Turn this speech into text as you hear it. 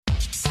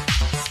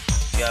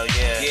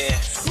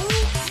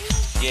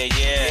Yeah,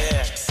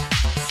 yeah.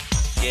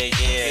 Yeah,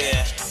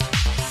 yeah.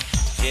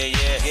 Yeah,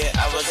 yeah,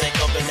 yeah. I was like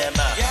open them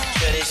up.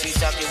 Sure that she's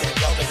talking and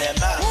open them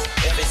up.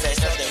 If it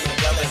says something, we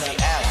rubbing it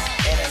out.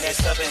 And then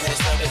there's something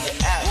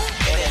it out.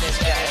 And then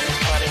it's got and it's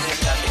part of this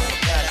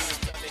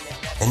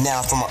something. And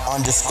now from an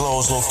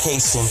undisclosed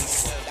location,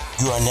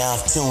 you are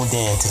now tuned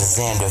in to the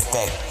Xander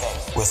Effect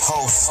with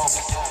host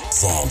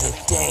Xander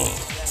Dame.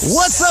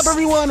 What's up,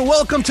 everyone?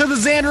 Welcome to the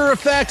Xander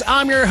Effect.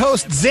 I'm your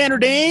host, Xander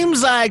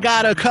Dames. I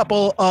got a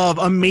couple of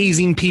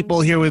amazing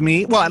people here with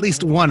me. Well, at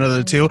least one of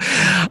the two.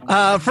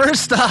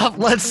 First off,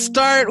 let's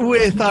start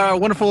with our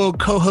wonderful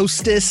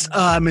co-hostess,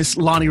 Miss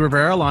Lonnie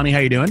Rivera. Lonnie, how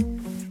you doing?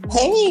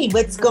 Hey,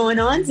 what's going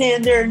on,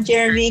 Xander and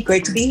Jeremy?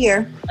 Great to be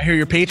here. I hear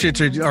your Patriots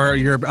or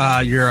your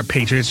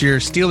Patriots. Your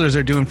Steelers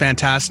are doing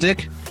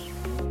fantastic.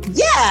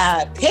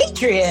 Yeah,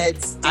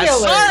 Patriots.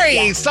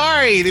 Steelers.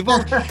 Sorry. They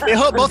both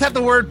have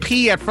the word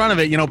P at front of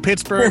it. You know,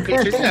 Pittsburgh,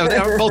 Patriots.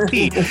 They're both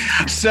P.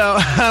 So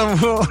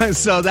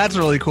that's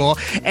really cool.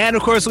 And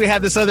of course, we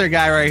have this other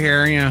guy right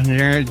here. You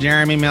know,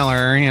 Jeremy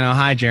Miller. You know,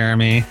 hi,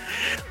 Jeremy.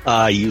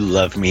 You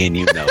love me and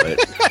you know it.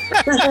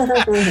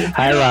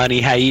 Hi, Lonnie.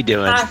 How you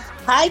doing?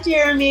 Hi,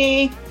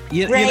 Jeremy.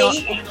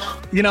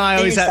 I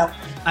always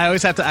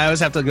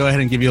have to go ahead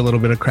and give you a little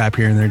bit of crap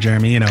here and there,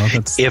 Jeremy. You know,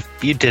 if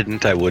you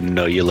didn't, I wouldn't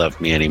know you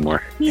loved me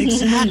anymore.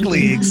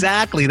 Exactly.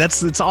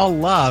 It's all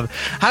love.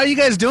 How are you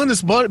guys doing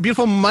this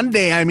beautiful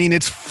Monday? I mean,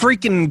 it's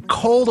freaking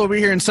cold over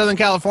here in Southern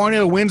California.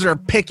 The winds are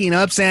picking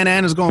up. Santa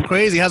Ana's going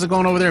crazy. How's it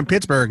going over there in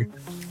Pittsburgh?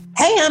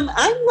 Hey, I'm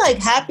like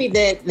happy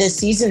that the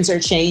seasons are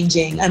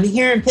changing. I'm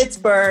here in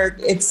Pittsburgh.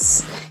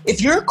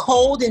 If you're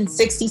cold and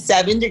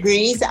 67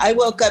 degrees, I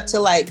woke up to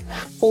like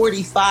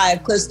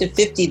 45, close to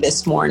 50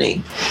 this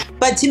morning.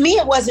 But to me,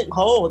 it wasn't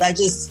cold. I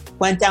just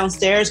went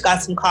downstairs,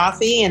 got some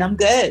coffee, and I'm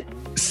good.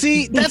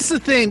 See, that's the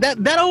thing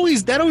that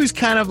always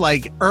kind of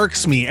like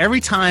irks me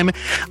every time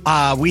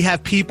we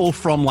have people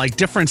from like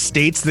different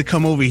states that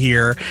come over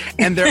here,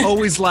 and they're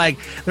always like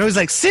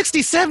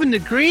 67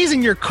 degrees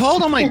and you're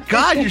cold. Oh my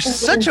God, you're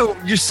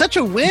such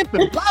a wimp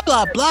and blah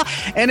blah blah.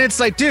 And it's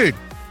like, dude,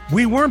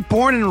 we weren't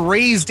born and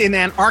raised in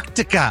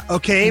Antarctica,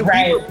 okay?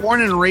 Right. We were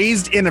born and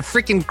raised in a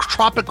freaking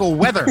tropical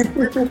weather,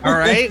 all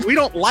right? We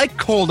don't like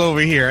cold over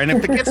here. And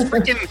if it gets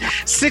freaking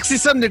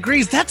 60-something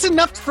degrees, that's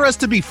enough for us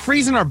to be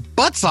freezing our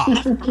butts off.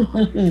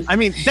 I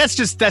mean, that's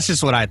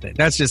just what I think.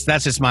 That's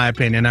just my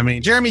opinion. I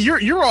mean, Jeremy,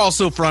 you're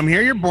also from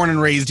here. You're born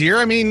and raised here.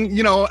 I mean,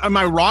 you know, am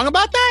I wrong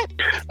about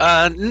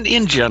that?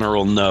 In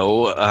general,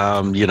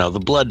 no. You know, the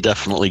blood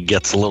definitely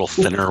gets a little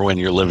thinner when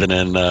you're living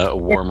in a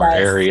warmer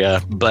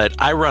area. But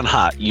I run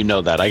hot. You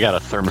know that. I got a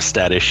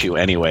thermostat issue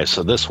anyway,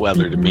 so this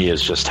weather to me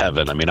is just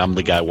heaven. I mean, I'm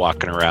the guy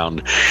walking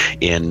around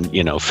in,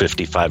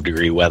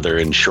 55-degree weather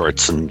in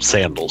shorts and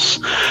sandals.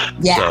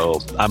 Yeah.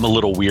 So I'm a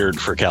little weird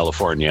for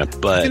California,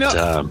 but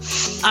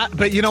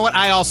but you know what?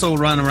 I also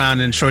run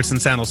around in shorts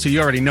and sandals, so you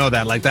already know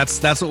that. Like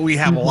that's what we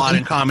have a lot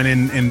in common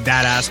in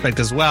that aspect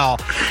as well.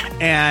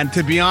 And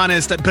to be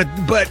honest,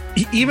 but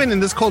even in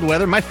this cold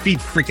weather, my feet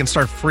freaking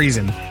start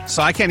freezing,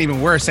 so I can't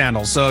even wear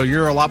sandals. So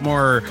you're a lot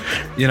more,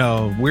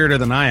 weirder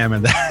than I am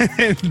in that.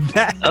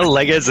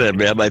 Like I said,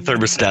 man, my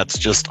thermostat's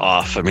just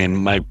off. I mean,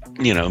 my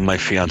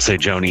fiance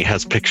Joni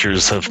has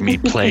pictures of me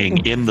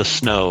playing in the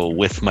snow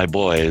with my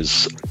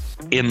boys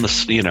in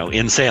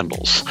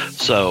sandals.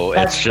 So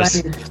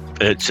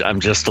I'm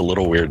just a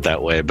little weird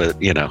that way, but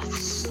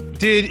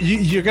Dude,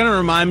 you're going to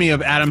remind me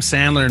of Adam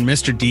Sandler and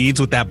Mr. Deeds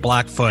with that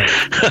black foot.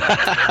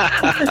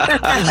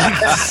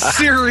 Like,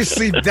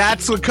 seriously,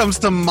 that's what comes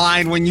to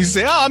mind when you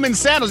say, oh, I'm in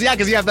sandals. Yeah,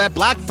 because you have that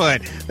black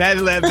foot,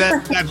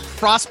 that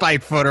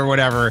frostbite foot or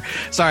whatever.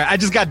 Sorry, I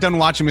just got done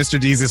watching Mr.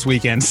 Deeds this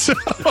weekend. So.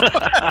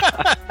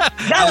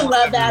 Gotta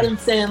love Adam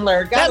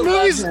Sandler. Gotta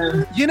love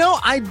him. You know,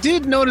 I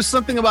did notice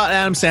something about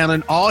Adam Sandler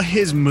in all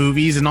his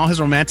movies and all his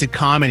romantic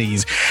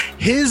comedies.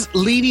 His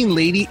leading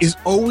lady is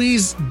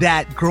always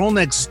that girl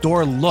next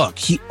door look.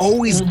 He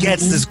always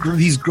gets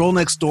these girl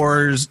next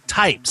doors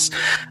types.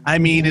 I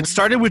mean, it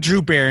started with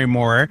Drew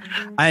Barrymore.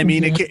 I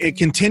mean, it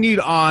continued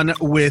on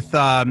with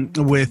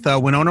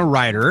Winona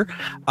Ryder.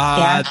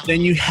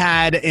 Then you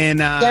had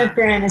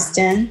Jennifer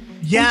Aniston.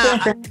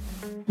 Yeah.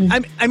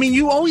 I mean,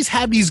 you always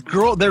have these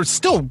girls. They're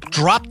still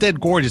drop dead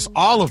gorgeous,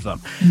 all of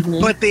them.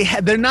 But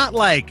they're not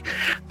like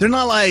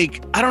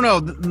I don't know,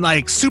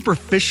 like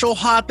superficial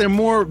hot. They're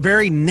more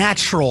very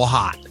natural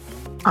hot.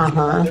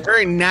 They're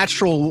very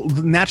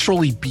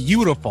naturally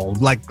beautiful,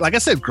 like I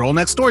said, girl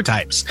next door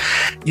types,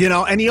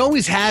 and he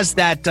always has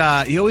that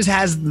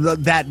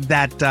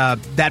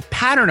that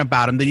pattern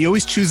about him that he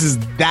always chooses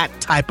that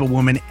type of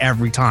woman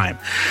every time,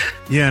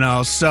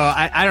 so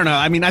I don't know.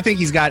 I mean, I think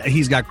he's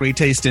got great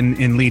taste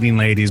in leading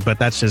ladies, but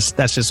that's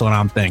just what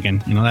I'm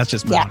thinking. That's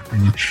just my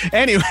opinion.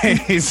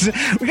 Anyways,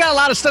 we got a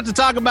lot of stuff to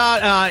talk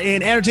about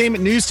in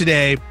entertainment news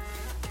today.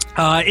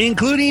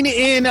 Including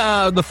in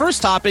the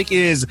first topic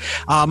is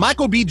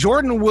Michael B.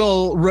 Jordan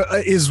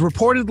is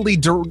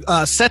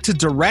reportedly set to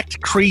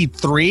direct Creed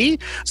 3.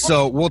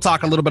 So we'll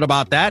talk a little bit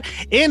about that.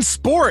 In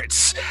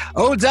sports,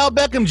 Odell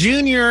Beckham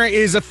Jr.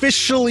 is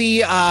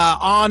officially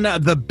on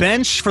the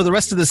bench for the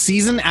rest of the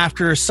season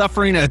after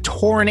suffering a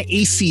torn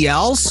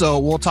ACL. So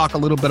we'll talk a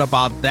little bit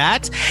about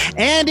that.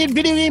 And in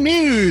video game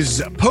news,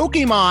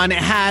 Pokemon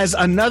has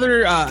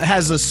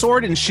a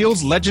Sword and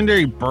Shield's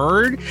legendary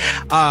bird.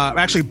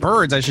 Actually,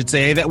 birds, I should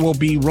say, that will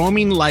be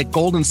roaming like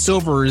Gold and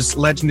Silver's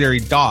legendary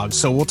dogs.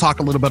 So we'll talk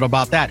a little bit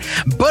about that.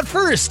 But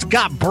first,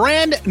 got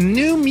brand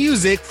new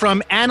music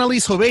from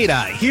Annalise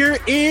Hoveda. Here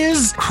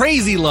is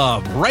Crazy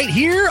Love right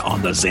here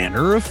on the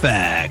Xander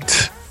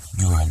Effect.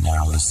 You are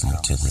now listening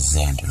to the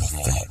Xander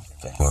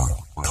Effect world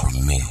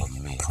premiere.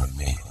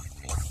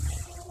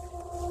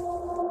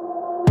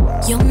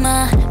 You're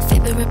my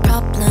favorite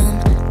problem.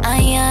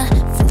 I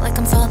feel like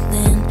I'm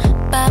falling.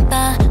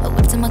 Bye-bye, a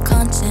whip to my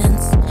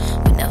conscience.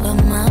 Whenever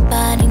my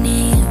body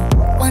needs you.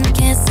 One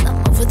kiss, I'm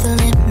over the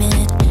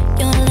limit.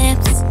 Your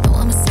lips know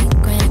all my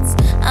secrets.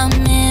 I'm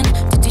in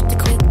too deep to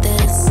quit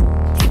this.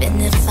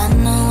 Even if I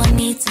know I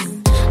need to.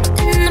 Up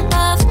and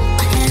above,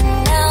 my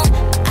hand down.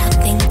 I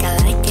think I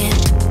like it.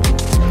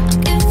 I'm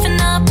giving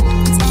up,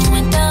 it's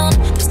going down.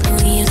 There's no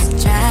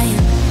use trying.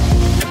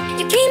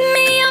 You keep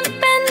me up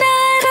at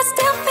night, I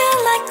still feel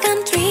like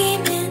I'm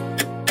dreaming.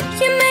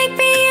 You make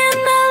me in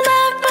the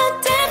love, but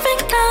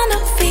different kind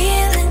of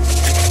feeling.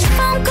 If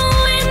I'm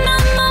going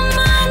on my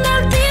mind,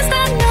 at least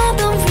I know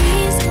the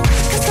reason.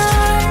 Cause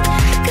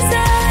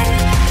I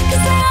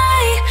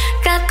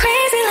got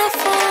crazy love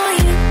for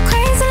you.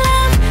 Crazy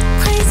love,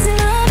 crazy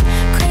love,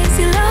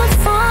 crazy love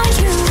for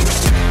you.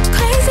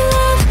 Crazy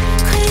love,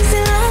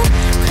 crazy love,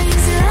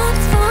 crazy love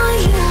for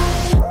you.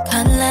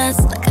 Colors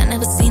like I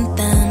never seen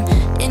them.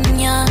 In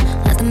your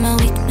eyes are my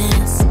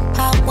weakness.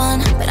 Part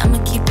one, but I'ma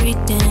keep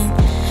reading.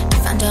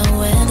 Find out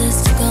where this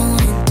is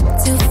going.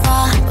 Too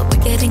far, but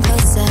we're getting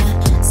closer.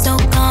 So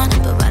gone,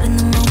 but right in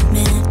the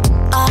moment.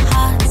 Our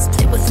hearts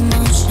play with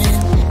emotion.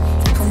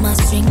 You pull my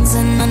strings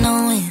and I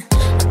know it.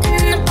 Up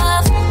and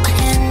above, my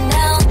hand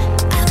down.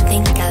 I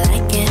think I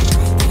like it.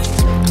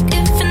 I'm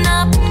giving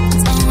up,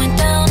 it's going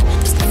down.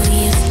 There's no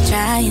use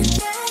trying.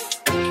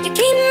 You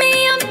keep me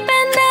up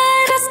at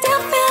night, I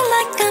still feel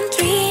like I'm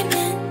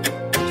dreaming.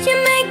 You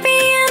make me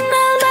in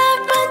the love,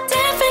 but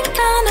different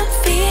kind of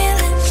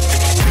feeling.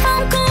 If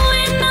I'm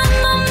going on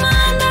my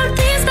mind, at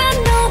least I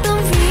know the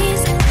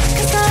reason.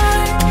 Cause I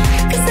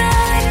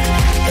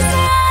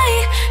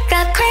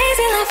got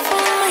crazy love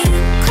for you.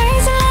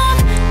 Crazy love,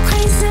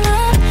 crazy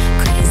love,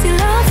 crazy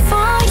love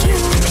for you.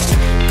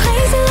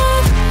 Crazy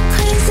love,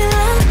 crazy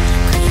love,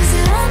 crazy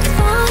love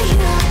for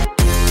you.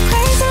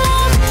 Crazy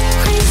love,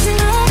 crazy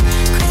love,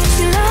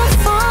 crazy love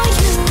for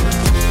you.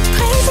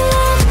 Crazy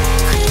love,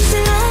 crazy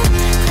love,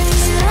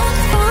 crazy love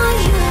for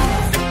you.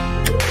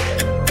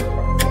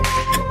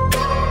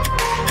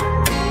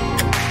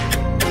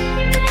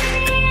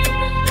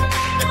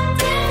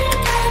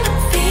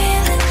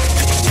 Feeling.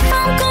 If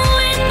I'm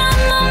going on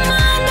my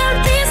mind, at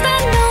least I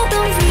know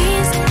the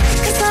reason.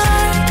 Cause I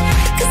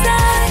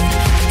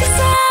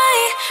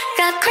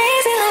got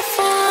crazy love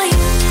for you.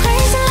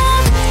 Crazy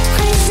love,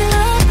 crazy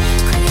love,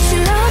 crazy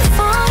love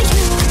for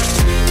you.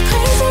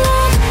 Crazy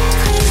love,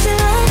 crazy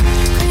love,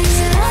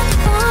 crazy love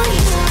for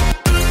you.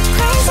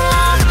 Crazy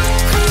love,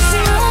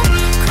 crazy love,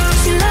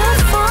 crazy love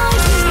for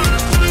you.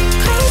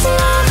 Crazy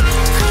love,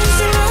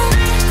 crazy love,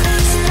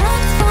 crazy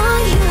love for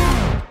you.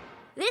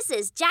 This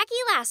is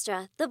Jackie Lastra,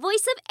 the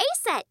voice of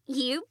Aset,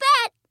 you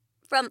bet,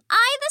 from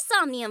the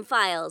Somnium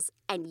Files,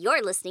 and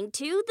you're listening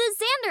to The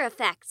Xander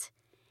Effect.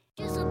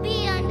 This'll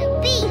be on the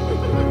beat.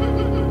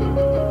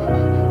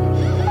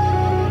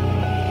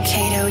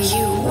 Kato,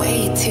 you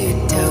way too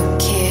dope,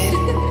 kid.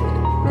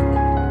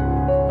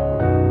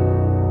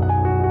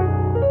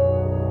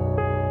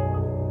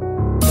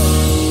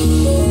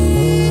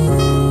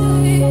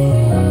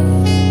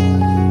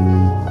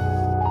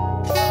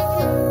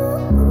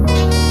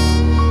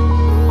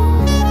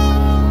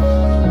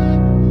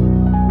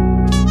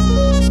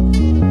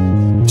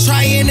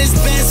 Trying his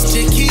best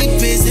to keep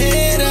his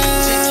head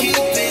up,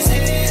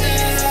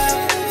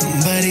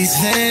 but he's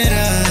fed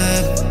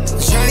up.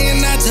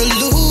 Trying not to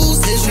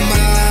lose his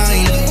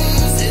mind.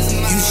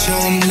 You show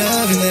him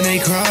love and then they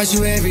cross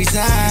you every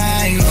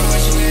time.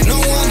 No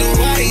wonder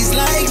why he's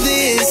like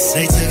this.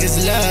 They took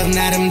his love,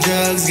 now them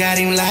drugs got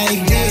him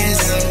like this.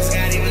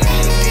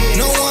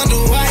 No wonder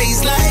why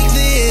he's like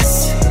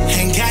this.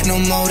 Ain't got no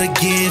more to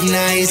give,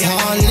 now he's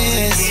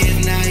heartless.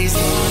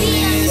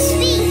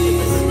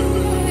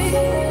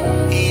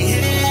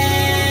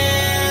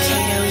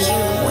 Kato, you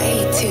way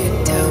too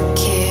dope,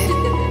 kid.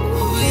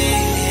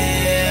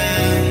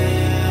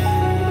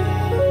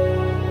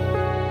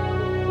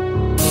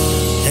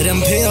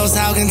 Them pills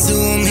talking to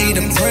him, he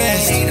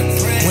depressed.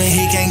 When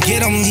he can't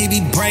get them, he be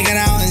breaking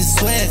out in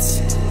sweats.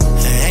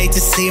 I hate to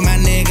see my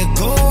nigga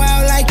go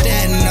out like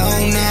that, no.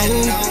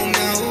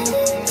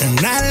 And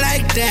not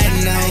like that,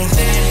 no.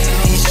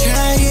 He's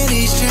trying,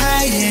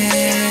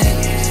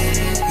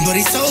 but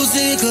he's so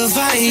sick of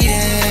fighting,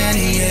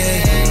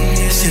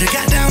 yeah. Should've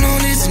got down on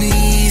his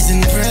knees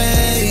and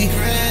prayed.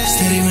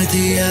 Said he went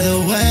the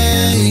other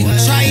way.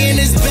 Trying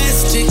his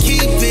best to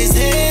keep his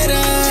head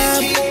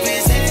up,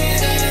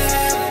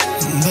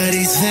 but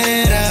he's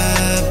fed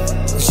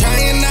up.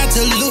 Trying not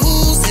to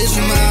lose his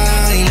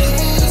mind.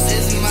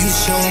 You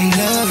show him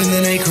love and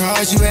then they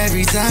cross you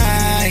every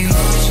time.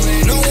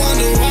 No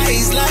wonder why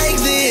he's like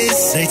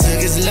this. They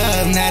took his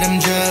love, now them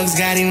drugs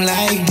got him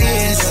like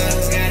this.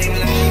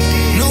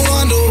 No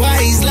wonder why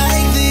he's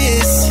like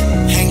this.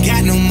 Ain't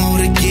got no more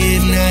to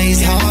give, now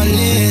he's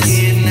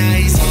heartless.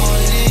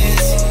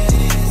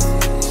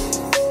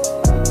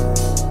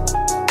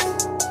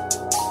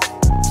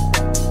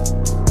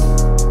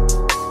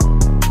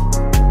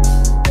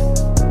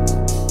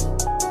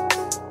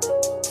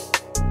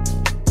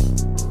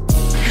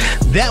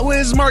 That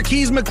was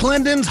Marquise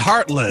McClendon's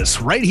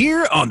Heartless, right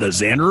here on the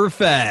Xander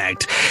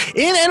Effect.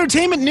 In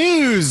entertainment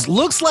news,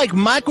 looks like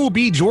Michael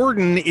B.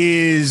 Jordan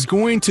is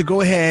going to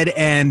go ahead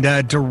and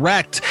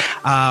direct,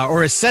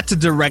 or is set to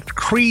direct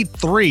Creed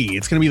 3.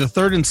 It's going to be the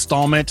third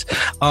installment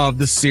of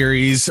the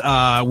series,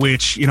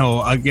 which,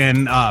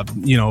 again,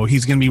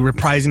 he's going to be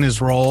reprising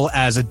his role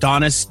as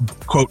Adonis,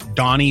 quote,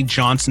 Donnie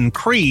Johnson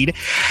Creed.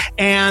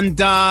 And,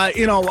 I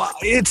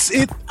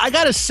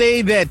got to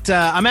say that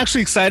I'm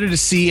actually excited to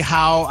see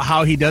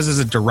how he does as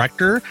a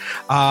director.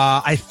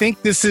 I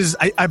think this is,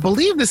 I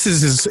believe this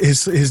is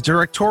his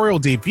directorial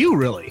debut,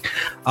 really.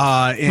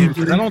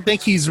 And I don't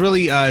think he's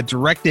really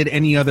directed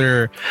any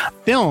other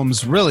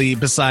films, really,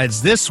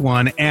 besides this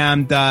one.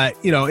 And,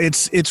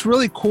 it's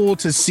really cool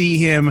to see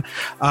him,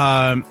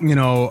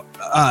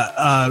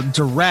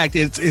 direct.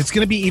 It's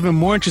going to be even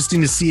more interesting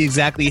to see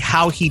exactly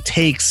how he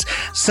takes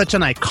such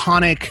an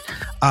iconic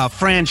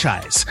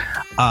franchise,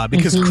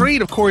 because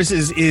Creed, of course,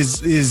 is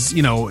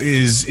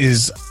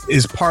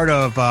part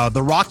of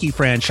the Rocky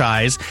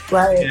franchise,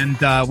 right? And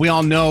we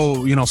all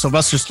know,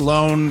 Sylvester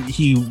Stallone.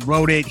 He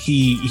wrote it.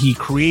 He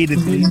created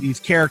these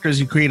characters.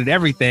 He created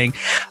everything.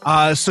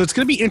 So it's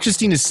going to be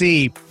interesting to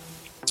see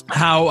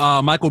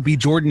how Michael B.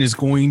 Jordan is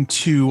going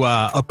to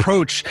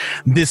approach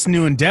this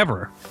new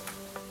endeavor.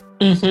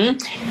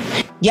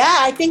 Yeah,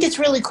 I think it's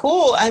really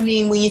cool. I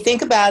mean, when you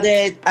think about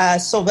it,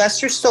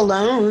 Sylvester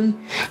Stallone,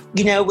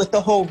 with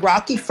the whole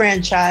Rocky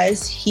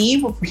franchise, he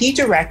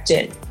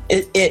directed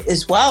it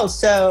as well.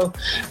 So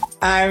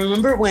I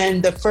remember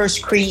when the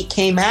first Creed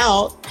came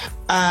out,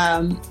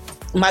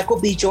 Michael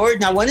B.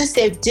 Jordan, I want to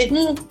say,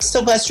 didn't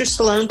Sylvester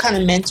Stallone kind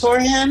of mentor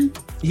him?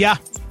 Yeah.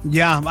 I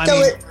mean,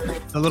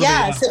 a little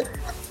bit.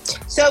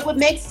 So it would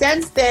make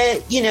sense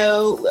that,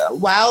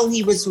 while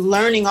he was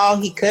learning all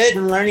he could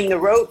and learning the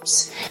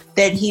ropes,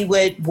 that he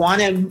would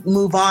want to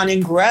move on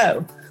and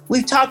grow.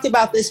 We've talked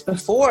about this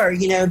before,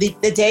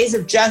 the days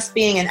of just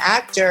being an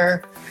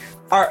actor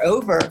are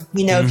over.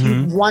 If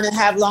you want to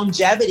have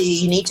longevity,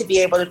 you need to be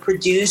able to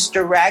produce,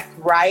 direct,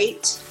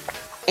 write,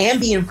 and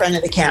be in front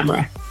of the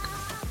camera.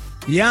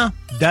 Yeah,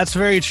 that's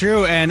very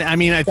true, and I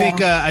mean, I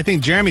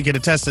think Jeremy could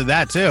attest to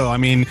that too. I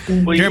mean,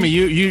 Jeremy,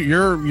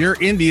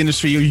 you're in the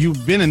industry.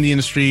 You've been in the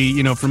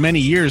industry, for many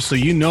years, so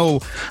you know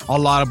a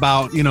lot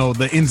about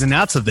the ins and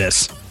outs of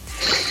this.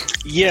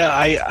 Yeah,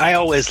 I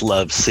always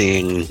love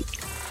seeing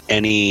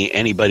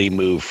anybody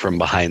move from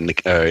behind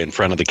the in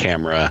front of the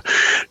camera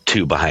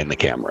to behind the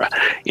camera,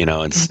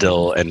 and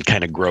still and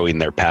kind of growing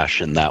their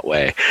passion that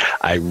way.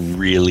 I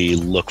really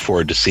look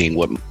forward to seeing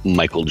what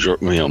Michael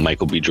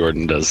B.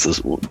 Jordan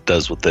does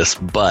with this.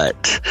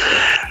 But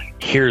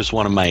here's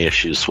one of my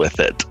issues with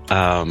it.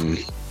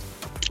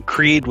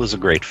 Creed was a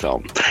great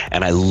film,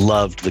 and I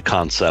loved the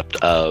concept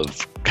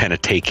of kind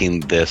of taking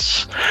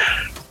this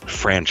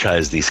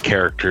franchise, these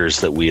characters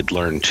that we had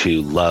learned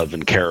to love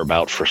and care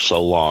about for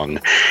so long,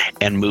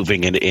 and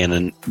moving it in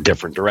a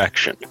different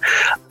direction.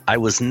 I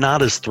was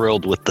not as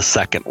thrilled with the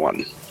second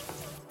one.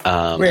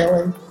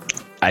 Really?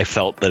 I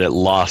felt that it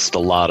lost a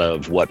lot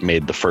of what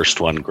made the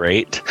first one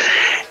great,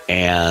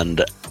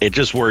 and it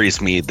just worries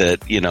me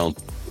that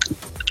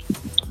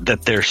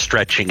that they're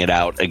stretching it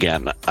out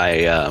again.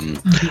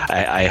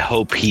 I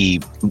hope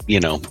he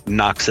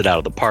knocks it out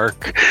of the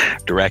park,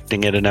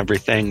 directing it and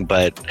everything,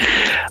 but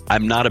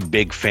I'm not a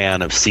big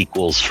fan of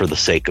sequels for the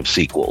sake of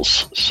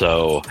sequels.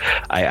 So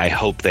I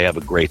hope they have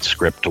a great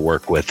script to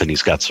work with, and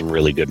he's got some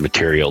really good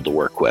material to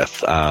work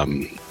with.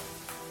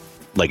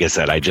 Like I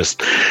said,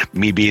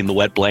 me being the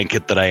wet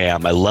blanket that I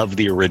am, I love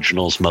the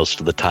originals most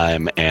of the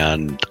time,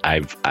 and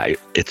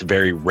it's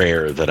very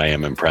rare that I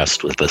am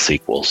impressed with a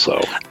sequel. So,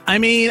 I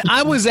mean,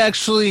 I was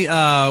actually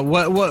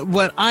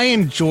what I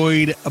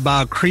enjoyed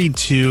about Creed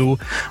 2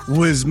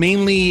 was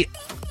mainly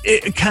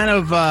it kind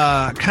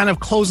of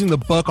closing the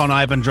book on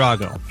Ivan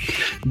Drago.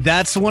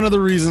 That's one of the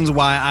reasons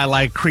why I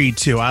like Creed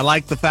 2. I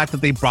like the fact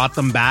that they brought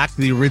them back,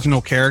 the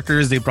original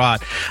characters. They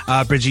brought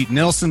Brigitte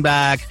Nielsen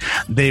back.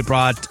 They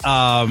brought the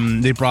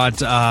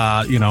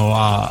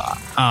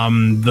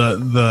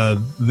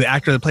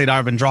actor that played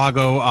Ivan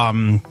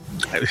Drago.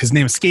 His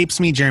name escapes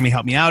me. Jeremy,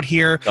 help me out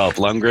here. Dolph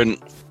Lundgren.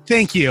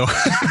 Thank you.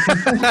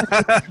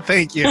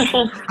 Thank you.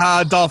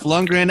 Dolph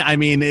Lundgren. I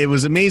mean, it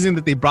was amazing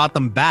that they brought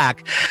them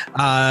back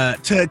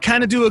to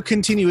kind of do a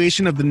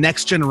continuation of the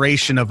next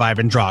generation of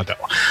Ivan Drago.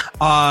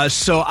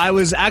 So I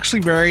was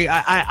actually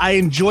I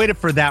enjoyed it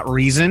for that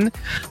reason.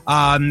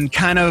 And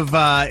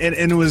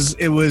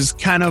it was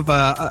kind of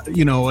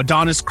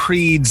Adonis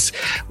Creed's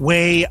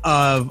way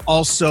of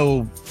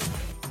also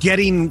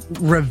getting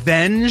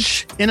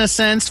revenge in a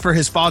sense for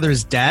his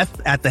father's death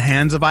at the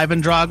hands of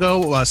Ivan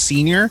Drago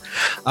Sr.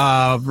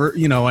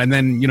 And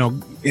then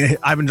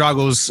Ivan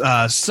Drago's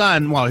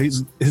son. Well,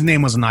 his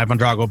name wasn't Ivan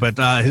Drago, but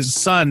his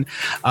son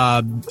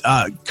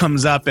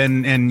comes up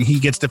and he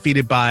gets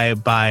defeated by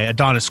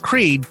Adonis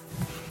Creed.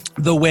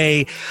 The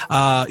way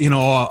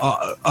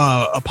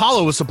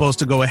Apollo was supposed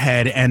to go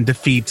ahead and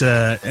defeat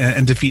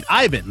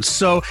Ivan.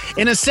 So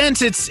in a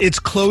sense, it's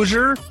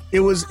closure.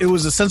 It was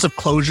a sense of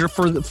closure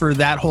for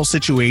that whole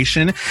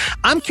situation.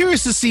 I'm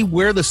curious to see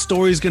where the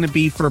story is going to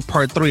be for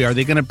part 3. Are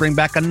they going to bring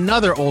back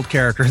another old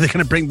character? Are they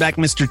going to bring back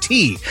Mr.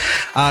 T?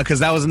 Because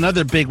that was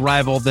another big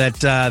rival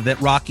that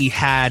Rocky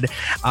had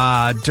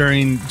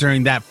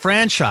during that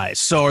franchise.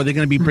 So are they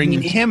going to be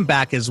bringing him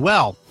back as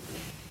well?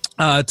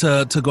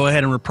 To go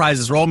ahead and reprise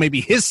his role.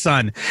 Maybe his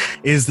son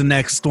is the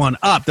next one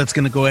up that's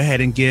going to go ahead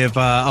and give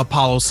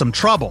Apollo some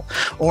trouble,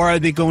 or are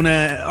they going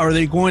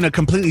a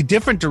completely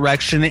different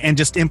direction and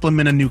just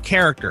implement a new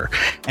character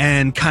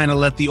and kind of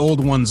let the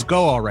old ones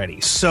go already?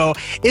 So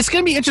it's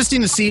going to be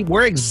interesting to see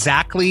where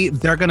exactly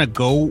they're going to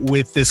go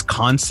with this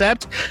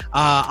concept.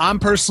 I'm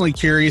personally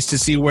curious to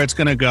see where it's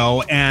going to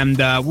go, and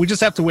we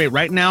just have to wait.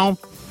 Right now,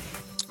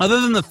 other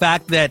than the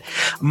fact that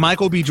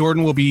Michael B.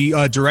 Jordan will be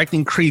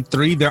directing Creed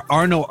 3, there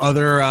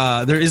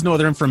is no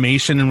other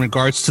information in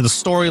regards to the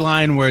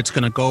storyline, where it's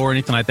going to go or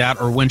anything like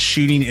that, or when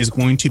shooting is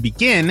going to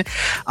begin.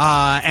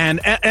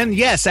 And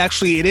yes,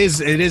 actually, it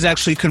is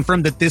actually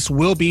confirmed that this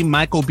will be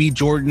Michael B.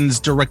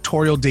 Jordan's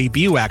directorial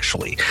debut,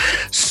 actually.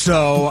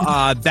 So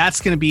that's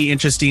going to be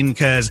interesting,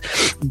 because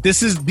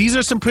these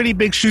are some pretty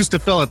big shoes to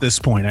fill at this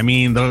point. I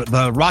mean,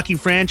 the Rocky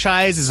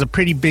franchise is a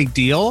pretty big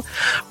deal.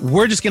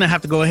 We're just going to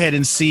have to go ahead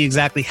and see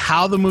exactly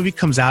how the movie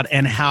comes out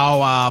and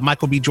how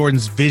Michael B.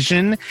 Jordan's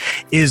vision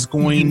is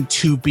going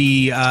to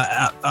be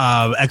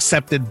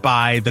accepted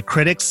by the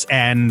critics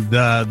and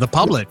the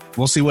public.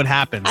 We'll see what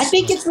happens. I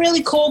think it's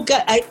really cool.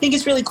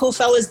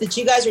 Fellas, that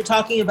you guys are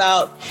talking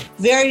about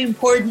very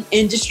important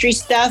industry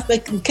stuff.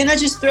 But can I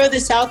just throw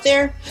this out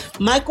there?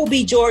 Michael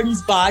B.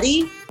 Jordan's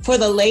body, for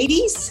the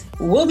ladies,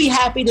 we'll be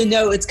happy to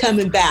know it's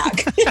coming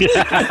back.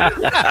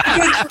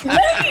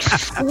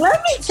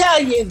 let me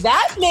tell you,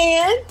 that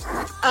man,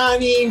 I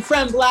mean,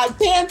 from Black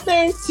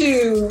Panther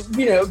to,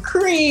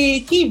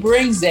 Creed, he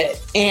brings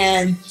it.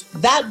 And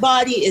that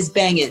body is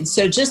banging.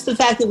 So just the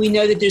fact that we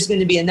know that there's going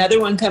to be another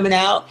one coming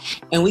out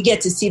and we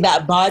get to see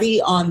that body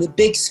on the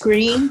big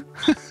screen,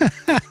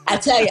 I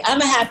tell you,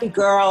 I'm a happy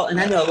girl, and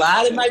I know a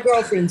lot of my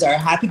girlfriends are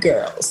happy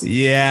girls.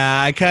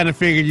 Yeah, I kind of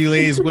figured you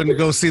ladies wouldn't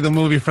go see the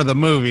movie for the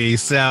movie.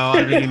 So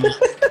I mean,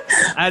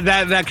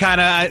 that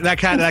kind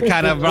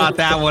of brought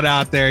that one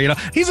out there.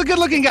 He's a good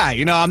looking guy.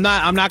 I'm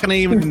not going to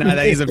even deny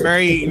that he's a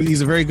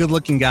very good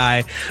looking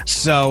guy.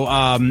 So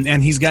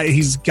and he's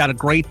got a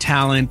great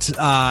talent.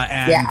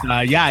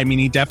 I mean,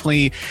 he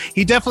definitely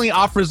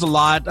offers a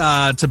lot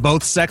to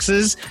both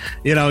sexes.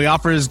 He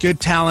offers good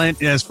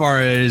talent as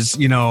far as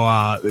the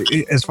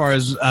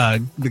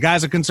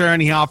guys are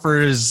concerned. He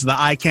offers the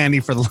eye candy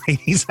for the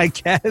ladies, I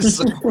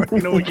guess.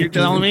 What you're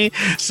telling me.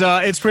 So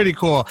it's pretty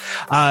cool.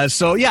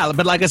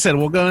 But like I said,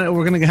 we're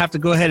gonna have to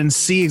go ahead and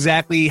see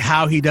exactly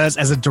how he does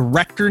as a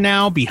director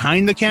now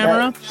behind the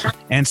camera,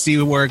 and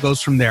see where it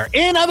goes from there.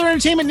 In other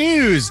entertainment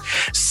news,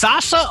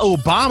 Sasha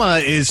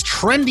Obama is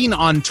trending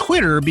on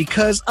Twitter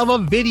because of a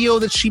video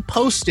that she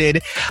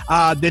posted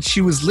that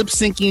she was lip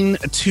syncing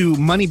to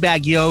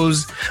Moneybagg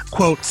Yo's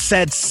quote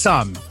 "said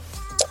some,"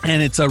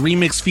 and it's a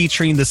remix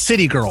featuring the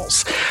City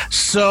Girls.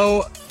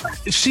 So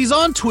she's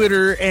on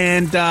Twitter,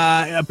 and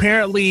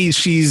apparently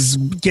she's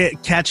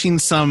catching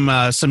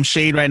some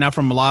shade right now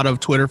from a lot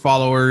of Twitter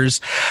followers.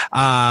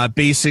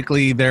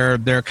 Basically,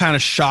 they're kind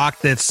of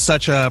shocked that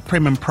such a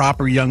prim and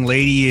proper young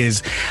lady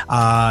is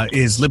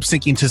lip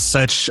syncing to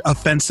such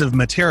offensive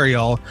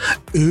material.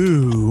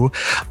 Ooh,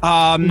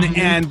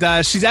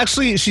 and she's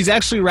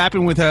actually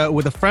rapping with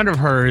a friend of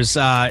hers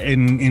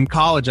in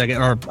college, I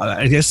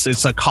guess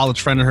it's a college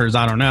friend of hers.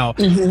 I don't know.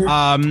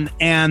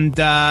 And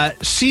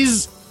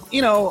she's.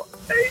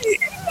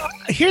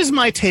 Here's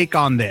my take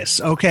on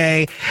this,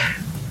 okay?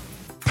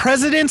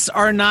 Presidents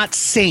are not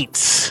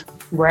saints.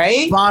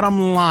 Right.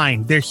 Bottom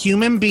line, they're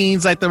human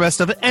beings like the rest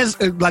of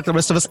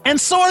us,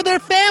 and so are their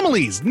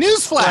families.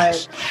 Newsflash: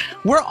 right.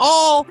 We're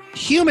all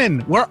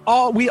human.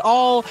 We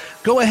all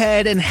go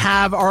ahead and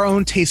have our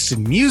own taste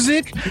in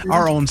music,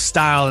 our own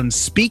style in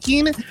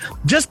speaking.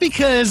 Just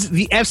because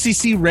the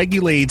FCC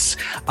regulates,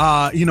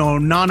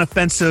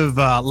 non-offensive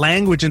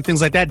language and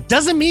things like that,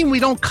 doesn't mean we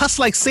don't cuss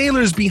like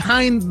sailors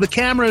behind the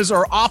cameras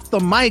or off the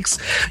mics,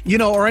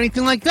 or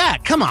anything like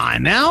that. Come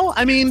on now.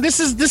 I mean,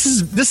 this is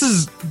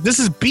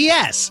BS.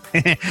 yes.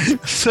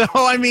 So,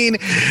 I mean,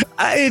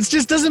 it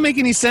just doesn't make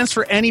any sense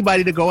for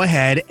anybody to go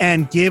ahead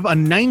and give a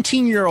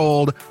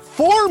 19-year-old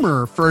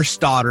former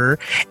first daughter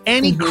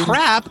any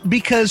crap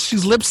because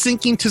she's lip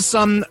syncing to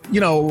some,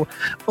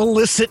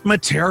 illicit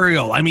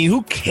material. I mean,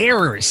 who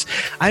cares?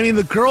 I mean,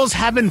 the girl's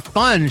having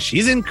fun.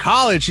 She's in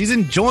college. She's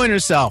enjoying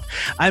herself.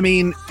 I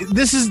mean,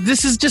 this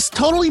is just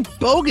totally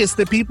bogus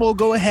that people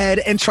go ahead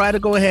and try to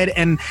go ahead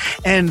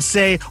and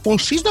say, well,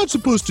 she's not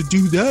supposed to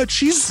do that.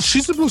 She's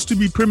supposed to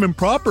be prim and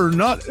proper,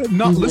 not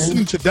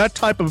listening to that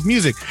type of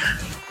music.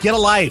 Get a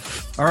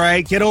life, all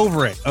right? Get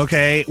over it,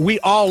 okay?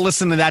 We all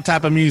listen to that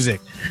type of music.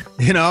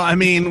 I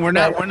mean, we're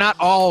not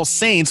all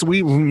saints.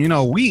 We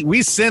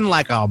sin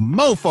like a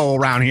mofo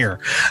around here.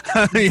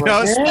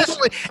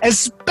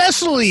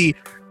 Especially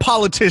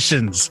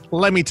politicians,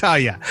 let me tell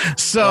you.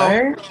 So,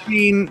 I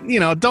mean,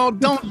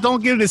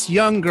 don't give this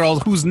young girl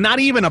who's not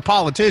even a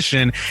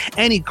politician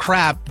any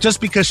crap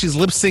just because she's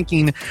lip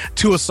syncing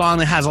to a song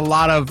that has a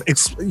lot of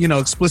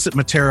explicit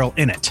material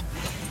in it.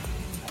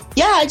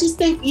 Yeah, I just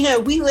think,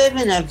 we live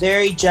in a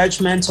very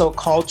judgmental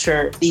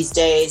culture these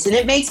days. And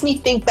it makes me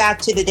think back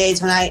to the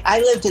days when I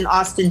lived in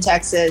Austin,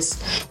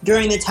 Texas,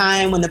 during the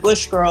time when the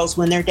Bush girls,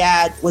 when their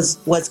dad was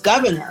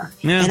governor.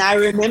 Yeah. And I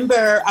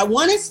remember, I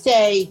want to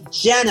say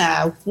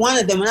Jenna, one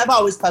of them, and I've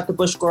always thought the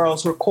Bush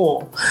girls were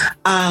cool,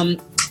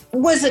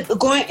 was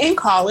going in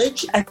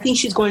college. I think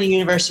she's going to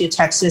University of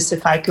Texas,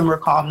 if I can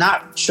recall. I'm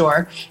not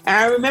sure. And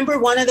I remember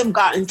one of them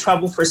got in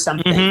trouble for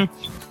something.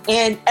 Mm-hmm.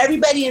 And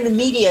everybody in the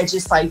media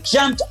just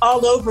jumped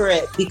all over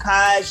it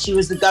because she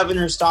was the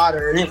governor's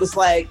daughter. And it was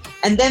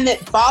and then it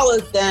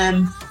followed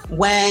them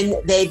when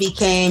their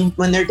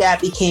dad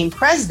became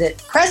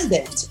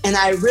president. And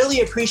I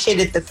really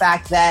appreciated the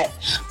fact that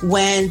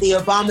when the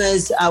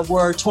Obamas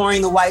were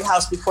touring the White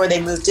House before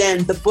they moved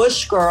in, the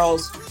Bush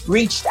girls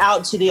reached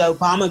out to the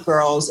Obama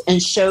girls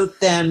and showed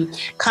them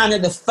kind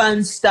of the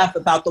fun stuff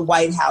about the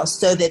White House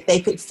so that they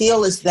could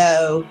feel as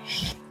though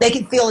they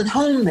could feel at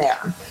home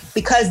there,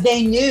 because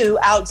they knew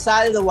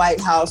outside of the White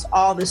House,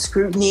 all the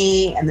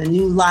scrutiny and the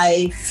new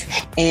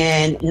life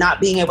and not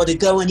being able to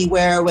go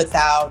anywhere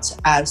without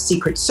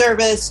Secret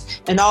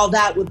Service and all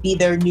that would be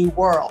their new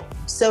world.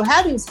 So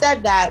having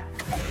said that,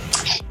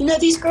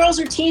 these girls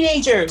are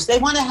teenagers. They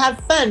want to have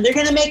fun. They're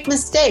going to make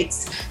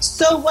mistakes.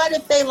 So what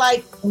if they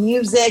like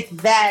music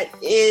that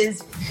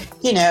is,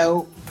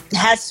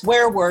 has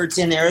swear words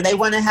in there, or they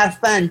want to have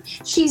fun?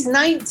 She's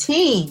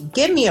 19.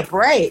 Give me a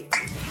break.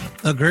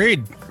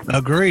 Agreed.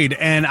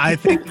 And I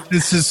think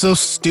this is so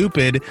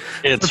stupid.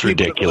 It's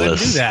ridiculous.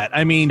 To do that.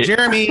 I mean,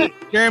 Jeremy,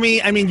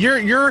 I mean,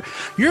 you're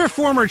a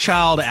former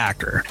child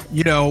actor.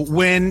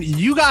 When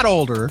you got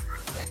older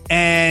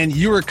and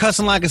you were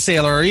cussing like a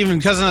sailor, or even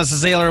cussing as a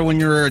sailor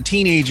when you were a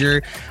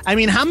teenager, I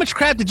mean, how much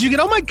crap did you get?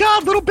 Oh my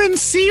God, little Ben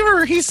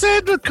Seaver, he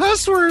said the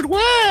cuss word.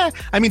 What?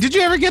 I mean, did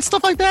you ever get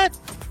stuff like that?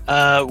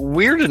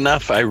 Weird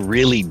enough, I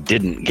really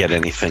didn't get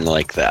anything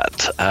like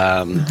that.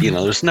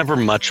 There's never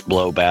much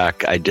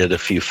blowback. I did a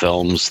few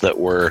films that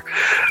were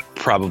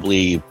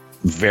probably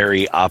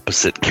very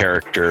opposite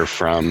character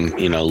from,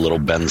 little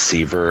Ben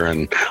Seaver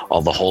and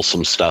all the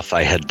wholesome stuff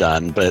I had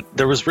done, but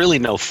there was really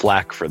no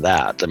flack for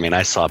that. I mean,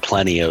 I saw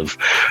plenty of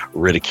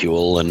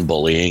ridicule and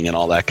bullying and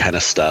all that kind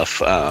of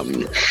stuff.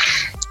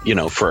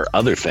 For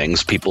other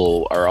things,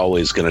 people are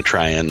always going to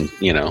try and,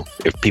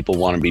 if people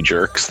want to be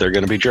jerks, they're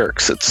going to be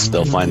jerks.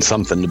 They'll find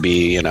something to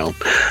be,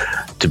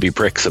 to be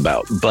pricks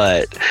about.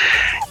 But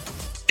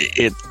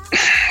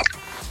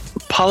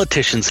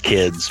politicians'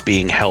 kids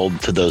being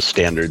held to those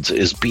standards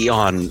is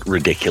beyond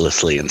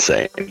ridiculously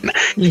insane.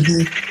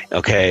 Mm-hmm.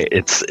 Okay,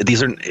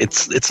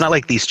 it's not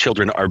like these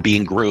children are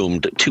being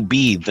groomed to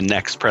be the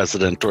next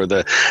president or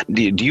do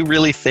you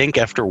really think,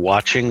 after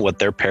watching what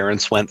their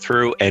parents went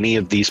through, any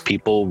of these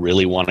people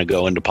really want to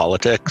go into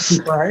politics?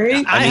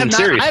 Right? I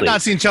have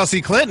not seen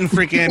Chelsea Clinton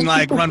freaking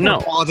run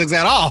for politics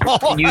at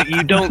all.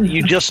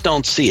 You just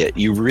don't see it.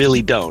 You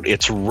really don't.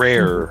 It's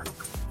rare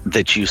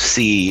that you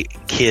see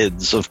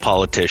kids of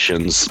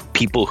politicians,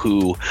 people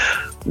who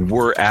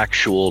were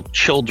actual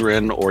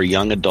children or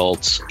young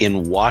adults,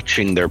 in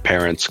watching their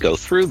parents go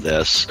through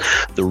this,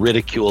 the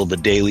ridicule, the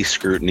daily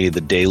scrutiny, the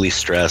daily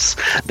stress.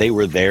 They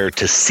were there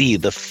to see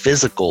the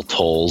physical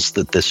tolls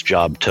that this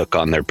job took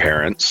on their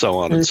parents, so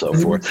on and so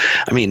forth.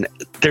 I mean,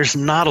 there's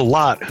not a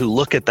lot who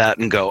look at that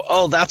and go,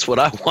 oh, that's what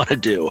I want to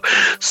do.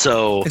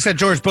 So, except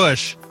George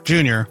Bush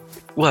Jr.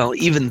 Well,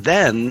 even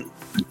then,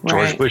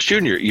 George Bush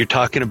Jr., you're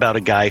talking about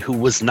a guy who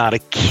was not a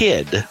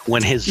kid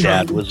when his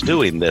dad was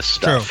doing this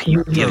stuff.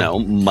 True.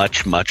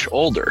 Much, much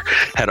older,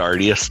 had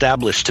already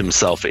established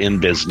himself in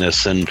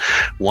business and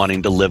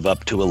wanting to live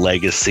up to a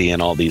legacy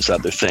and all these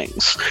other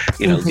things.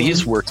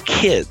 These were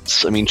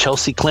kids. I mean,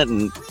 Chelsea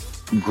Clinton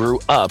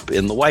grew up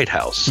in the White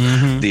House.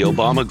 The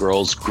Obama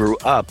girls grew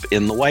up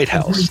in the White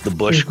House. The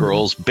Bush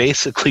girls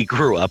basically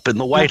grew up in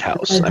the White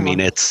House. I mean,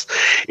 it's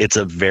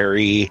a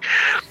very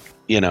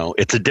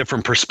it's a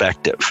different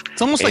perspective.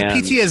 It's almost like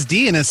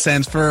PTSD in a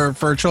sense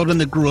for children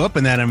that grew up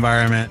in that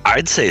environment.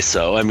 I'd say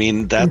so. I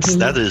mean, that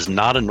is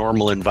not a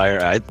normal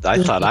environment.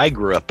 I thought I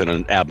grew up in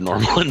an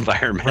abnormal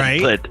environment,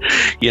 right? But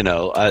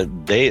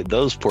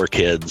those poor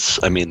kids.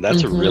 I mean,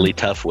 that's a really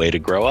tough way to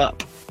grow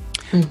up.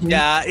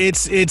 Yeah,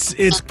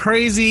 it's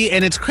crazy,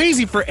 and it's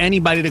crazy for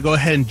anybody to go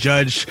ahead and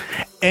judge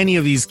any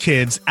of these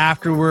kids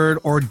afterward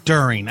or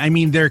during. I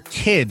mean, they're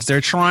kids. They're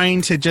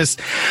trying to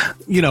just,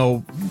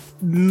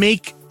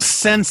 make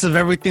sense of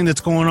everything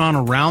that's going on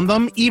around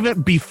them,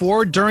 even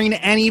before, during,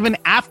 and even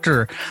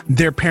after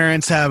their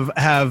parents have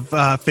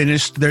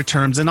finished their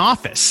terms in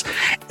office.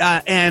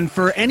 And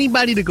for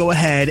anybody to go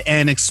ahead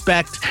and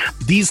expect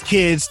these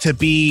kids to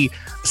be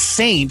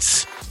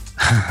saints,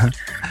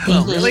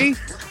 well, really?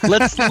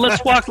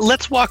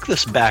 Let's walk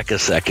this back a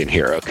second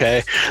here,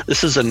 okay?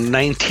 This is a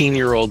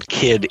 19-year-old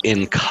kid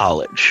in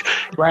college.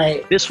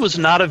 Right. This was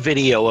not a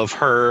video of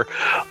her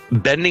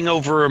bending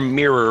over a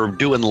mirror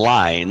doing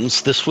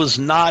lines. This was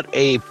not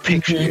a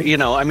picture,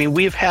 I mean,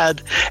 we've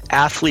had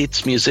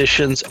athletes,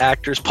 musicians,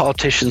 actors,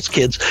 politicians,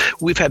 kids.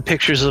 We've had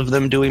pictures of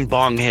them doing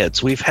bong hits.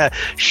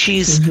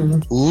 She's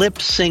lip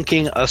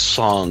syncing a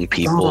song,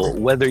 people,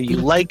 whether you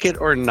like it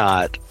or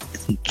not.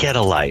 Get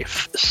a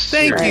life.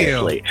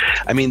 Seriously.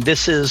 Thank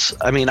you.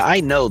 I mean,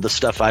 I know the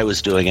stuff I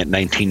was doing at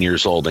 19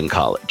 years old in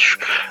college.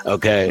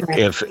 Okay.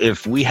 Right.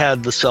 If we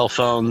had the cell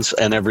phones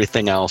and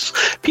everything else,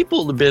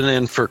 people would have been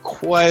in for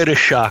quite a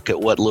shock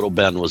at what little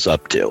Ben was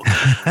up to.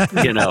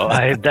 That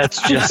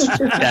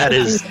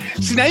is.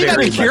 See, now you got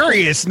me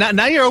curious.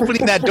 Now you're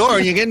opening that door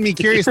and you're getting me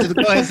curious to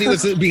go ahead and see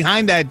what's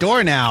behind that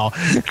door now.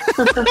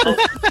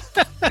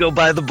 Go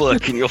buy the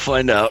book and you'll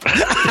find out.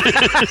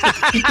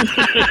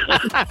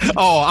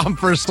 Oh, I'm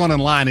first one in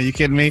line. Are you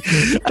kidding me?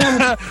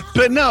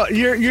 But no,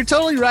 you're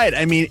totally right.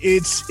 I mean,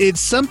 it's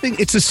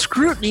a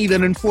scrutiny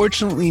that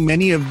unfortunately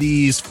many of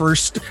these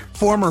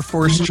former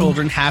first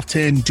children have to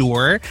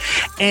endure,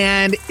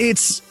 and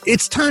it's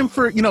time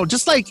for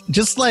just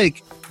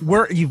like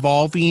we're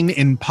evolving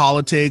in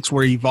politics,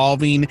 we're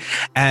evolving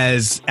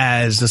as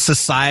a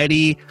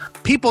society.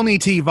 People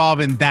need to evolve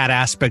in that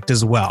aspect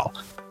as well.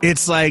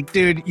 It's like,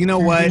 dude, you know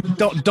what?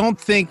 Don't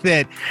think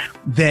that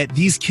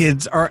these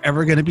kids are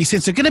ever going to be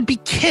saints. They're going to be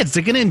kids.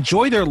 They're going to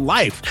enjoy their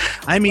life.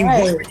 I mean,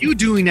 What were you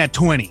doing at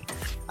 20?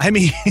 I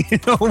mean,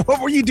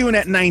 what were you doing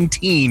at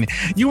 19?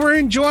 You were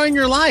enjoying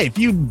your life.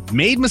 You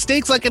made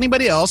mistakes like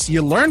anybody else.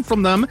 You learned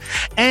from them,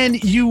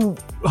 and you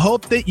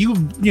hope that you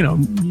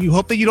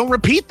don't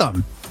repeat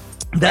them.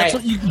 That's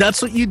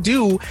what you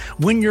do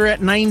when you're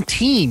at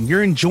 19.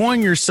 You're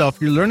enjoying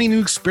yourself. You're learning new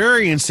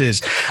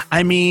experiences.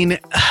 I mean,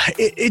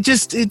 it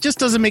just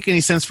doesn't make any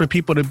sense for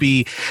people to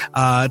be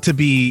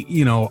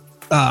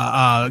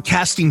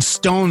casting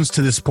stones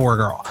to this poor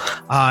girl,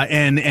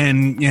 and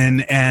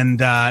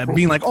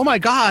being like, oh my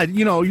God,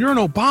 you're an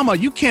Obama.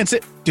 You can't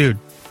say, dude,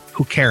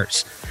 who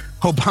cares?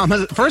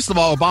 First of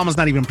all, Obama's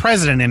not even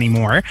president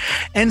anymore.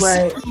 And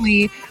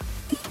secondly,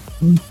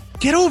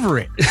 get over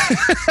it.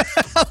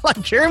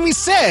 Like Jeremy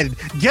said,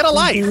 get a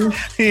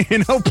life.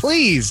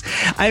 Please.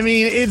 I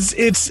mean,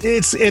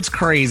 it's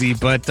crazy,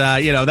 but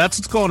that's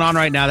what's going on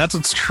right now. That's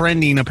what's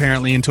trending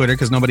apparently in Twitter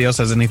because nobody else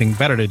has anything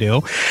better to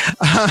do.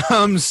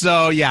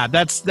 So yeah,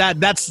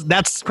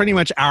 that's pretty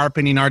much our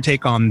opinion, our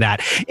take on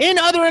that. In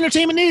other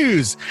entertainment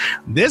news,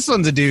 this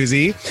one's a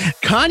doozy.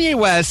 Kanye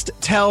West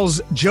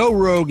tells Joe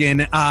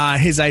Rogan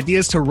his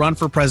ideas to run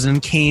for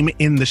president came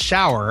in the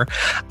shower,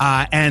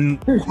 and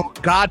quote,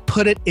 God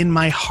put it in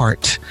my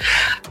heart.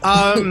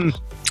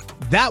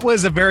 That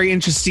was a very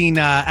interesting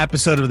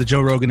episode of the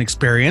Joe Rogan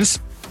Experience.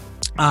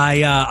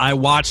 I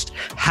watched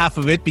half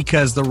of it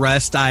because the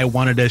rest I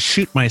wanted to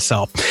shoot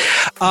myself.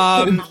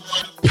 Bottom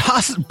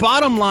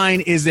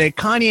line is that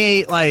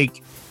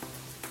Kanye,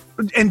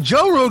 and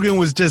Joe Rogan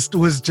was just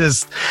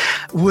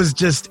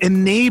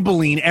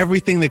enabling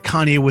everything that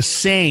Kanye was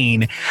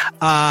saying,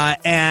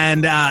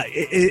 and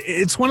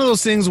it's one of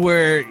those things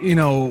where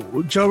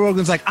Joe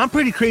Rogan's like, I'm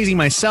pretty crazy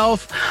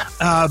myself,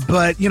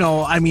 but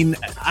I mean,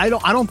 I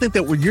don't think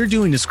that what you're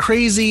doing is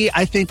crazy.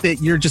 I think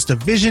that you're just a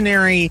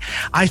visionary.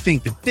 I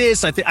think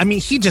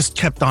that he just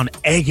kept on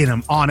egging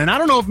him on, and I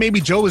don't know if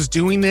maybe Joe was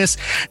doing this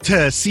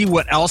to see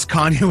what else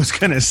Kanye was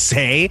gonna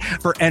say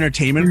for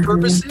entertainment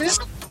purposes.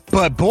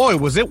 But boy,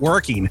 was it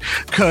working,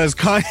 because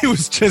Kanye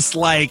was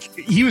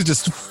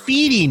just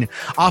feeding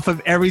off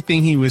of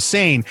everything he was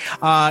saying.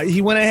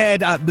 He went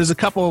ahead. There's a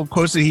couple of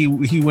quotes that he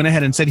went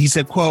ahead and said. He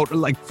said, quote,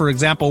 like, for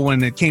example,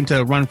 when it came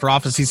to run for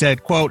office, he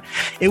said, quote,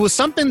 it was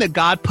something that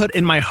God put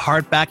in my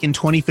heart back in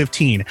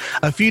 2015,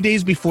 a few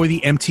days before the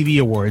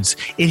MTV Awards.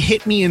 It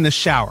hit me in the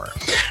shower.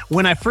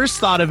 When I first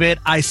thought of it,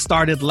 I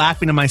started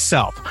laughing to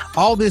myself.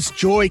 All this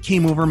joy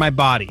came over my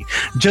body,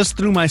 just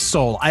through my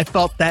soul. I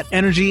felt that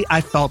energy.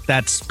 I felt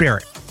that spirit.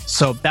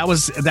 So that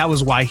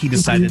was why he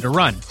decided to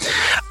run.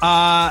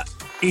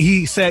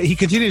 He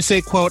continued to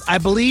say, quote, I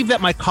believe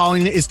that my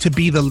calling is to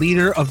be the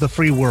leader of the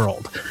free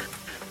world.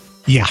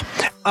 Yeah.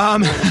 He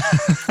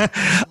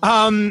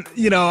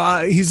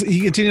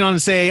continued on to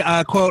say,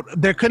 quote,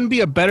 "There couldn't be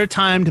a better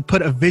time to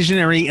put a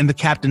visionary in the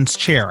captain's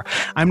chair.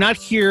 I'm not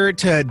here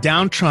to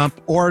down Trump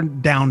or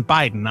down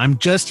Biden. I'm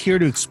just here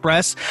to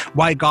express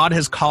why God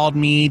has called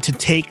me to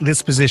take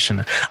this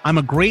position. I'm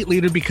a great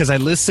leader because I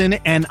listen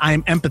and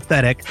I'm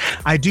empathetic.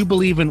 I do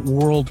believe in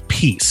world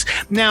peace."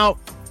 Now,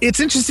 it's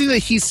interesting that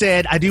he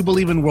said, "I do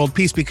believe in world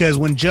peace," because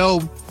when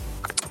Joe,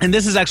 and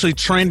this is actually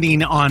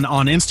trending on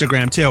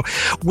Instagram too,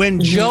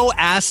 when Joe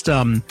asked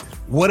him,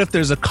 "What if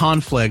there's a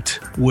conflict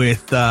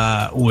with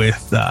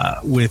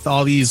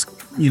all these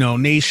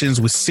nations,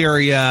 with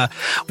Syria,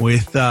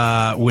 with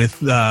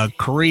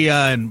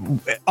Korea, and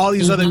all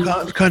these other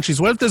countries?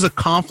 What if there's a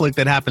conflict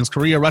that happens?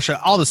 Korea, Russia,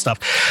 all this stuff.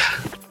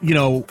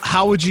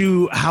 How would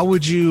you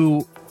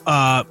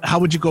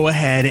go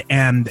ahead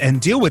and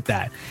deal with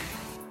that?"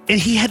 And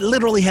he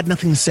literally had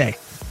nothing to say.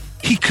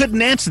 He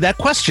couldn't answer that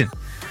question.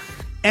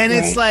 And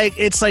it's like,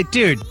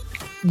 dude,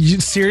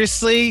 you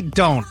seriously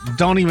don't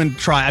even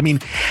try. I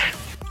mean,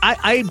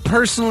 I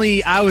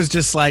personally, I was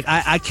just like,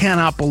 I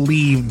cannot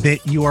believe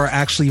that you are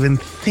actually even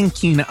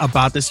thinking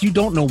about this. You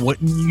don't know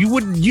what you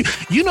wouldn't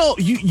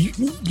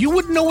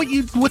know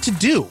what to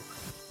do.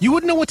 You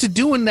wouldn't know what to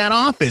do in that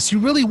office. You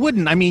really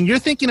wouldn't. I mean, you're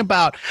thinking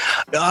about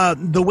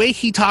the way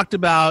he talked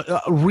about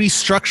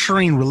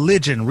restructuring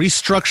religion,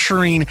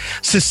 restructuring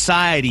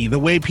society, the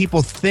way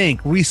people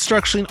think,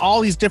 restructuring all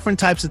these different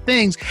types of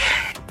things.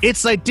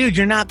 It's like, dude,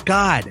 you're not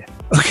God.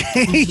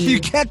 Okay, you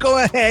can't go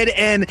ahead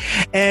and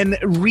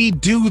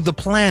redo the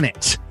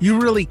planet. You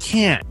really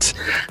can't.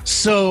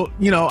 So,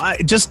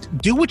 just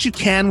do what you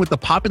can with the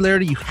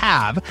popularity you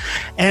have,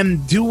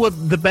 and do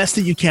the best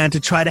that you can to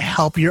try to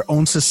help your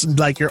own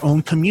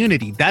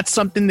community. That's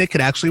something that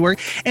could actually work,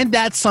 and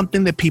that's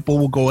something that people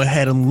will go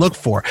ahead and look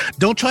for.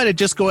 Don't try to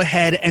just go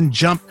ahead and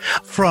jump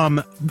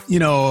from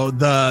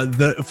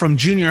from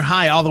junior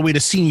high all the way to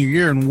senior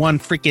year in one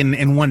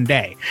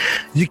day.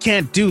 You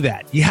can't do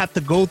that. You have to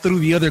go through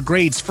the other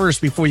grades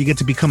first before you get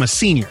to become a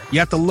senior. You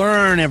have to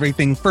learn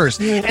everything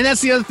first. And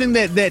that's the other thing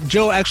that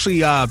Joe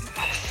actually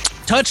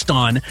touched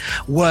on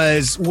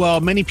was, well,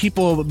 many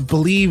people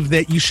believe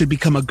that you should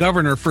become a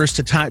governor first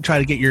to try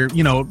to get your,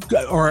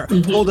 or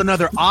hold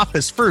another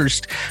office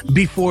first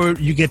before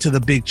you get to the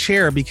big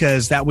chair,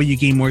 because that way you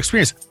gain more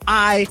experience.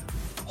 I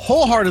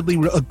wholeheartely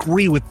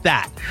agree with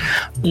that,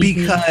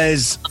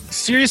 because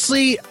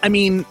seriously, I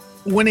mean,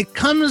 when it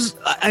comes,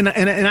 and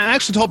I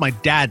actually told my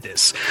dad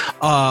this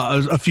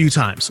a few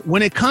times,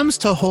 when it comes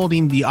to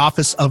holding the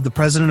office of the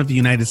President of the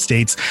United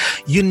States,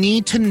 you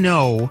need to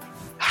know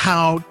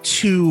how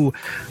to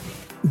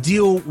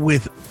deal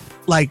with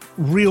like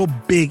real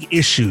big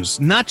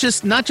issues, not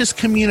just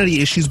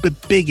community issues, but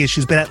big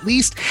issues. But at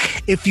least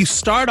if you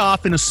start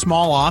off in a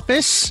small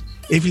office,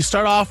 if you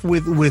start off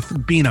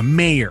with being a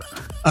mayor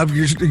of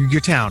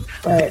your town,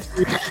 right,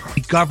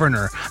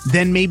 governor,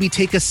 then maybe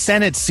take a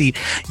Senate seat,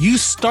 you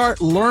start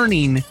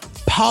learning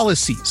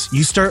policies,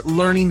 you start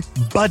learning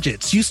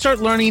budgets, you start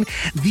learning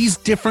these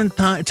different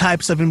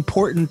types of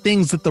important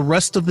things that the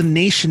rest of the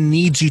nation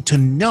needs you to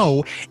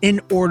know in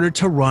order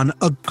to run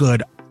a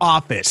good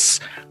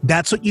office.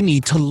 That's what you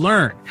need to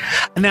learn.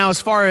 Now,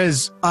 as far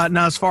as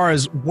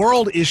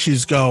world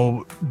issues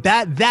go,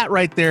 that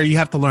right there, you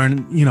have to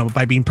learn,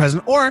 by being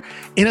president or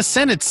in a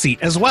Senate seat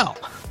as well.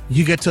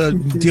 You get to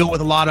deal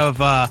with a lot of,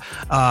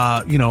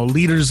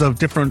 leaders of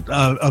different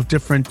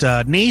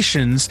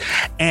nations,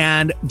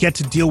 and get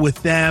to deal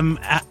with them,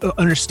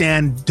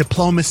 understand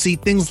diplomacy,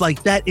 things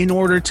like that, in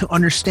order to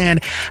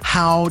understand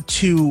how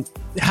to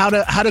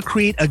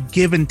create a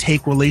give and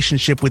take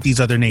relationship with these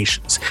other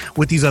nations,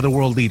 with these other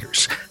world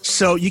leaders.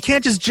 So you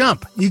can't just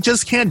jump. You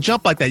just can't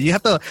jump like that. You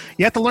have to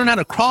learn how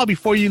to crawl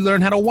before you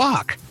learn how to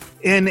walk.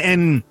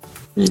 And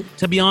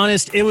to be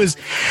honest, it was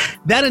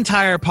that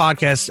entire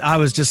podcast. I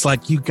was just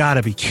like, you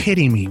gotta be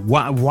kidding me.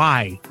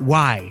 Why?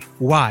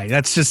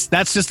 That's just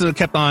what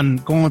kept on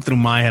going through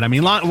my head. I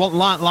mean,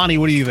 Lonnie,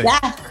 what do you think?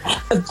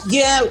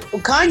 Yeah,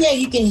 Kanye,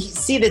 you can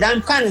see that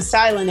I'm kind of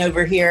silent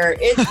over here.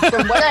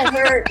 From what I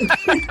heard,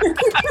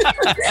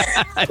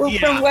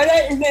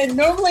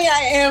 normally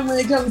I am when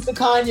it comes to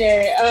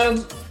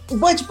Kanye.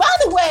 Which, by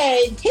the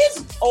way,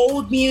 his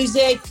old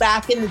music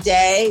back in the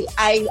day,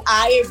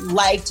 I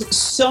liked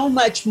so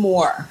much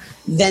more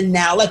than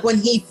now. Like when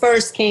he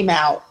first came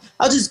out,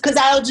 I'll just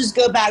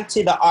go back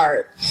to the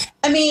art.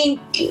 I mean,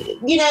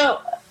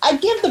 I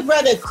give the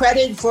brother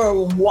credit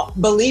for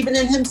believing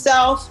in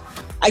himself.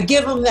 I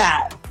give him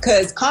that,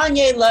 because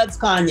Kanye loves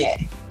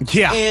Kanye.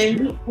 Yeah.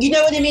 And you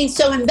know what I mean?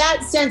 So in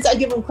that sense, I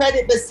give him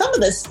credit. But some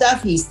of the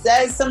stuff he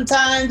says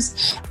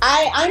sometimes,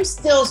 I'm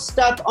still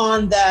stuck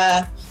on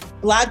the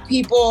black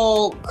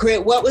people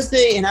create, what was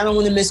the, and I don't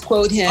want to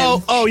misquote him.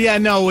 Oh yeah,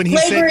 no, when he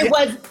slavery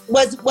said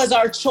was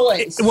our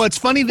choice. Well, it's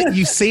funny that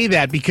you say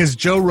that because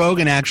Joe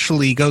Rogan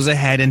actually goes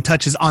ahead and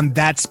touches on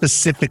that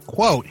specific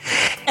quote.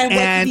 And what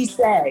did he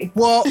say?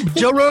 Well,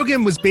 Joe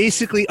Rogan was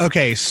basically,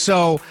 okay,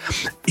 so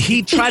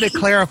he tried to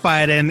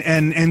clarify it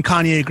and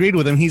Kanye agreed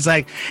with him. He's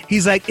like,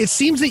 it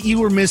seems that you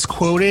were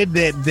misquoted,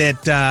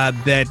 that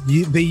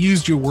they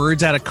used your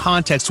words out of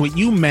context. What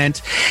you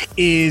meant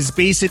is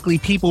basically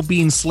people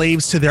being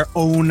slaves to their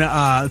own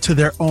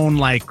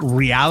like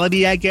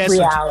reality, I guess,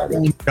 reality,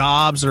 or to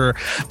jobs, or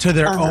to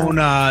their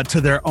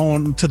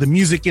own to the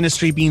music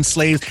industry being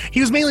slaves. He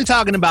was mainly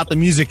talking about the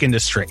music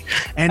industry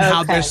and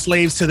how they're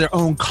slaves to their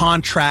own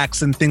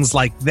contracts and things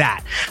like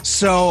that.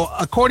 So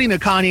according to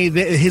Kanye,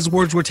 his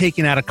words were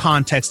taken out of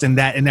context in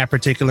that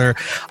particular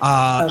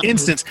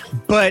instance.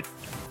 But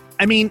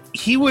I mean,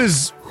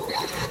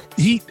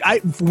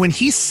 when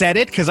he said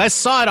it, because I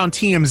saw it on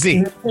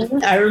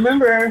TMZ. I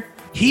remember.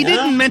 He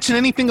didn't mention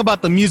anything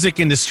about the music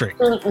industry.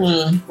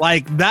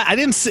 Like that. I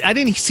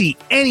didn't see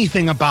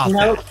anything about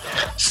that.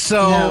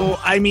 So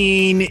I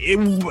mean,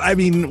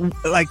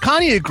 like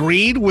Kanye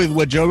agreed with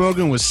what Joe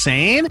Rogan was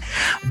saying,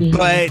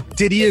 but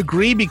did he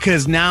agree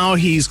because now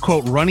he's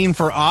quote running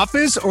for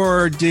office,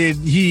 or did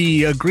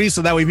he agree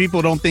so that way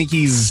people don't think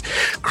he's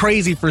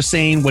crazy for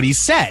saying what he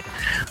said?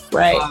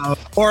 Right.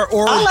 Or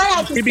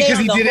because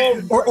he did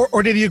it,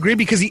 or did he agree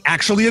because he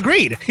actually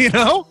agreed? You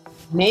know.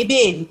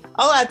 Maybe.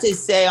 All I have to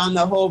say on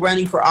the whole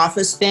running for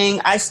office thing,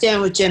 I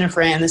stand with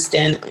Jennifer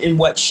Aniston in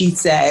what she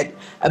said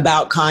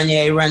about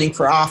Kanye running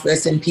for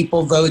office and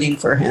people voting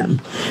for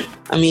him.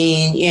 I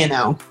mean, you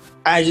know,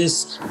 I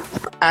just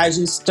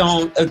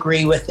don't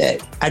agree with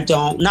it. I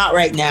don't. Not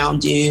right now,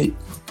 dude.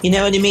 You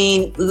know what I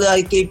mean?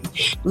 Like,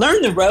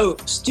 learn the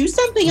ropes. Do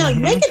something like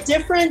make a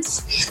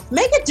difference.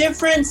 Make a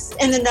difference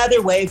in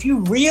another way. If you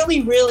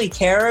really, really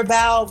care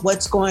about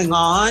what's going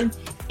on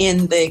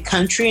in the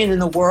country and in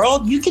the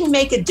world, you can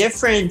make a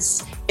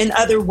difference in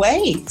other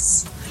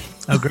ways.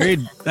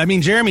 Agreed. I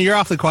mean, Jeremy, you're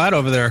awfully quiet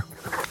over there.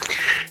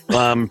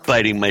 I'm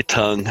biting my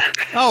tongue.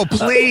 Oh,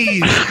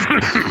 please.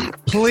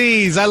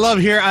 Please. I love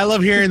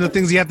hearing the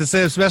things you have to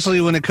say,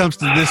 especially when it comes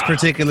to this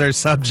particular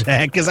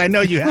subject, because I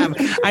know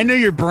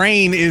your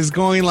brain is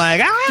going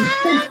like,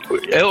 ah!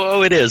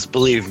 Oh, it is,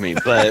 believe me.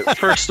 But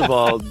first of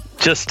all,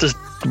 just to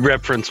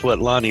reference what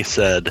Lonnie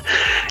said,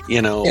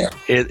 you know,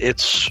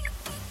 it's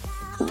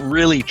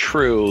really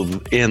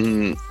true.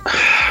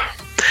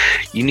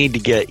 You need to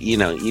get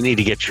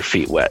your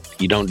feet wet.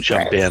 You don't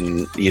jump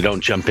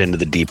into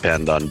the deep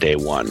end on day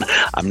one.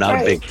 I'm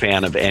not a big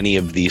fan of any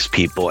of these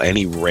people,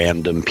 any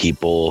random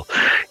people,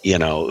 you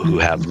know, who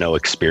have no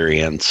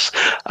experience.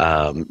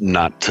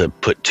 Not to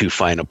put too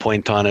fine a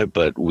point on it,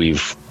 but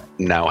we've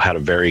now had a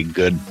very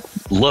good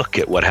look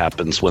at what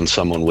happens when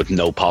someone with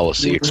no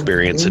policy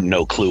experience and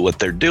no clue what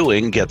they're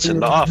doing gets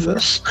into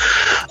office.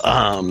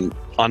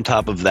 On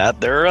top of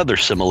that, there are other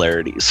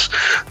similarities.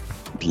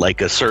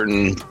 Like a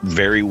certain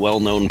very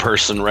well-known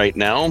person right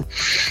now,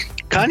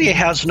 Kanye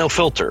has no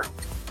filter.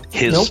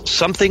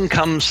 Something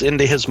comes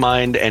into his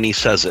mind and he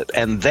says it,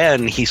 and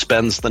then he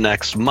spends the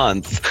next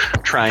month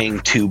trying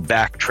to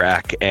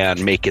backtrack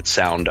and make it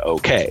sound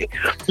okay.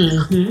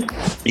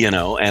 You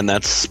know, and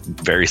that's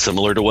very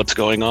similar to what's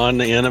going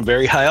on in a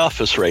very high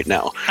office right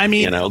now. I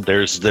mean, you know,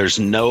 there's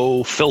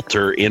no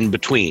filter in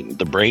between.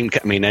 The brain,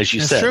 I mean, as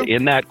you said,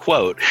 in that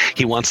quote,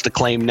 he wants to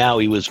claim now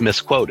he was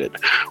misquoted.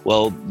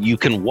 Well, you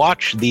can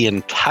watch the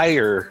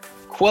entire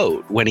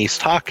quote when he's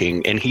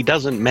talking and he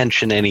doesn't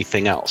mention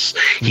anything else.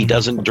 He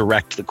doesn't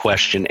direct the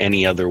question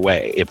any other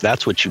way. If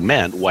that's what you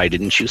meant, why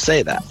didn't you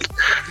say that?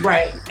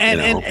 Right.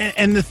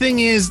 And the thing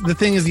is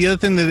the other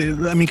thing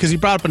that, I mean, because you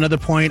brought up another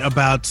point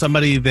about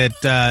somebody that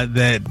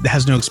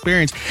has no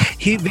experience.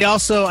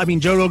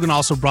 Joe Rogan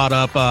also brought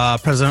up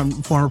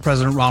former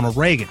President Ronald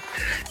Reagan.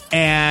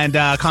 And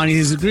Kanye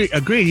has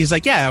agreed. He's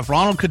like, yeah, if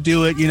Ronald could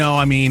do it, you know,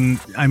 I mean,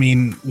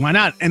 why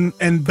not?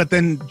 But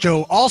then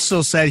Joe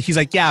also said, he's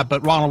like, yeah,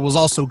 but Ronald was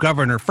also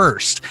governor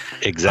first.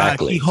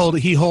 Exactly.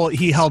 He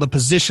held a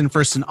position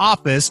first in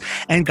office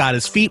and got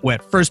his feet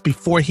wet first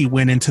before he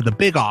went into the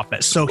big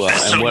office. So he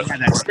had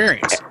that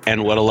experience.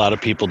 And what a lot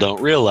of people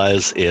don't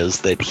realize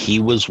is that he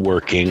was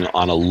working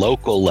on a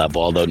local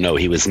level, although no,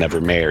 he was never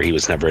mayor. He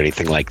was never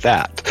anything like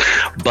that.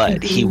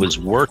 But he was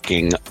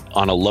working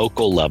on a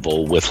local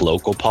level with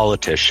local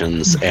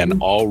politicians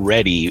and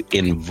already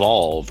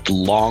involved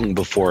long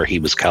before he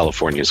was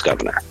California's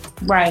governor.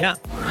 Right. Yeah.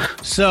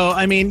 So,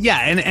 I mean, yeah.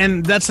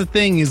 And that's the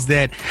thing is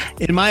that,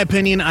 in my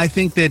opinion, I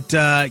think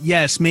that,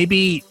 yes,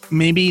 maybe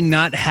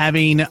not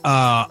having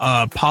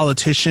a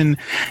politician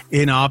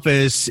in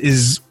office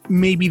is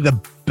maybe the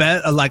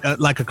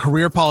like a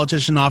career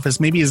politician office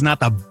maybe is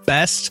not the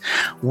best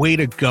way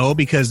to go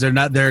because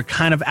they're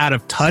kind of out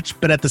of touch.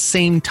 But at the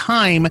same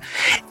time,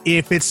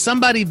 if it's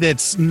somebody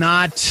that's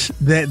not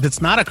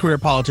a career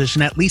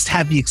politician at least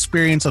have the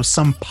experience of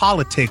some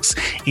politics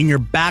in your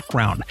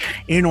background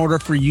in order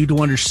for you to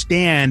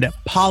understand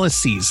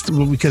policies,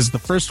 because the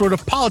first word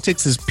of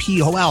politics is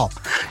POL.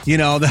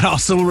 That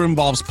also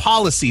involves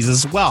policies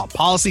as well.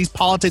 Policies,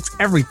 politics,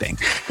 everything.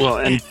 Well,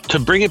 and to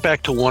bring it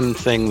back to one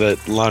thing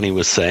that Lonnie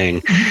was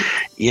saying,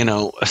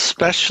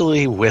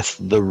 especially with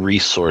the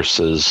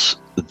resources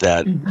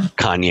that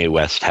Kanye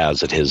West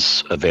has at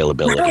his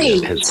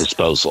availability, at his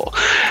disposal.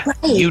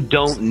 Right. You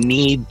don't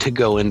need to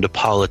go into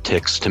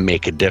politics to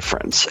make a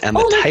difference. And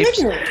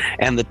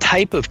the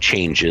type of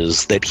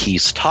changes that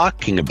he's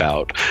talking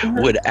about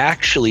would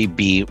actually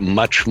be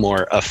much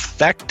more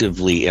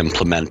effectively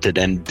implemented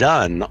and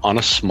done on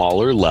a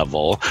smaller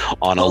level,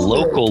 on a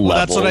local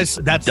level,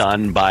 that's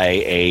done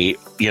by a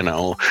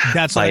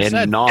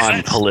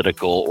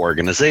non-political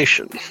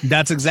organization.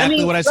 That's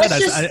exactly what I said.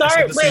 Let's just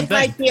start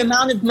with the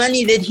amount of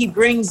money that he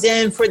brings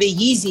in for the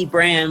Yeezy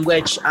brand,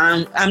 which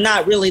I'm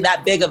not really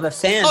that big of a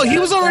fan. Oh, he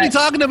was already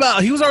talking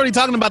about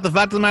the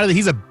fact of the matter that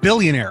he's a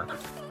billionaire.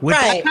 With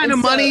that kind of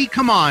money,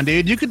 come on,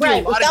 dude. You could do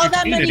a lot with all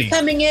that money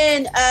coming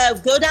in,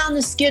 go down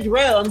to Skid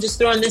Row. I'm just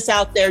throwing this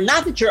out there.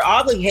 Not that you're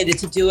obligated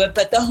to do it,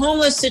 but the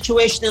homeless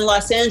situation in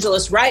Los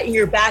Angeles, right in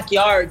your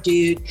backyard,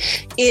 dude,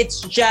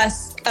 it's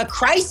just a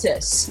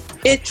crisis.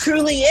 It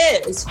truly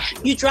is.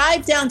 You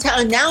drive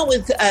downtown now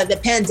with the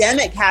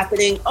pandemic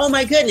happening. Oh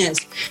my goodness.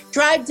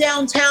 Drive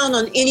downtown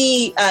on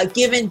any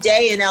given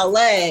day in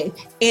LA,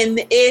 and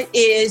it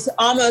is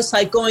almost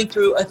like going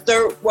through a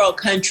third world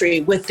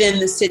country within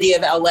the city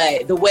of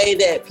LA, the way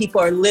that people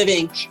are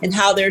living and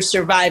how they're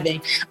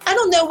surviving. I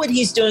don't know what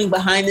he's doing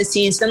behind the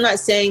scenes. I'm not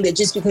saying that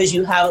just because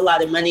you have a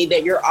lot of money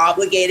that you're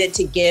obligated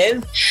to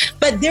give,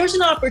 but there's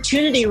an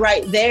opportunity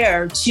right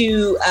there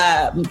to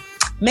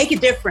make a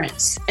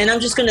difference. And I'm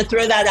just going to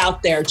throw that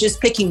out there,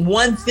 just picking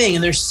one thing,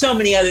 and there's so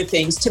many other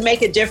things, to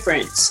make a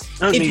difference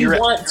if you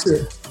want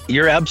to.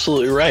 You're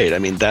absolutely right. I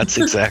mean, that's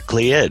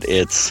exactly it.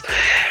 It's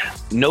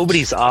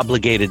nobody's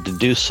obligated to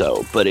do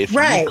so. But if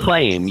you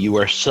claim you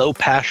are so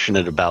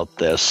passionate about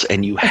this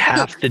and you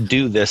have to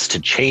do this to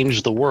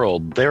change the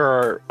world, there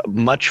are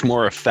much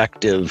more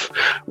effective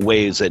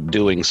ways at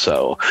doing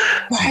so.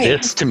 Right.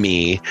 This, to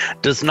me,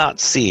 does not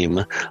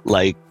seem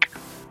like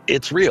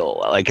it's real.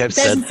 Like I've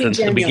said since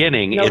the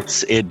beginning,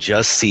 it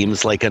just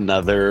seems like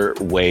another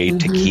way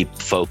to keep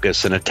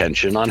focus and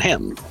attention on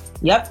him.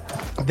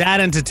 Yep. That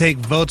and to take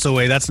votes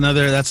away. That's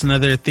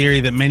another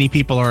theory that many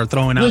people are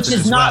throwing out. Which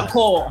is not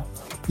cool.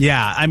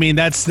 Yeah, I mean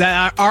that's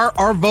that.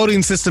 Our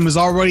voting system is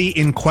already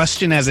in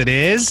question as it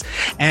is,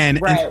 and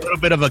it's a little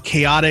bit of a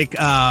chaotic,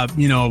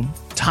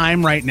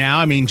 time right now.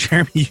 I mean,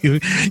 Jeremy,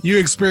 you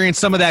experienced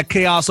some of that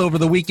chaos over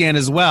the weekend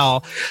as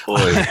well. So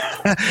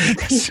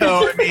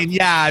so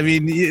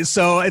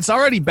it's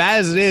already bad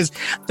as it is.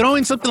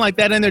 Throwing something like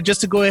that in there just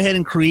to go ahead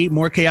and create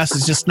more chaos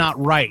is just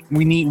not right.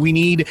 We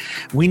need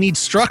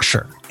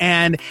structure.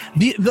 And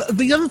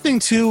the other thing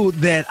too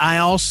that I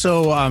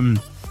also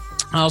want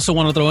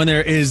to throw in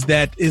there is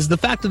the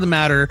fact of the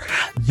matter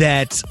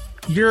that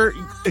you're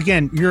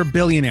a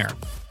billionaire.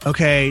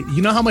 Okay,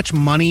 you know how much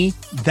money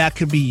that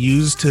could be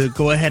used to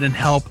go ahead and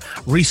help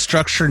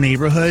restructure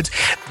neighborhoods?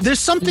 There's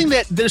something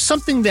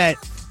that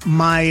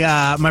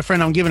my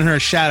friend, I'm giving her a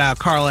shout out,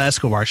 Carla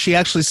Escobar. She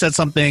actually said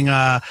something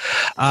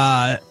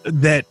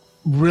that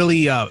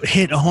really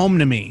hit home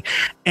to me.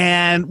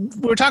 And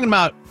we're talking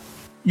about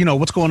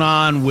what's going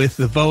on with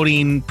the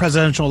voting,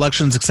 presidential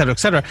elections, et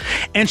cetera,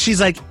 and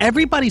she's like,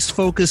 everybody's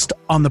focused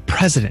on the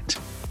president.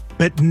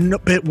 But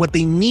what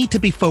they need to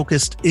be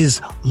focused is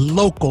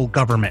local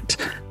government,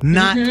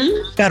 not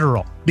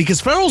federal.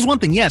 Because federal is one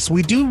thing. Yes,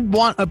 we do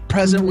want a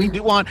president. We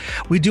do want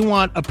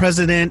a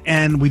president,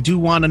 and we do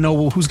want to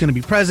know who's going to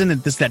be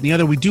president, this, that, and the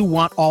other. We do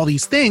want all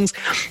these things.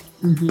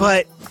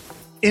 But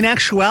in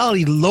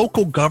actuality,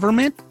 local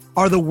government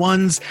are the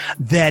ones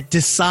that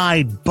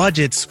decide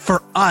budgets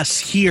for us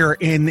here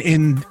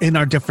in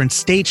our different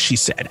states, she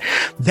said.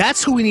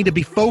 That's who we need to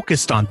be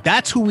focused on.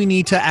 That's who we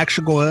need to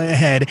actually go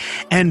ahead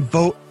and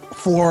vote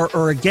for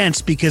or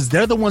against, because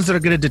they're the ones that are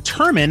going to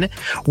determine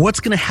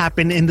what's going to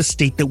happen in the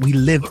state that we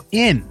live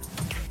in.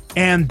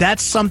 And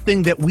that's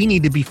something that we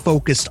need to be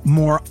focused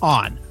more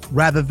on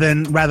rather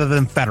than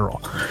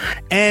federal.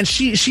 And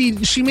she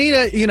made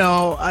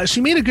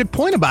a good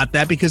point about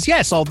that, because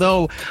yes,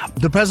 although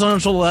the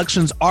presidential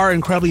elections are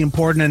incredibly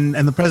important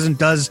and the president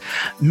does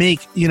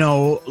make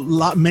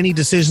many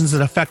decisions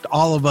that affect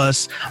all of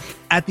us,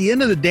 at the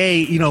end of the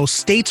day,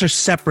 states are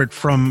separate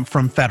from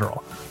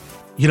federal.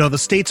 The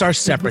states are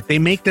separate. They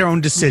make their own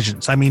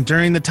decisions. I mean,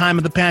 during the time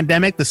of the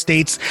pandemic, the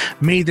states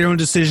made their own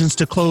decisions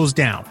to close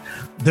down.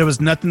 There was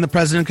nothing the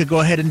president could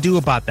go ahead and do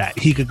about that.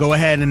 He could go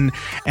ahead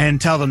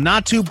and tell them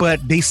not to,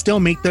 but they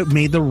still made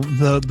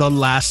the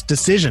last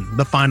decision,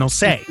 the final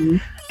say.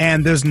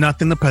 And there's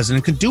nothing the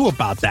president could do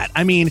about that.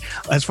 I mean,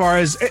 as far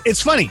as,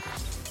 it's funny.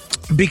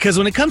 Because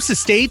when it comes to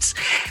states,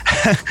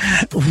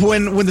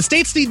 when the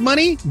states need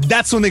money,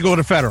 that's when they go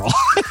to federal,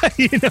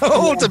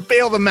 to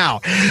bail them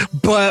out.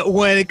 But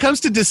when it comes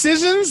to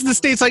decisions, the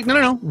state's like,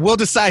 no, we'll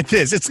decide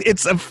this.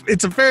 It's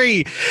a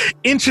very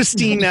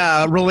interesting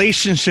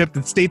relationship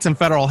that states and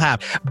federal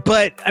have.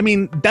 But I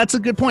mean, that's a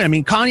good point. I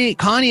mean,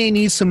 Kanye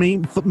needs to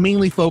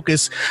mainly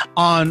focus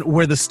on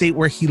where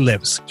he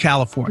lives,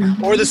 California,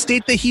 or the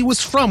state that he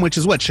was from, which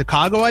is what,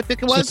 Chicago, I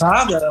think it was.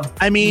 Chicago.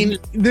 I mean,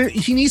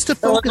 he needs to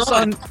focus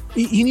on.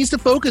 He needs to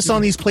focus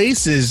on these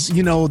places,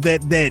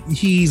 that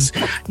he's,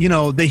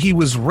 that he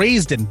was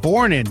raised in,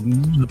 born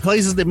in, the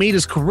places that made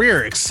his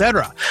career,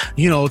 etc.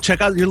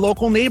 Check out your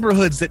local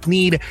neighborhoods that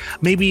need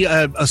maybe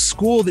a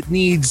school that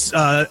needs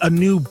a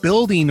new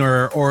building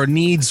or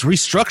needs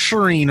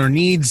restructuring or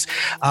needs,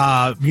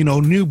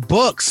 new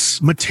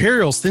books,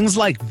 materials, things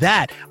like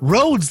that.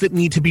 Roads that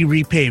need to be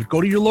repaved. Go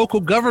to your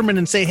local government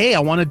and say, hey, I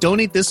want to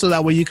donate this so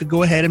that way you could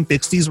go ahead and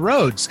fix these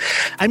roads.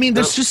 I mean,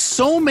 there's just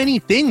so many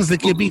things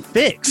that could be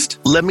fixed.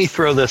 Let me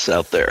throw this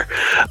out there.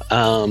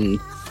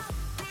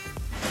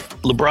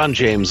 LeBron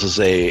James is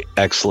a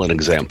excellent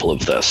example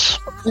of this.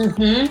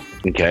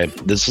 Okay,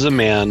 this is a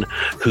man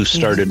who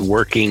started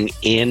working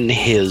in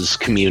his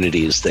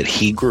communities that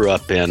he grew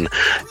up in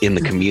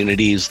the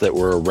communities that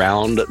were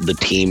around the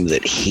team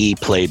that he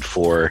played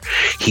for.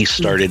 He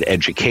started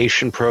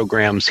education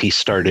programs. He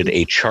started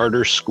a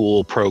charter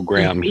school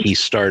program.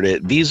 These are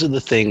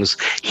the things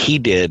he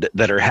did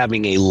that are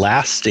having a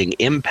lasting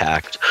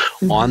impact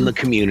on the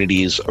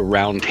communities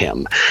around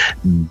him.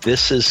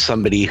 This is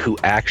somebody who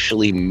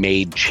actually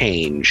made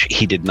change.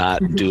 He did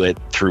not do it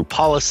through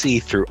policy,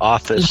 through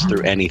office,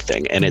 through anything.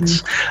 And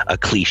it's a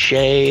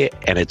cliche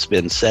and it's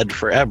been said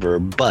forever,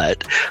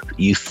 but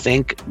you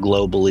think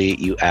globally,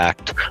 you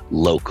act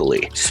locally.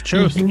 It's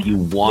true. If you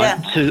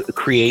want to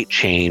create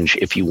change,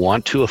 if you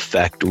want to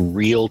affect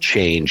real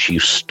change,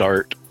 you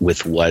start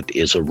with what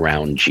is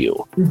around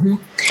you.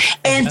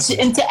 And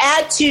to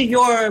add to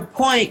your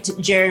point,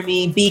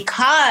 Jeremy,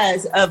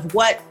 because of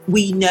what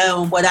we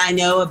know and what I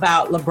know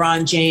about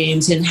LeBron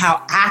James and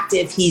how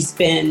active he's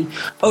been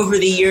over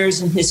the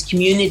years in his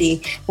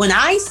community, when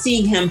I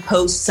see him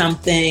post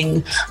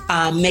something,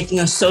 making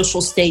a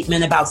social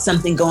statement about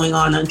something going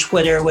on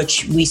Twitter,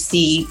 which we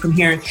see from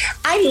here,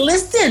 I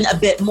listen a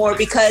bit more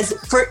because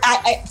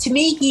to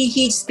me,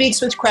 he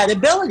speaks with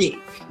credibility.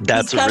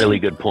 That's a really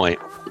good point.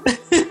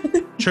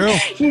 True.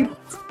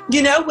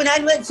 When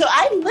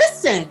I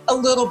listen a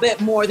little bit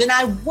more than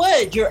I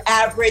would your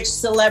average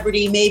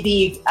celebrity,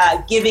 maybe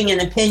giving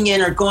an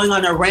opinion or going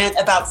on a rant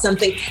about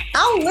something.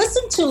 I'll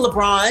listen to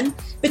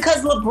LeBron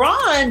because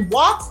LeBron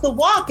walks the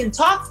walk and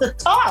talks the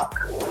talk.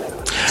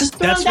 Just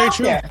throw it out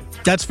there.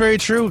 That's very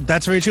true.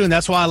 That's very true. And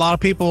that's why a lot of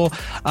people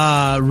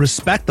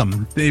respect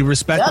them. They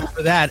respect them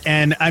for that.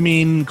 And I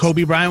mean,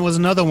 Kobe Bryant was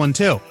another one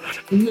too.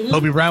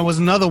 Kobe Bryant was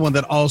another one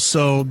that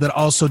also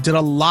did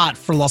a lot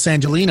for Los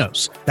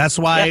Angelinos. That's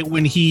why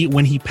when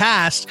he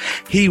passed,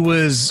 he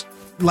was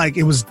like,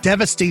 it was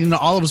devastating to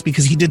all of us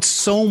because he did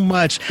so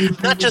much,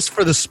 not just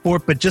for the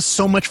sport, but just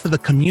so much for the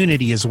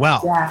community as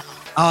well. Yeah.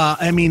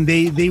 I mean,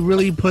 they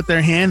really put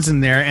their hands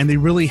in there and they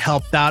really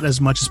helped out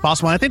as much as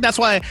possible. And I think that's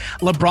why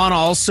LeBron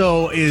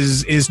also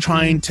is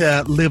trying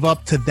to live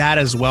up to that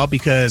as well,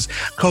 because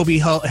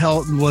Kobe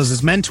was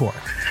his mentor.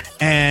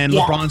 And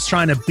LeBron's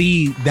trying to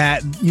be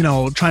that,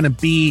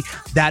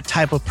 that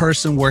type of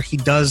person where he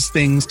does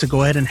things to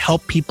go ahead and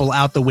help people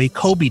out the way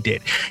Kobe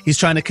did. He's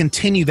trying to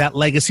continue that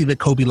legacy that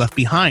Kobe left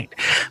behind.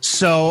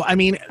 So, I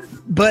mean,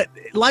 but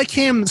like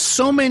him,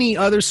 so many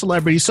other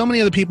celebrities, so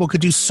many other people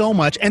could do so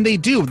much, and they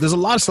do. There's a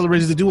lot of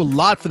celebrities that do a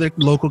lot for their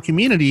local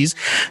communities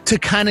to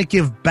kind of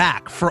give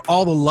back for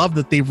all the love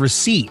that they've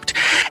received.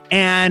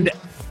 And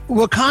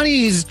what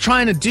Kanye's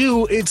trying to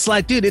do, it's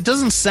like, dude, it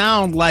doesn't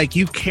sound like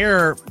you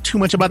care too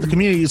much about the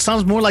community. It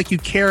sounds more like you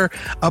care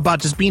about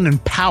just being in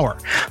power.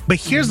 But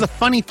here's the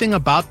funny thing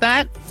about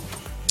that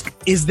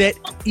is that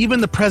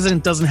even the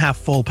president doesn't have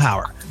full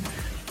power.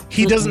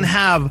 He doesn't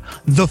have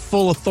the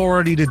full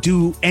authority to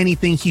do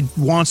anything he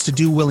wants to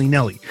do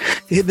willy-nilly.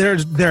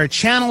 There are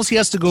channels he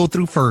has to go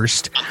through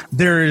first.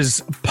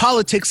 There's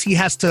politics he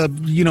has to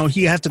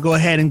go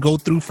ahead and go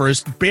through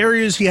first.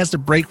 Barriers he has to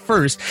break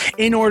first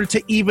in order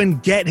to even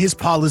get his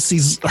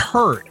policies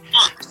heard.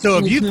 So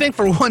if you think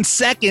for 1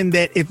 second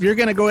that if you're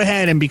going to go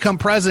ahead and become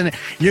president,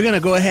 you're going to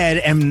go ahead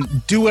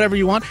and do whatever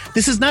you want,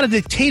 this is not a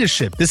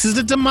dictatorship. This is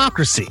a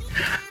democracy.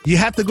 You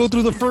have to go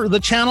through the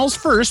channels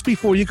first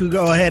before you could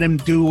go ahead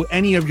and do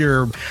any of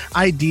your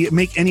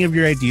make any of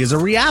your ideas a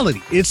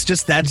reality. It's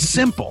just that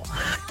simple.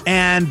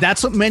 And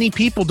that's what many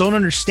people don't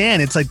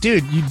understand. It's like,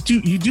 dude,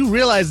 you do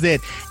realize that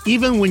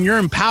even when you're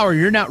in power,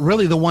 you're not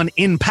really the one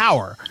in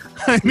power.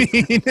 I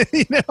mean,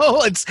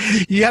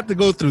 you have to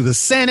go through the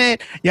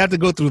Senate, you have to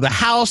go through the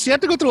House, you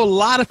have to go through a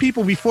lot of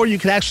people before you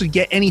could actually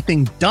get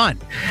anything done.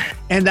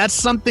 And that's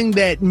something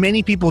that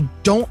many people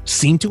don't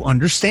seem to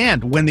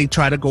understand when they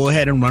try to go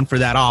ahead and run for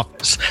that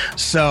office.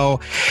 So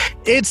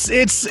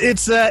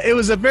it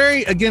was a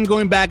very, again,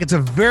 going back,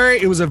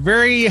 it was a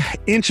very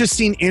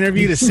interesting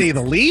interview to say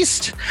the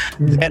least.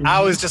 And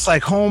I was just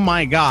like, oh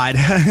my God,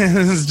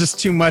 this is just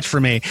too much for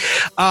me.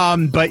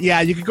 But yeah,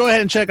 you can go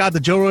ahead and check out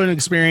the Joe Rogan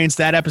Experience,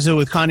 that episode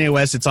with Kanye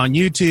West. It's on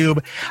YouTube.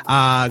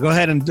 Go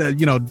ahead and,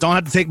 don't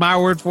have to take my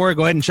word for it.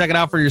 Go ahead and check it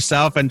out for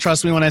yourself. And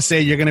trust me when I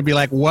say you're going to be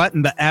like, what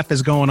in the F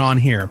is going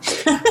on here?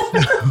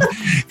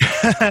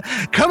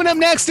 Coming up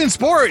next in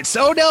sports,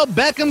 Odell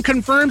Beckham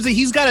confirms that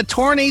he's got a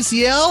torn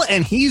ACL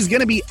and he's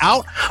going to be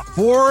out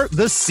for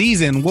the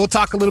season. We'll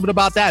talk a little bit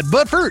about that.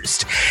 But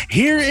first,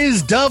 here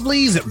is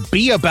Dovely's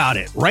Be About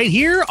It right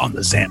here on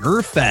the Xander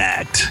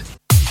Effect.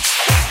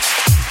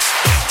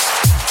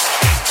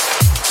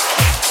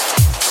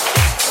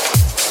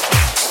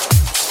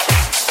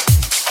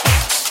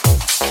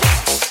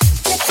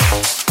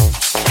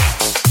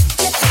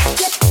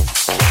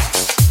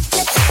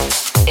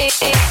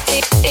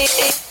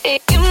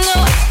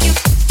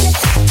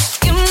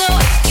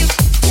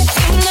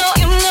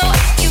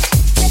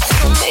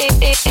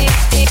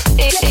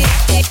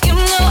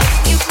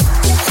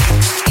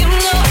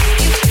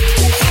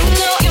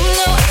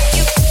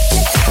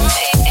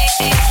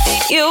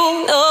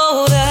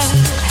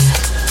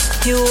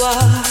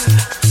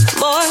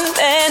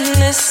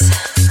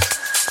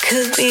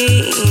 Could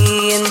be,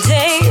 and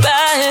day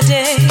by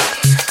day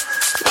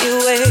you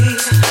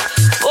wait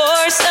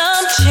for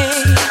some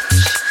change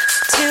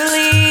to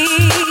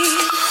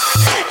leave.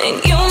 And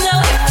you know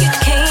if you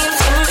came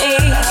to me,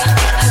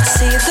 I'd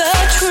see the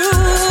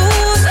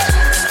truth.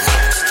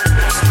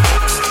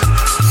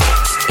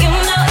 You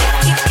know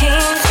if you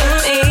came to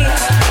me,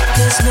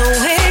 there's no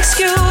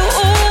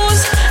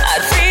excuse,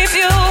 I'd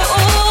refuse.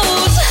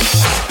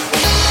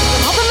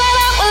 I'm hoping that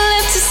I will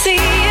live to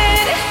see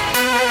it.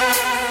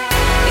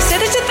 You said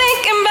that you're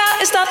thinking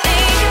about it, stop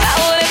thinking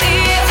about it, be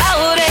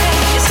about it.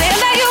 You say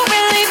that you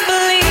really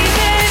believe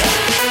it.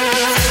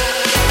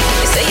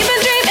 You say you've been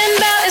dreaming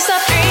about it,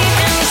 stop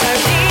dreaming, start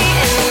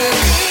being.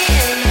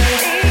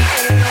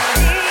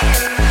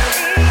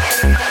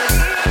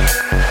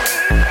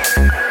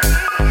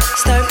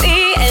 Start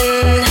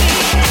being.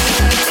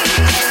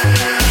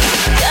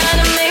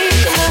 Gotta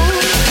make a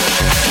move.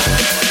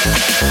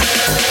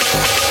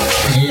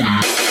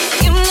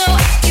 You know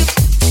you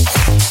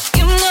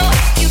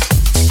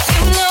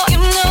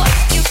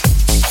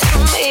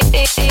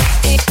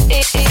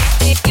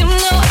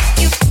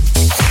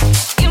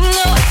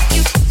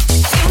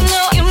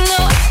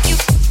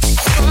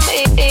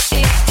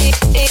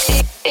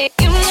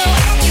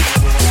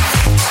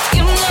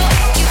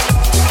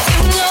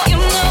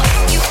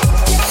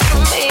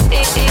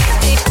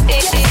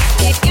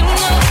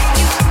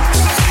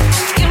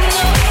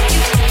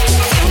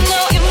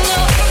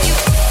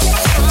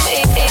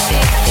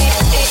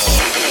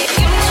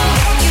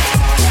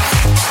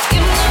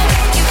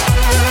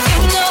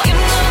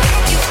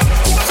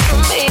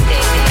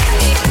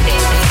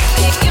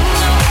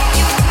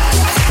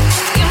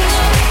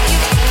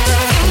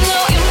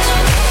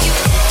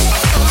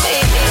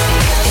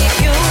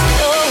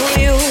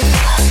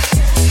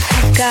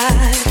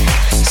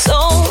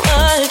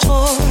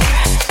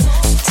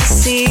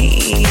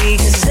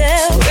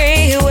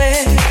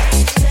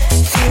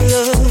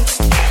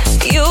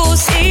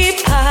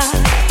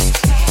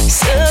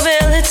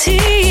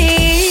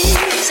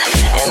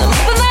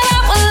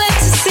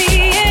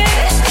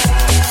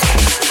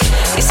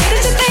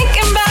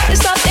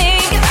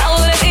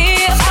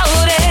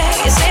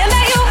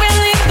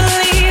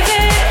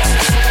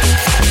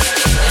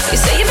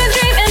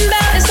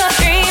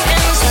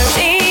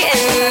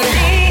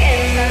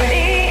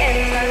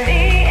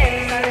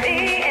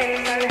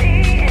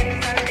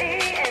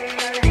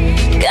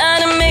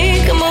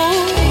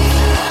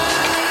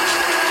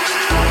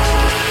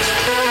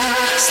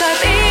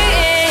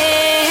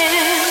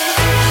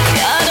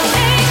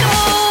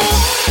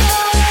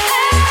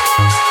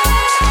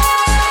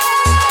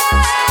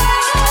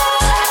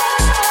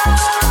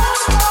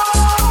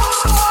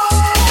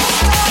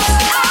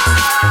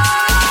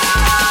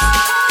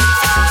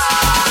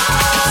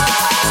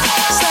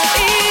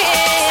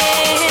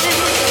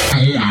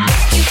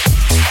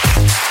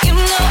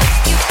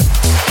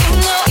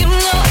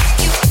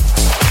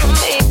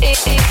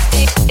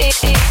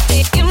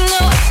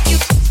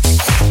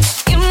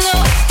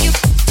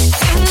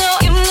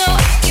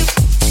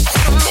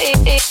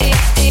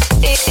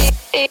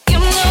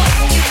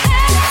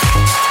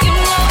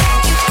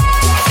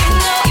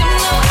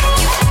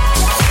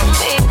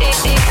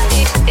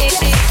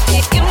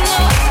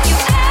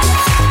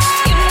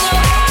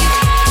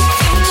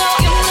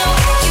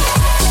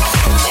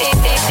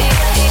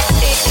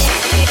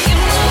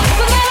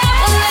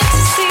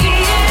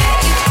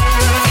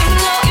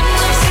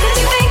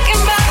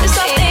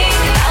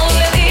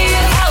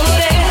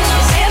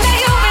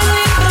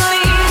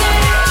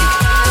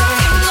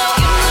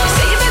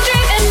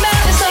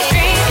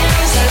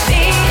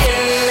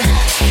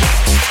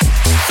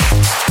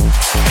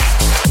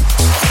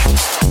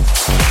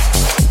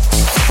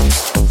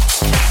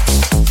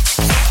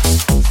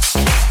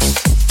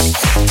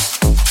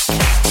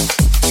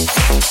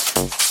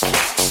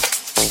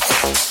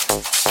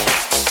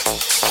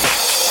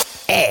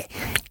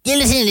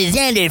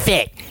listening to Xander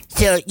Effect,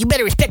 so you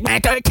better respect my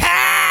authority.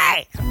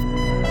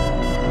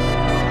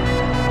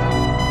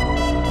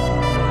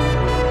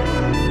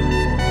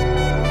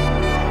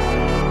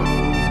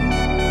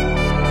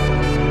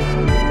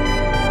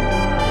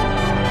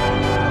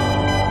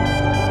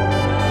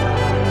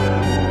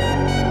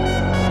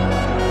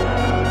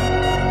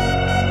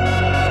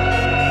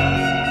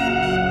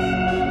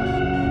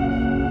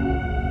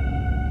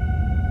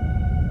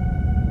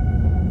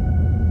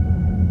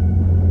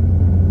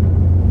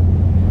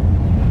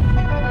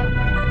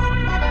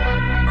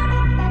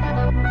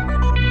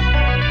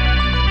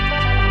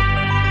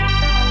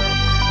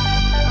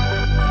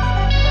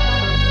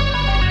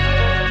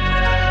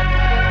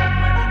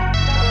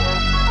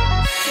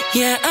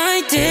 Yeah,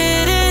 I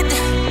did it.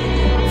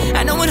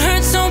 I know it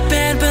hurts so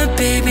bad, but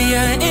baby,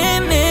 I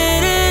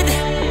admit it.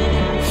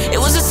 It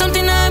wasn't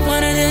something I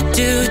wanted to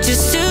do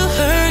just to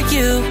hurt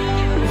you,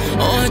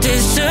 or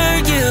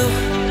desert you,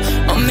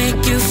 or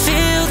make you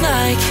feel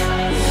like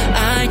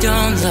I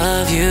don't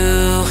love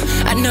you.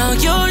 I know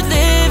you're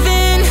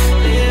living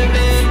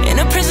in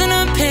a prison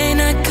of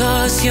pain I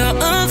caused. You're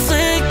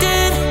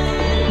afflicted,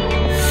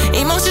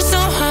 emotions so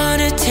hard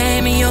to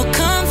tame, and you're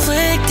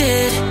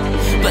conflicted.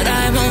 But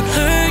I won't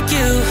hurt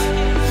you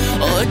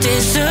or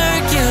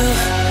desert you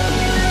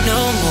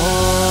no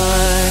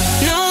more.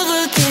 No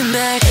looking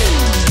back.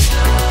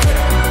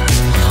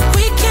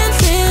 We can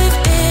live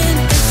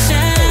in the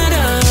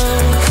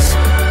shadows.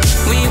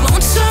 We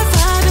won't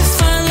survive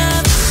if our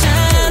love is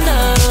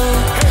shallow.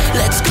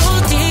 Let's go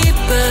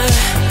deeper.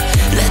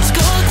 Let's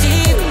go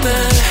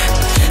deeper.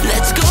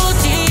 Let's go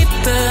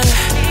deeper.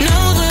 No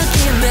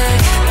looking back.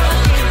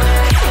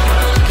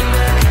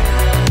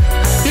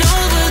 No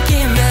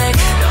looking back.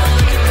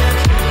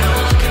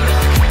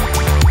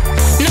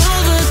 No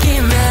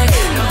looking back.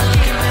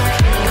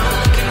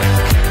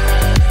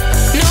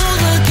 No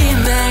looking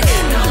back.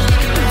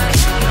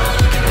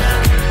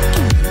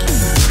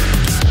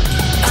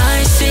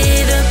 I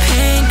see the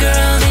pain,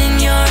 girl, in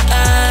your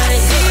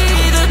eyes.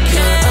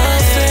 You're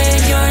afraid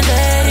you're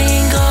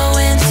letting go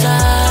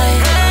inside.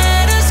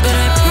 But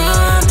I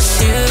promise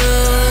you,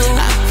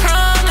 I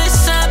promise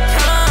that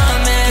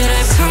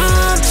I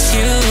promise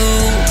you,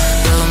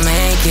 we'll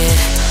make it.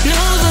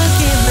 No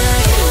looking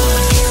back.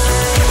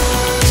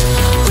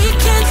 We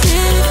can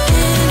live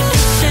in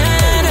the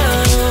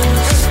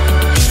shadows.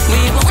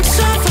 We won't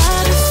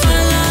survive if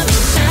our love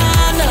is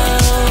shallow.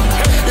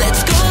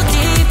 Let's go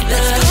deep.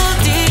 Let's go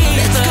deep.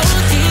 Let's go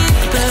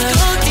deep. Let's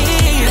go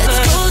deep. Let's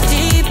go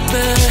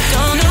deeper.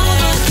 Don't no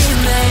looking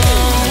back.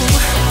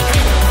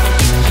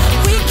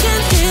 We can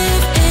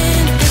live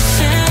in the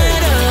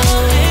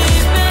shadows.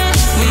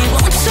 We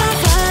won't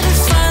survive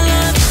if our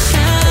love is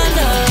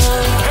shallow.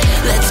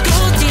 Let's go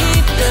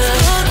deep.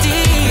 Let's go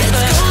deep.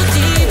 Let's go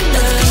deep.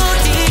 Let's go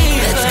deep.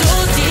 Let's go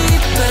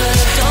deeper.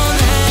 Don't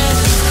let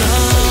us go.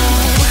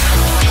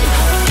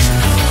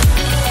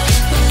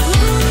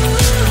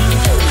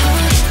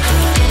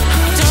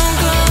 Don't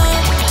go.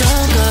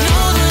 Don't go. No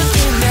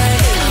looking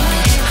back.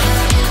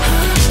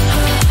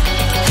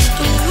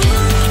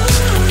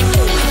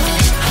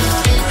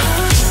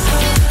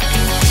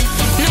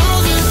 No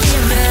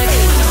looking back.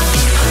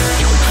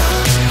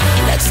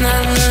 Let's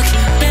not look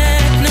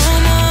back no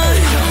more.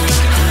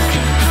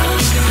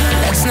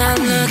 Let's not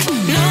look. No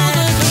looking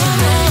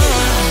back.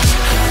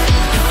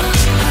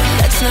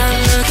 Let's not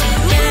look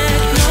back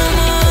no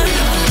more.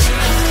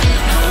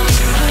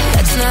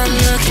 Let's not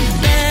look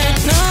back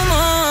no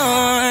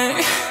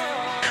more.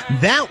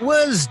 That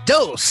was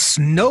Dose,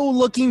 No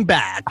Looking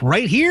Back,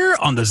 right here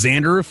on the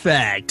Xander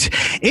Effect.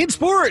 In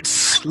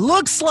sports,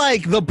 looks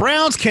like the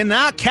Browns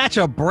cannot catch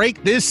a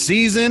break this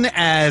season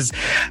as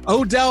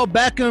Odell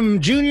Beckham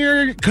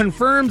Jr.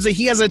 confirms that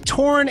he has a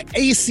torn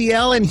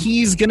ACL and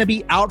he's going to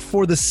be out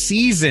for the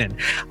season.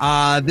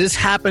 This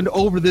happened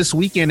over this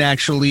weekend,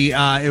 actually.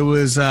 It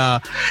was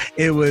a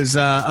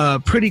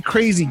pretty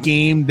crazy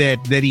game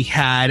that he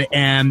had,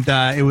 and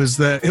it was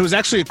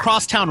actually a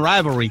crosstown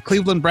rivalry,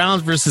 Cleveland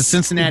Browns versus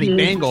Cincinnati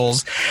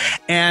Bengals,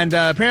 and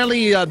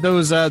apparently there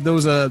was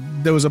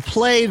a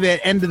play that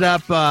ended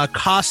up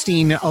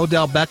costing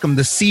Odell Beckham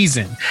the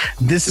season.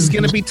 This is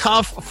going to be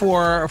tough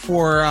for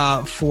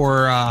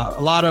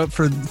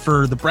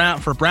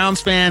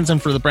Browns fans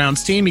and for the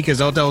Browns team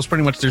because Odell was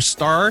pretty much their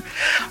star.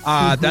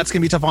 That's going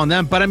to be tough on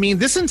them. But I mean,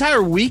 this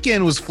entire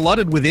weekend was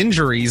flooded with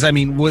injuries. I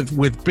mean,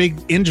 with big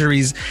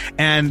injuries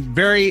and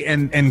very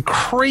and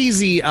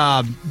crazy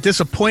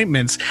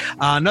disappointments.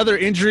 Another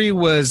injury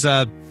was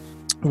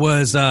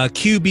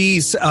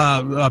QB's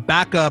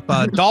backup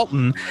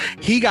Dalton.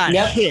 He got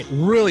hit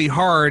really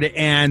hard,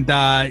 and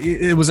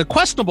it was a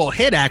questionable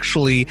hit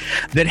actually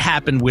that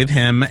happened with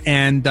him.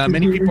 And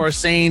many people are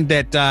saying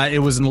that it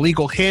was an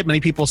illegal hit. Many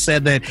people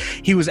said that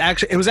it was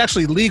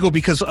actually legal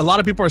because a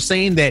lot of people are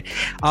saying that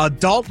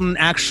Dalton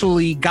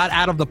actually got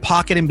out of the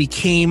pocket and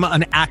became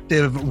an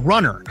active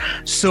runner.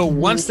 So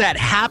once that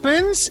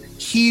happens,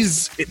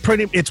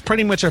 it's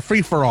pretty much a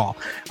free for all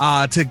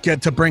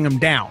to bring him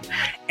down.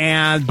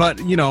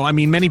 But I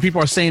mean, many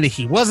people are saying that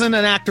he wasn't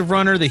an active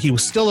runner, that he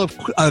was still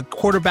a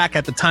quarterback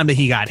at the time that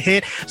he got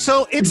hit.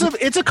 So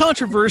it's a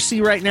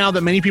controversy right now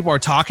that many people are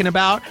talking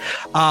about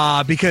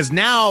because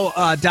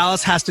now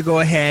Dallas has to go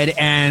ahead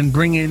and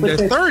bring in their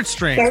third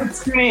string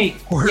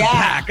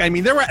quarterback. Yeah. I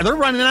mean, they're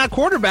running out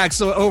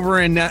quarterbacks over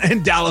in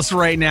Dallas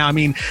right now. I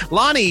mean,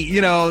 Lonnie,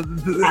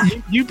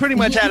 you pretty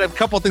much had a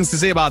couple things to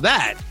say about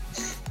that.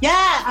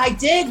 Yeah, I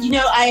did.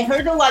 I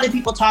heard a lot of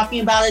people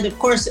talking about it. Of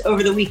course,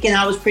 over the weekend,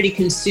 I was pretty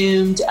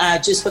consumed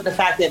just with the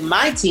fact that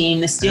my team,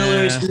 the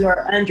Steelers, we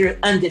are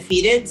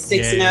undefeated,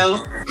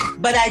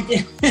 6-0. But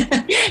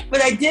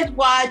I did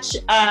watch,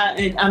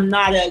 and I'm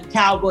not a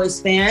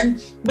Cowboys fan,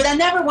 but I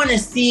never want to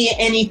see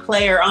any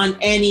player on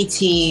any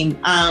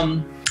team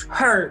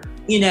hurt,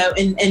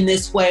 in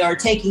this way, or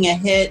taking a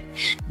hit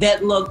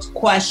that looked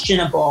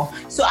questionable.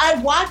 So I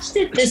watched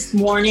it this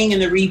morning in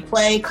the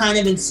replay, kind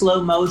of in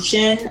slow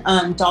motion,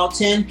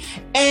 Dalton.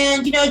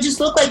 And, it just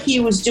looked like he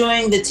was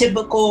doing the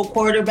typical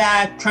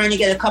quarterback, trying to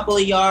get a couple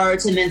of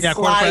yards and then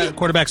sliding.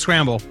 Quarterback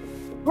scramble.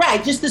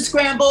 Right, just the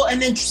scramble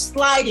and then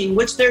sliding,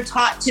 which they're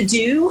taught to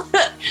do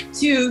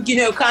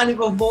to, kind of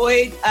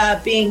avoid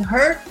being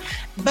hurt.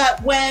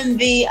 But when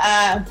the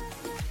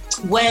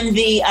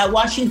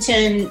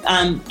Washington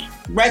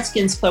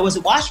Redskins play. Was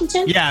it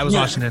Washington? Yeah, it was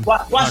Washington.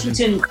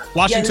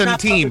 Washington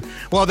team.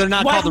 Well, they're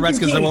not called the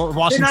Redskins. They're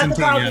Washington team. They're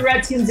not called the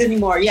Redskins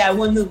anymore. Yeah,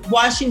 when the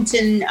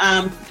Washington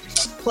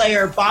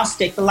player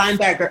Bostic, the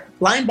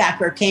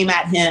linebacker, came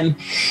at him,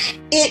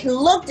 it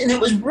looked, and it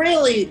was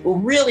really,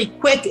 really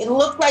quick. It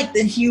looked like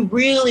that he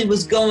really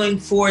was going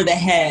for the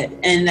head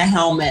and the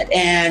helmet.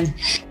 And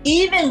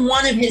even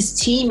one of his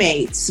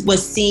teammates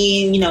was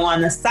seen,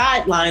 on the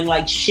sideline,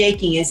 like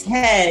shaking his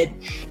head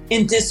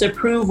in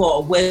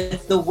disapproval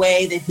with the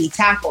way that he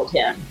tackled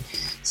him.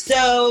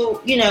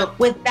 So,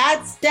 with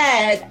that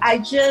said, I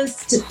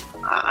just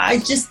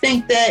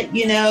think that,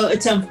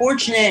 it's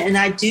unfortunate. And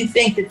I do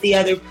think that the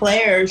other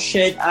players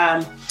should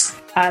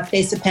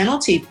face a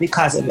penalty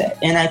because of it.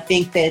 And I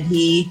think that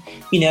he,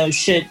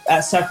 should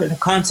suffer the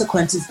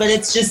consequences. But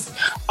it's just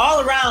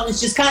all around,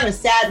 it's just kind of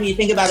sad when you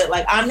think about it.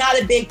 Like, I'm not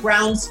a big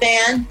Browns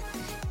fan.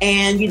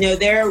 And,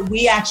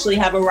 we actually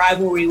have a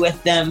rivalry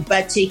with them.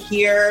 But to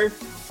hear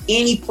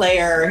any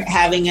player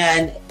having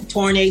a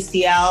torn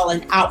ACL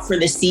and out for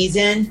the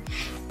season,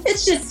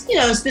 it's just,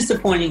 it's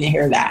disappointing to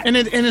hear that. And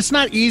it's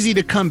not easy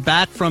to come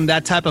back from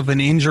that type of an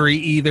injury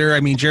either.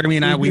 I mean, Jeremy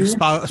and I, we've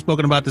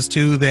spoken about this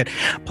too, that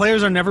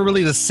players are never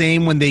really the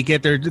same when they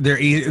get their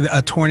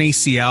a torn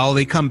ACL.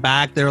 They come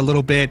back, they're a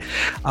little bit,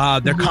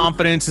 their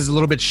confidence is a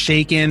little bit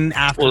shaken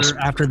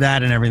after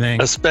that and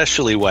everything.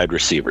 Especially wide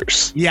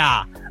receivers.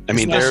 Yeah. I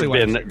mean,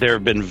 there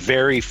have been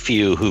very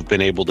few who've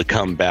been able to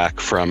come back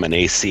from an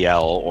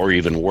ACL or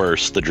even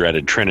worse, the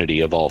dreaded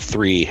trinity of all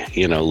three,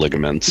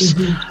 ligaments.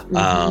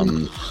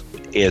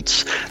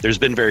 There's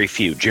been very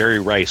few. Jerry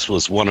Rice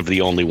was one of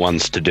the only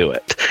ones to do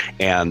it,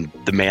 and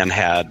the man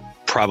had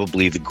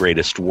probably the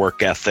greatest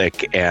work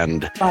ethic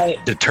and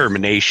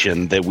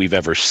determination that we've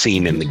ever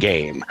seen in the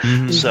game.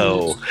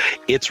 So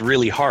it's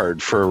really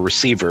hard for a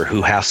receiver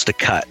who has to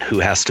cut, who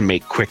has to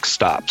make quick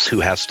stops, who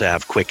has to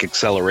have quick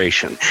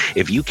acceleration.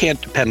 If you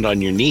can't depend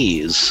on your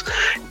knees,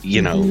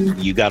 you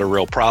got a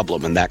real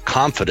problem. And that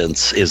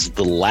confidence is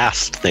the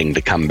last thing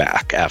to come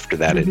back after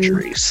that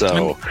injury.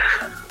 So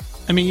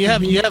I mean, you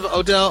have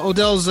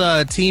Odell's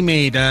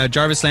teammate,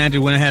 Jarvis Landry,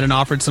 went ahead and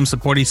offered some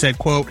support. He said,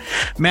 quote,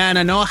 "Man,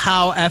 I know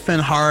how effing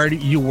hard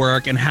you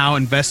work and how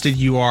invested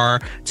you are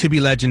to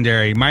be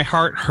legendary. My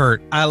heart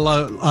hurt. I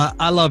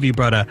love you,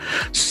 brother."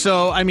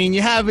 So, I mean,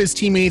 you have his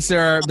teammates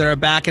that are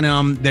backing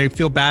him. They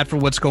feel bad for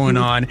what's going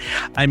on.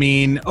 I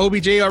mean,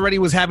 OBJ already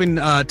was having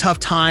a tough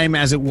time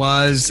as it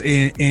was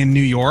in New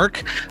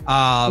York,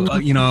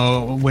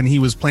 when he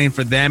was playing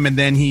for them. And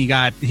then he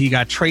got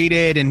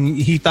traded, and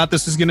he thought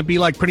this was going to be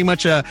like pretty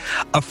much a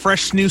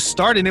fresh new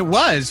start, and it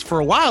was for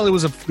a while. It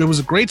was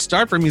a great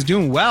start for him. He's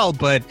doing well,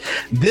 but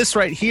this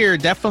right here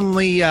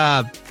definitely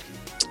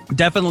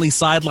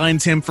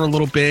sidelines him for a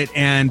little bit,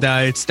 and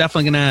it's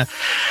definitely gonna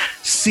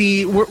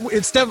see. We're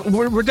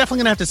definitely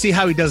gonna have to see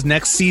how he does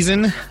next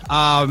season.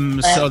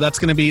 So that's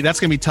gonna be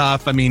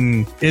tough. I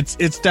mean, it's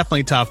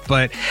definitely tough,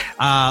 but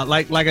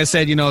like I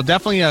said,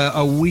 definitely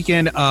a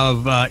weekend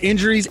of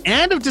injuries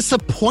and of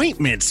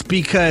disappointments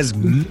because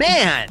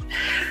man.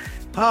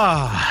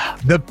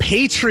 The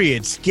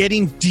Patriots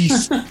getting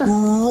destroyed.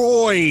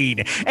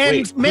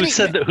 And wait,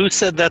 who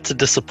said that's a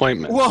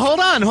disappointment? Well, hold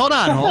on now.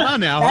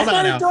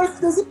 That's not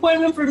a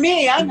disappointment for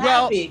me. I'm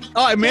happy.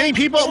 Many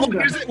people.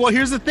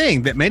 Here's the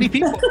thing that many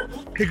people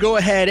could go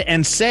ahead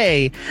and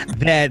say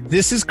that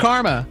this is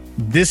karma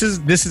this is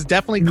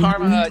definitely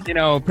karma,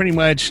 pretty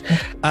much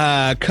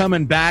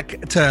coming back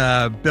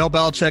to Bill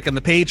Belichick and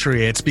the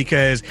Patriots,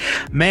 because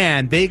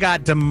man, they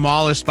got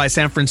demolished by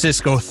San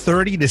Francisco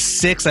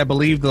 30-6, I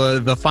believe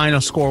the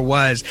final score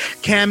was.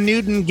 Cam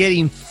Newton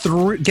getting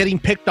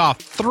picked off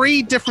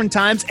 3 different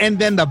times, and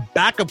then the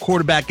backup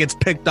quarterback gets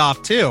picked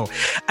off too.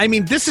 I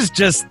mean, this is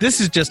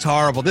just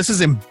horrible. This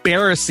is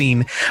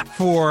embarrassing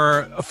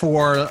for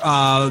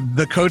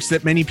the coach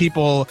that many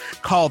people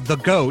call the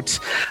GOAT,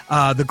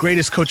 the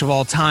greatest coach of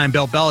all time,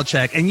 Bill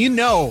Belichick. And you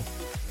know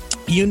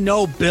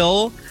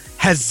Bill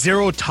has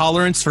zero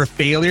tolerance for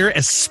failure,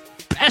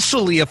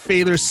 especially a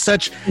failure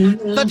such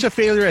a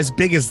failure as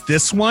big as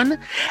this one.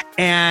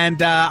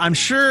 And I'm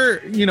sure,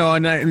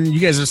 and you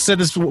guys have said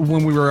this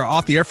when we were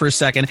off the air for a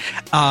second,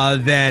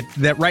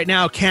 that right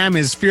now Cam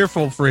is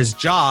fearful for his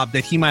job,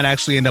 that he might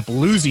actually end up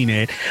losing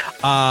it.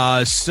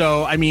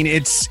 So I mean,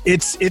 it's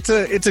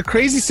a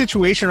crazy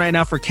situation right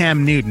now for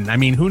Cam Newton. I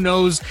mean, who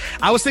knows?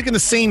 I was thinking the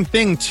same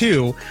thing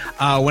too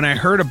when I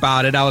heard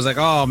about it. I was like,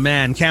 oh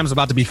man, Cam's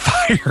about to be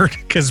fired,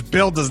 because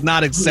Bill does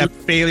not accept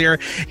failure.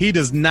 He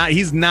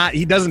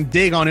doesn't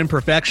dig on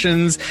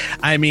imperfections.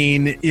 I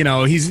mean,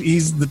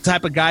 he's the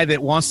type of guy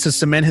that wants to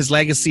cement his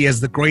legacy as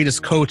the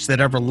greatest coach that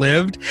ever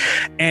lived.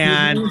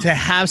 And to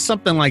have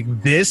something like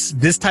this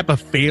type of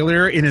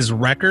failure in his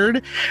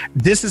record,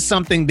 this is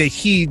something that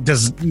he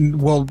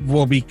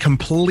will be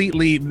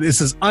completely,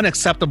 this is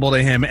unacceptable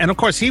to him. And of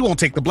course, he won't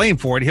take the blame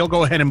for it. He'll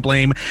go ahead and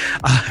blame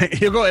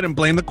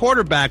the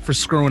quarterback for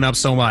screwing up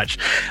so much.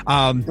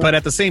 But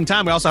at the same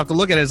time, we also have to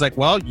look at it as like,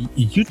 well,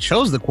 you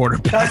chose the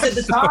quarterback. Starts at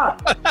the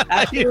top.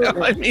 Absolutely.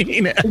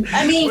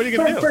 I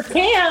mean, for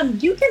Cam,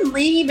 you can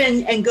leave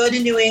and go to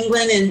New England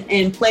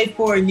and play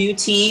for a new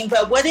team.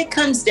 But what it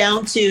comes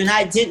down to, and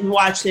I didn't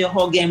watch the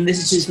whole game, this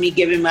is just me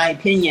giving my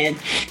opinion.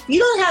 You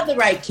don't have the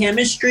right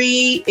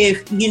chemistry.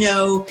 If,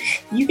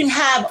 you can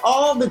have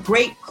all the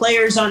great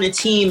players on a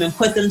team and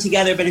put them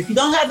together. But if you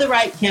don't have the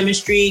right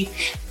chemistry,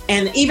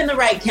 and even the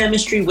right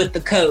chemistry with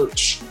the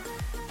coach,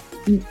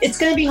 it's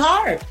going to be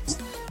hard.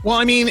 Well,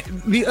 I mean,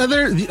 the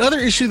other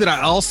issue that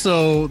I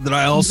also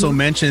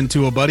mentioned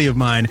to a buddy of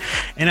mine,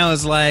 and I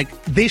was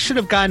like, they should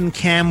have gotten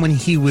Cam when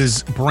he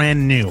was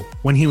brand new,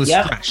 when he was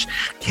fresh.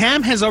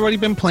 Cam has already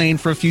been playing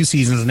for a few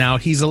seasons now.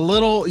 He's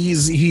older.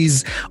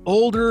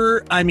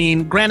 I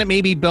mean, granted,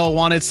 maybe Bill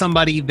wanted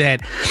somebody that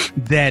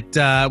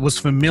was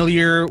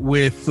familiar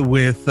with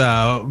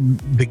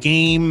the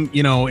game,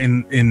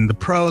 in the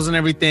pros and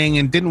everything,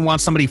 and didn't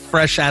want somebody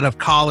fresh out of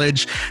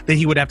college that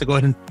he would have to go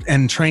ahead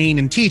and train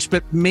and teach.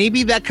 But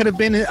maybe that could have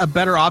been a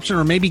better option,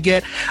 or maybe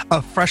get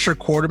a fresher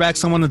quarterback,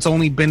 someone that's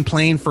only been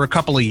playing for a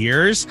couple of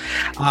years,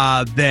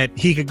 that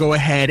he could go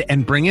ahead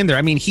and bring in there.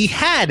 I mean, he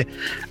had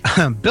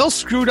Bill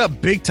screwed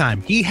up big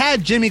time. He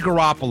had Jimmy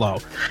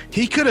Garoppolo.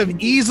 He could have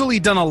easily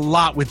done a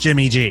lot with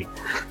Jimmy G,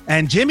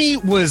 and Jimmy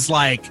was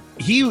like,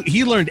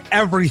 he learned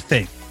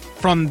everything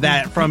from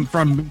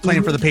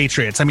playing for the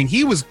Patriots. I mean,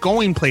 he was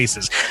going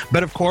places,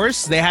 but of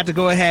course they had to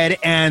go ahead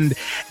and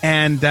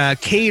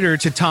cater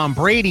to Tom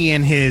Brady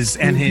and his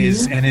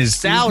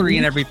salary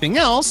and everything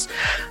else,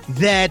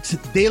 that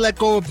they let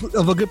go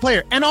of a good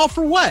player. And all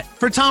for what?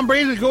 For Tom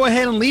Brady to go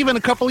ahead and leave in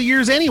a couple of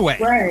years anyway.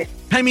 Right.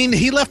 I mean,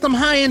 he left them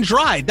high and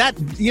dry. That,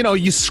 you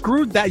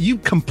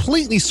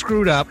completely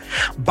screwed up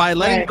by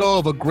letting go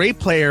of a great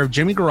player of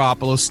Jimmy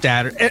Garoppolo's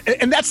status.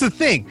 And that's the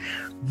thing.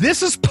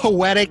 This is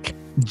poetic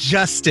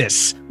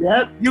justice.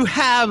 Yep. You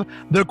have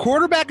the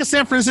quarterback of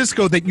San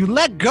Francisco that you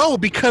let go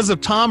because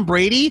of Tom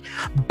Brady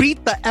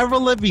beat the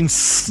ever-living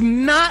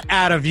snot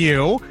out of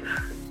you,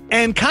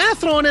 and kind of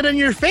throwing it in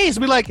your face,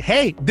 be like,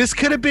 hey, this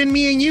could have been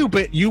me and you,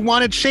 but you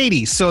wanted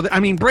Brady. So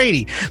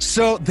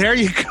there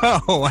you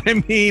go.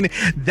 I mean,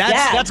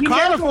 that's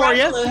karma for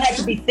you. Had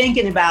to be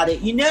thinking about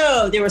it.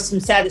 There was some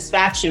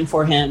satisfaction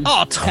for him.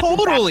 Oh,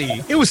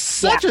 totally. It was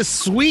such a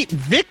sweet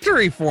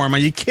victory for him. Are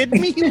you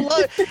kidding me?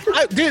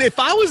 Dude, if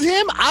I was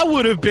him, I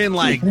would have been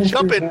like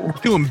jumping,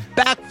 doing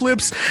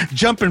backflips,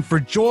 jumping for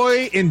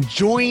joy,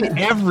 enjoying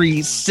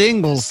every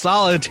single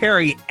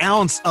solitary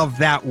ounce of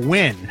that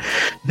win.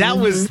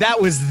 That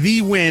was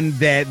the win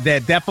that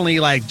definitely,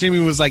 like, Jimmy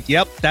was like,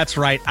 yep, that's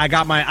right. I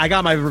got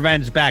my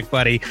revenge back,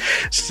 buddy.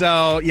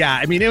 So yeah,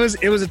 I mean, it was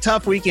a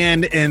tough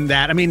weekend in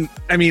that. I mean,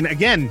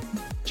 again,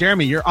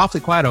 Jeremy, you're awfully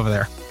quiet over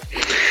there.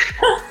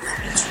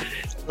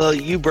 Well,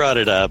 you brought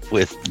it up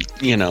with,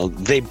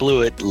 they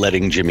blew it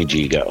letting Jimmy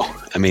G go.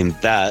 I mean,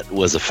 that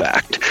was a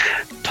fact.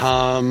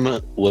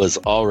 Tom was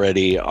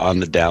already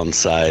on the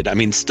downside. I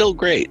mean, still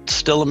great,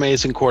 still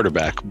amazing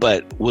quarterback,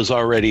 but was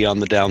already on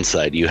the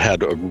downside. You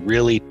had a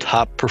really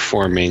top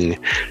performing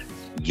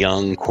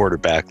young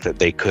quarterback that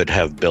they could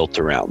have built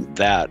around.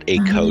 That a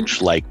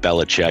coach like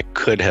Belichick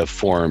could have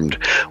formed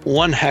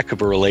one heck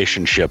of a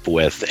relationship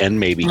with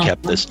and maybe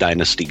kept this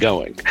dynasty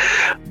going.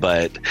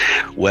 But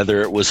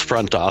whether it was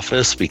front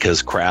office,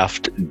 because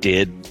Kraft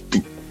did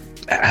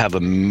have a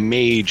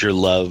major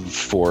love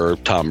for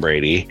Tom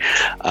Brady.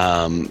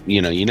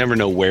 You never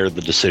know where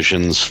the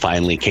decisions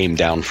finally came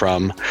down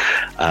from.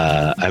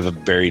 I have a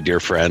very dear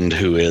friend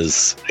who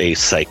is a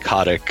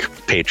psychotic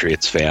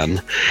Patriots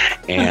fan,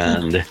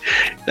 and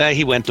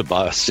he went to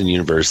Boston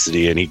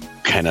University and he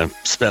kind of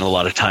spent a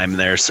lot of time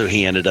there. So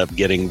he ended up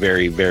getting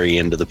very, very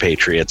into the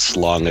Patriots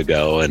long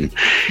ago, and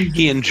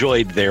he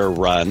enjoyed their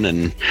run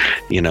and,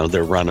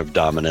 their run of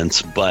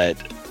dominance. But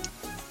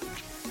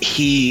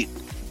he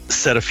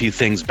said a few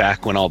things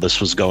back when all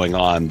this was going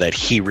on that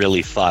he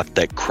really thought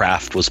that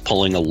Kraft was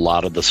pulling a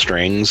lot of the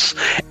strings,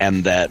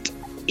 and that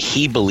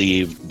he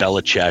believed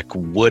Belichick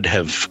would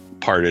have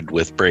parted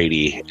with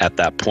Brady at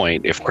that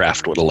point if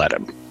Kraft would have let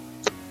him.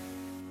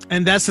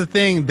 And that's the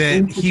thing,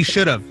 that he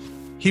should have.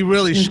 He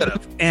really should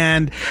have.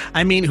 And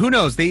I mean, who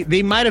knows?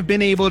 They might have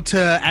been able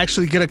to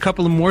actually get a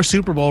couple of more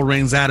Super Bowl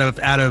rings out of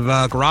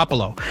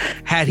Garoppolo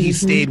had he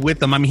stayed with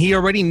them. I mean, he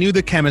already knew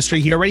the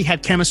chemistry. He already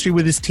had chemistry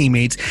with his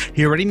teammates.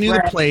 He already knew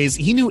the plays.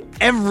 He knew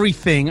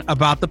everything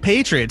about the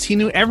Patriots. He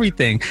knew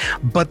everything.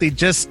 But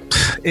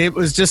it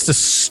was just a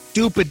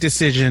stupid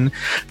decision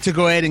to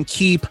go ahead and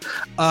keep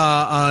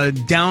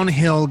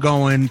downhill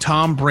going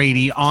Tom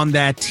Brady on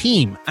that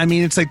team. I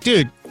mean, it's like,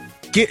 dude,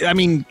 give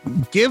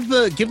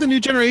the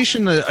new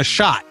generation a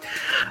shot,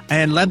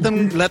 and let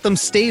them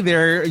stay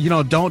there.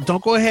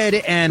 Don't go ahead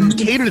and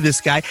cater to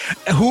this guy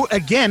who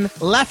again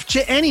left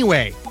you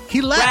anyway. He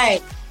left.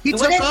 Right. He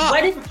took off.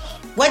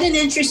 What an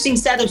interesting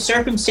set of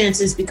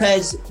circumstances,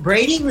 because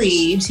Brady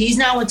leaves. He's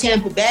now with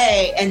Tampa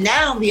Bay, and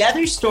now the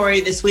other story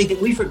this week,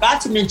 and we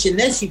forgot to mention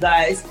this, you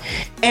guys.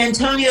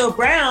 Antonio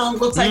Brown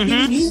looks like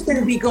he's going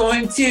to be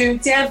going to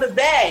Tampa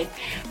Bay.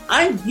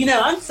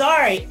 I'm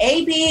sorry.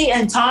 AB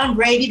and Tom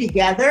Brady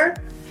together,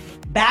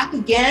 back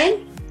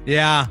again.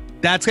 Yeah,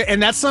 that's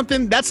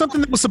something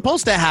that was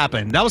supposed to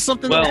happen. That was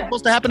something that was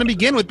supposed to happen to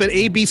begin with, but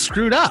AB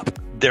screwed up.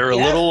 They're a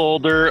little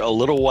older, a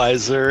little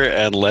wiser,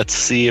 and let's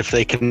see if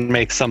they can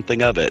make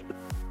something of it.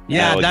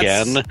 Yeah, now,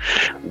 again,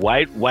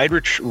 wide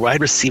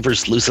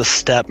receivers lose a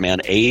step, man.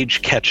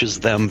 Age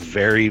catches them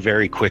very,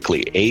 very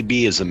quickly.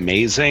 AB is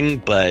amazing,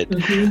 but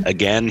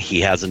again,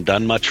 he hasn't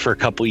done much for a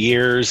couple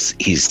years.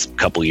 He's a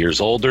couple years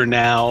older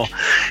now.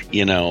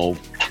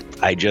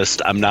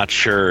 I'm not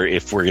sure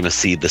if we're going to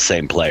see the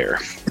same player.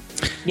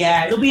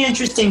 Yeah, it'll be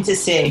interesting to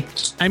see.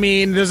 I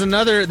mean,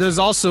 there's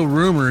also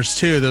rumors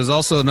too. There's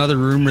also another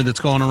rumor that's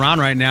going around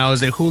right now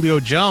is that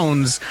Julio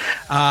Jones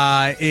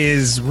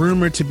is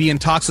rumored to be in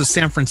talks with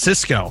San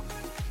Francisco.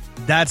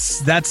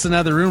 That's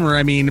another rumor.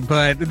 I mean,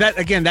 but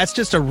that's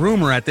just a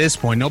rumor at this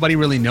point. Nobody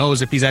really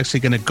knows if he's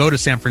actually going to go to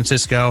San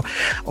Francisco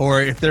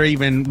or if they're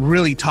even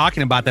really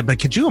talking about that. But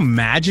could you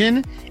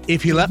imagine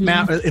if he left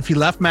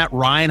Matt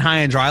Ryan high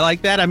and dry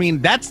like that? I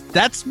mean,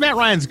 that's Matt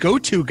Ryan's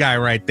go-to guy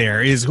right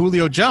there is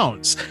Julio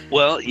Jones.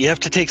 Well, you have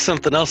to take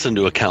something else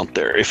into account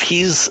there. If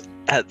he's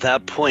at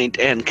that point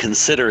and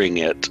considering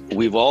it,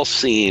 we've all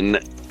seen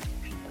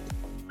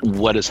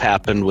what has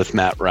happened with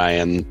Matt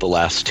Ryan the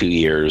last 2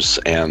 years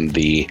and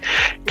the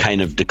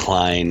kind of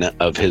decline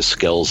of his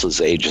skills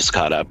as age has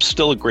caught up.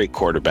 Still a great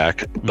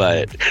quarterback,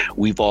 but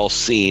we've all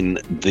seen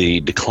the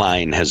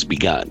decline has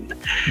begun,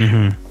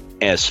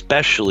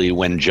 especially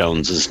when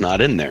Jones is not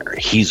in there.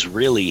 He's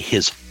really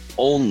his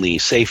only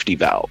safety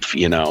valve,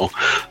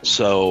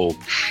 So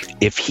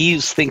if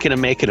he's thinking of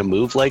making a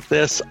move like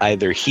this,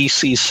 either he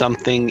sees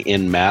something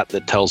in Matt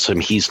that tells him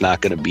he's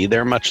not going to be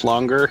there much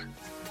longer,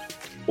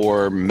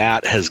 or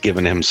Matt has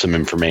given him some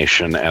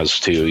information as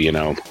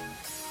to,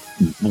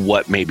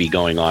 what may be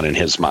going on in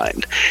his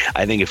mind.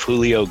 I think if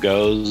Julio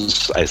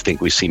goes, I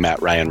think we see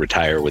Matt Ryan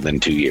retire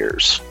within 2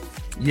 years.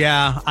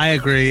 Yeah, I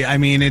agree. I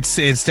mean, it's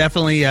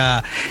definitely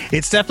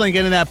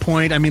getting to that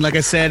point. I mean, like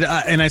I said,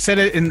 and I said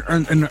it in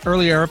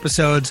earlier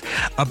episodes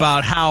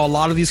about how a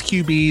lot of these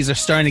QBs are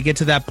starting to get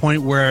to that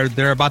point where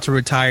they're about to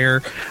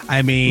retire.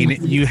 I mean,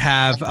 you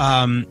have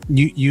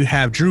you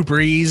have Drew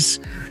Brees.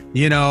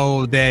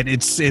 That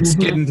it's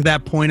getting to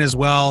that point as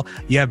well.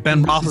 You have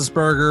Ben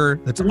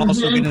Roethlisberger that's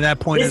also getting to that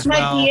point as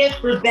well. This might be it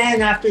for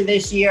Ben after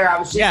this year. I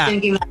was just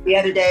thinking that the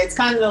other day. It's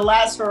kind of the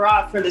last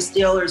hurrah for the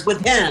Steelers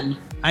with him.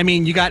 I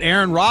mean, you got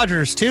Aaron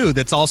Rodgers too.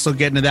 That's also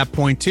getting to that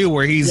point too,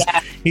 where he's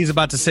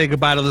about to say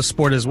goodbye to the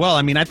sport as well.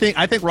 I mean, I think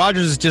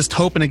Rodgers is just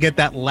hoping to get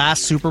that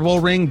last Super Bowl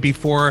ring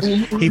before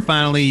he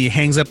finally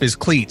hangs up his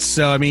cleats.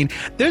 So, I mean,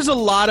 there's a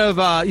lot of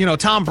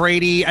Tom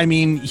Brady. I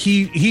mean,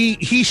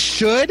 he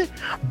should,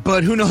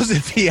 but who knows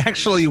if he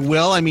actually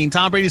will. I mean,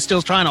 Tom Brady's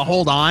still trying to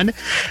hold on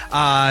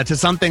to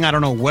something. I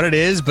don't know what it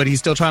is, but he's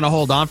still trying to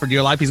hold on for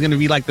dear life. He's going to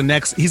be like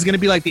he's going to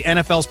be like the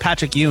NFL's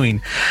Patrick Ewing,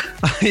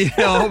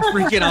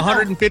 freaking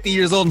 150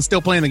 years old and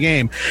still playing the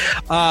game.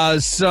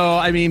 So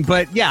I mean,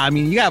 but yeah, I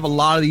mean, you have a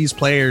lot of these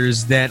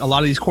players a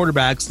lot of these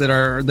quarterbacks that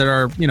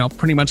are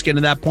pretty much getting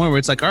to that point where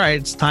it's like, all right,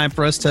 it's time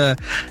for us to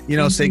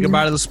say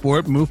goodbye to the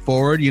sport, move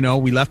forward.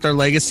 We left our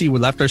legacy, we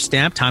left our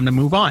stamp, time to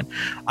move on.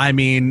 I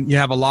mean, you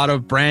have a lot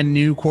of brand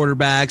new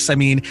quarterbacks. I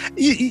mean,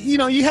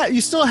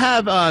 you still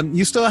have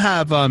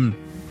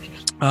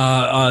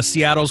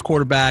Seattle's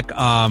quarterback.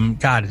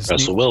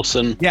 Russell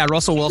Wilson. Yeah,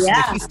 Russell Wilson.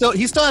 Yeah.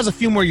 He still has a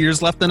few more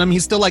years left in him.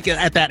 He's still like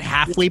at that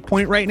halfway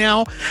point right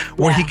now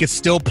where he could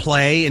still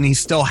play, and he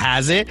still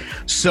has it.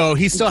 So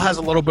he still has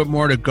a little bit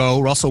more to go.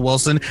 Russell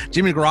Wilson,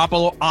 Jimmy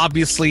Garoppolo,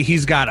 obviously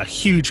he's got a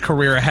huge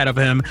career ahead of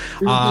him.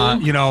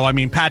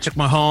 Patrick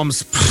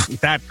Mahomes,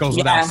 that goes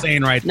without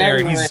saying right there.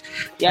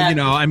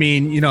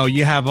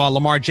 You have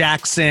Lamar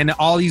Jackson,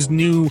 all these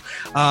new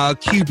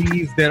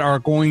QBs that are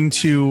going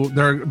to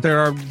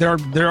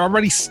they're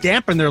already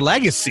stamping their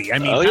legacy. I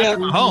mean, Patrick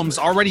Mahomes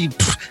already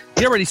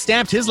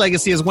stamped his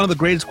legacy as one of the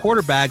greatest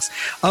quarterbacks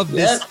of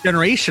this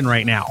generation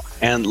right now.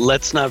 And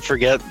let's not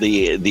forget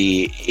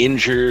the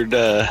injured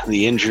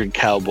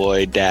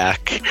cowboy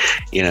Dak.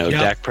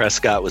 Dak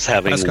Prescott was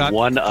having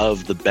one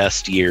of the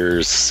best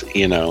years.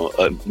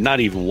 Not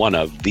even one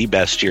of the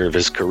best year of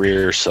his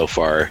career so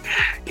far.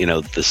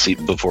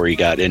 Before he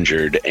got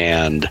injured,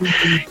 and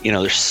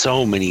there's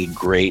so many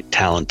great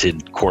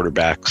talented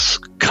quarterbacks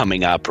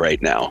coming up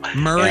right now.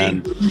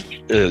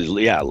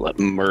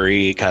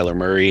 Kyler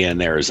Murray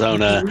in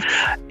Arizona,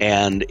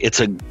 and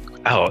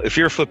if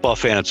you're a football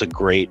fan, it's a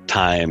great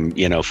time,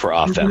 for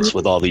offense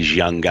with all these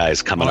young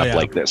guys coming up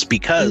like this,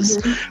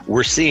 because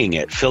we're seeing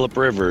it. Phillip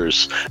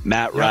Rivers,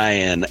 Matt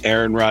Ryan,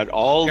 Aaron Rodgers,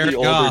 all the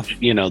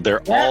older,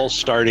 they're all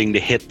starting to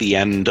hit the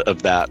end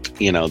of that,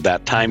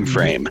 that time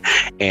frame,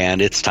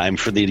 and it's time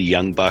for the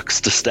young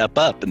bucks to step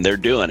up, and they're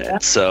doing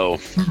it. So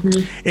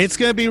it's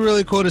going to be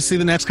really cool to see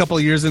the next couple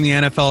of years in the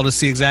NFL to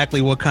see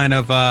exactly what kind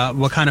of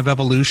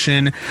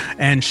evolution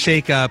and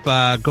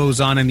shakeup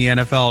goes on in the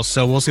NFL.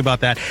 So we'll see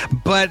about that.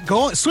 But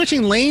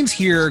switching lanes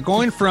here,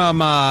 going from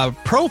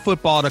pro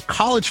football to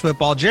college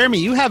football. Jeremy,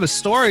 you have a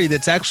story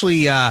that's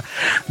actually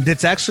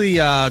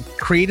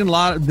creating a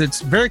lot.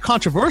 That's very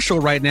controversial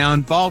right now,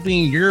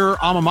 involving your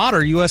alma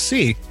mater,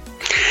 USC.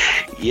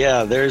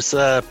 Yeah, there's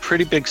a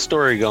pretty big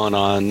story going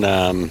on.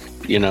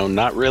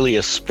 Not really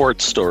a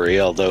sports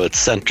story, although it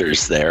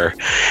centers there.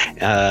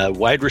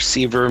 Wide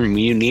receiver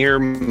Munir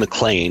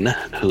McClain,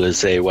 who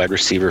is a wide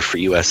receiver for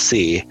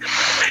USC,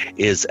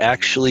 is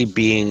actually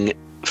being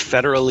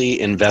federally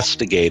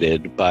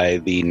investigated by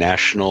the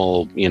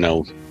National,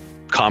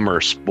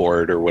 Commerce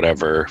Board or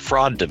whatever,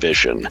 fraud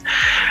division.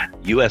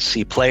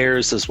 USC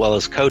players as well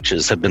as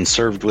coaches have been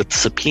served with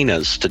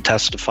subpoenas to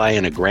testify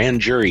in a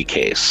grand jury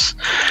case.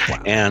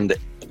 Wow. And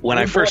when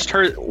I first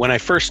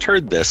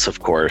heard this,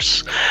 of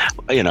course,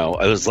 I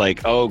was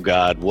like, oh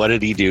God, what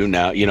did he do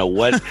now?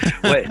 What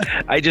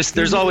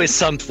there's always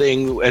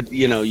something at,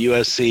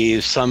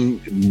 USC,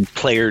 some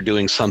player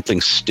doing something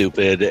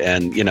stupid.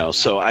 And,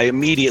 so I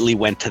immediately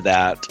went to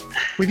that.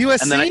 With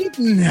USC? And then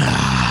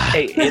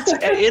hey,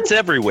 it's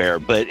everywhere,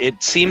 but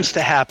it seems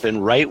to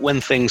happen right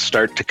when things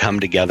start to come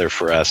together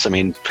for us. I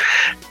mean,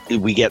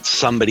 we get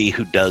somebody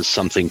who does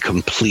something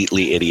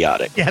completely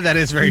idiotic. Yeah, that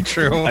is very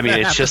true. I mean,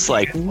 it's just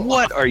like,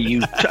 what are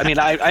you?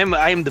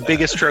 I'm the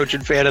biggest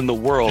Trojan fan in the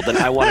world, and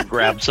I want to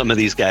grab some of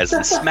these guys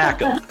and smack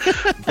them.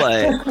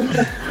 But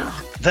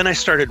then I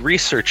started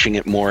researching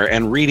it more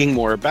and reading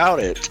more about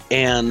it,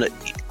 and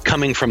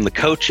coming from the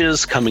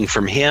coaches, coming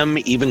from him,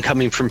 even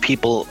coming from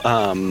people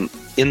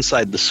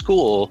inside the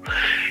school,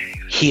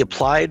 he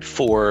applied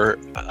for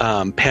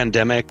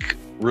pandemic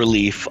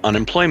relief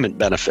unemployment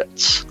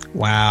benefits.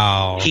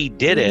 Wow. He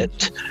did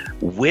it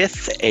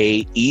with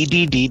a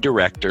EDD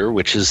director,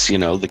 which is,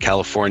 the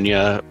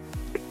California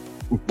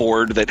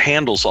board that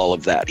handles all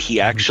of that. He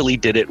actually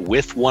did it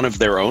with one of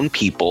their own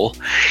people.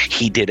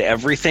 He did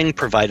everything,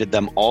 provided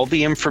them all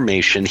the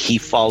information. He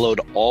followed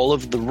all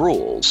of the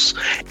rules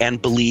and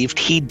believed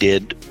he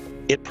did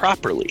it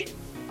properly.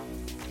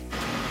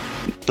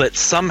 But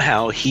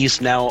somehow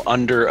he's now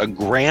under a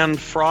grand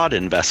fraud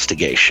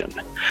investigation.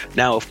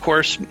 Now, of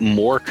course,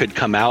 more could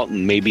come out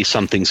and maybe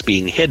something's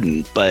being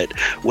hidden. But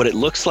what it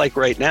looks like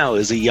right now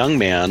is a young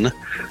man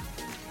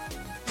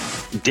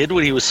did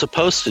what he was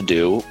supposed to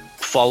do,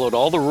 followed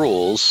all the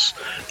rules,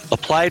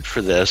 applied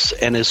for this,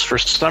 and is for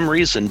some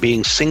reason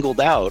being singled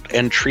out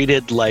and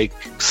treated like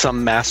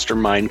some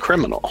mastermind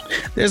criminal.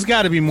 There's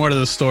got to be more to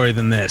the story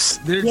than this.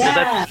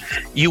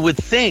 You would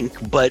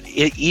think, but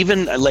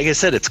even, like I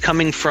said, it's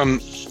coming from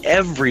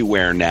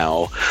everywhere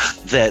now,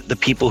 that the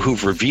people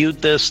who've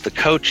reviewed this, the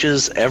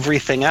coaches,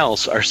 everything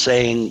else, are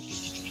saying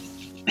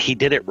he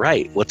did it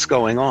right. What's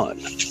going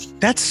on?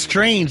 That's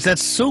strange.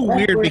 That's so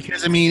weird,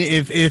 because I mean,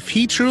 if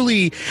he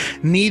truly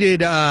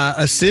needed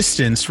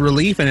assistance,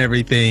 relief, and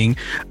everything,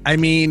 I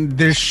mean,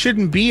 there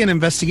shouldn't be an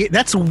investigation.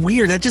 That's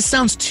weird. That just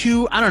sounds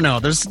too. I don't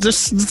know. There's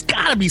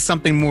got to be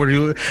something more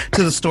to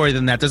the story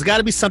than that. There's got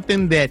to be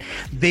something that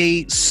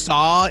they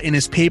saw in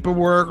his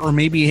paperwork, or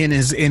maybe in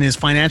his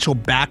financial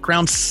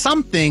background,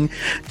 something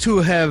to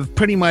have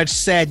pretty much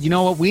said, you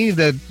know what, we need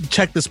to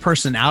check this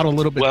person out a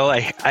little bit. Well,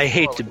 I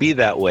hate to be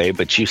that way,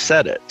 but you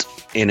said it.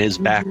 In his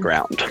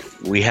background,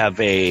 we have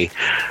a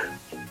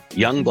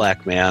young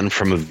black man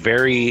from a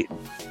very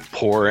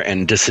poor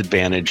and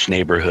disadvantaged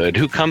neighborhood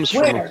who comes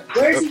from.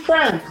 Where's he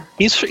from?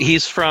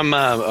 He's from.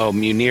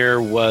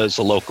 Munir was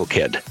a local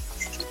kid.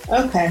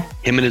 Okay.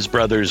 Him and his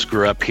brothers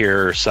grew up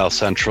here, South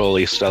Central,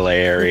 East LA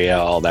area,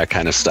 all that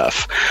kind of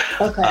stuff.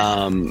 Okay.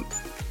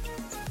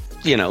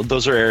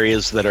 Those are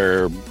areas that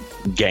are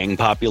gang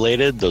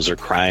populated. Those are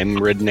crime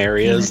ridden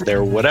areas.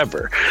 They're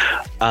whatever.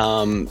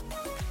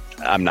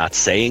 I'm not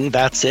saying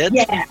that's it,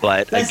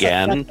 but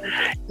again,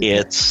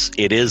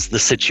 it is the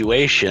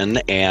situation,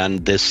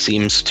 and this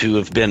seems to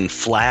have been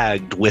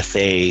flagged with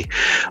a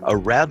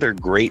rather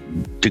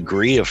great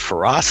degree of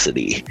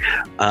ferocity,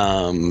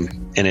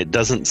 and it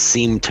doesn't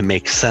seem to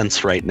make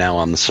sense right now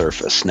on the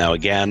surface. Now,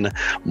 again,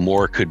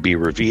 more could be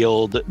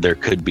revealed. There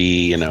could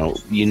be,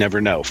 you never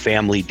know,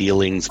 family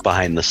dealings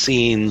behind the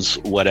scenes,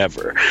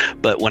 whatever.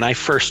 But when I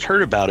first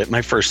heard about it,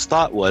 my first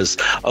thought was,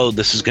 oh,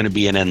 this is going to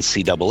be an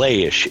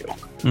NCAA issue.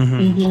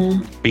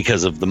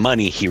 Because of the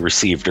money he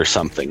received or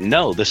something.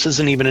 No, this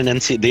isn't even an the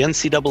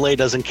NCAA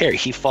doesn't care.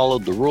 He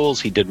followed the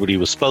rules. He did what he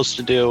was supposed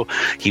to do.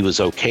 He was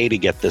okay to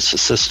get this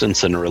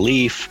assistance and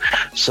relief.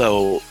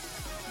 So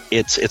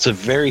it's a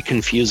very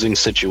confusing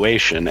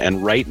situation.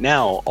 And right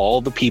now,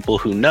 all the people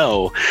who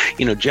know,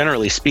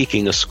 generally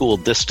speaking, a school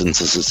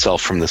distances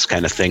itself from this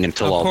kind of thing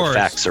until all the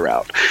facts are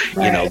out.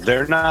 Right.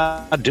 They're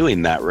not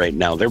doing that right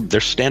now. They're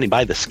standing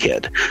by this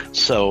kid.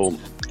 So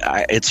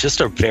it's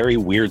just a very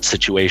weird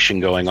situation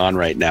going on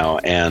right now,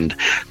 and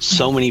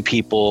so many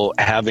people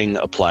having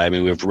applied. I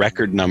mean, we have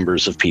record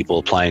numbers of people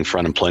applying for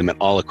unemployment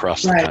all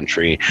across the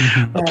country,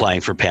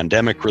 applying for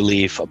pandemic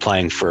relief,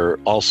 applying for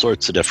all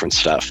sorts of different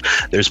stuff.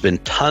 There's been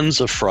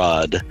tons of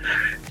fraud.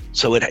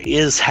 So it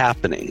is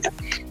happening.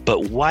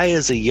 But why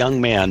is a young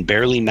man,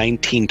 barely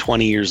 19,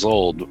 20 years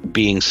old,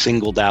 being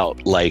singled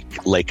out like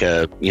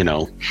a,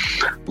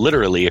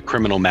 literally a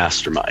criminal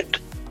mastermind?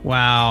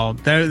 Wow.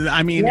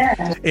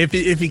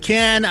 If you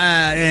can,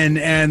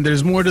 and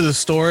there's more to the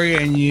story,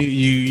 and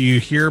you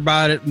hear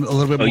about it a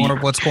little bit more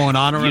of what's going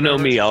on. You know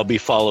me, I'll be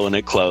following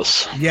it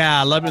close.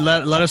 Yeah, let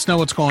us know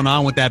what's going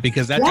on with that,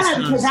 because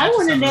because I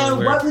want to know,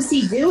 what was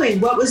he doing?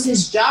 What was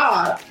his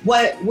job?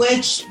 What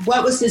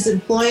was his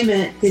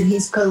employment that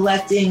he's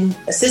collecting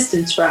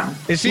assistance from?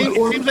 It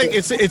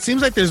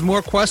seems like there's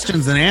more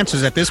questions than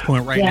answers at this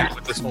point now.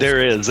 With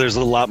this There's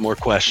a lot more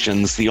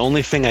questions. The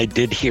only thing I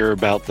did hear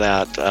about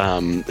that,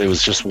 it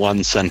was just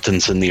one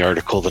sentence in the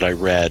article that I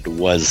read,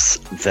 was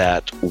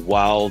that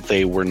while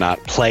they were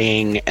not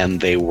playing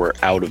and they were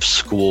out of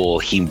school,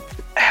 he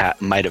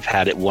might have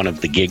had it one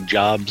of the gig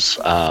jobs,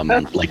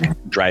 like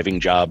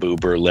driving job,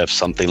 Uber, Lyft,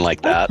 something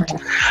like that.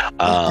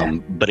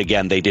 But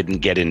again, they didn't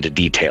get into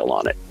detail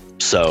on it.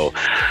 So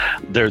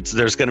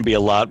there's going to be a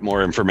lot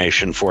more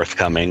information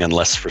forthcoming,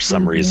 unless for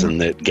some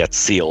reason it gets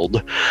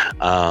sealed.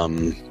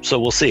 So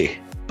we'll see.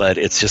 But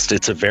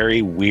it's a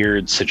very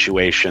weird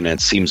situation.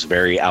 It seems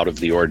very out of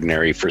the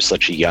ordinary for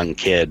such a young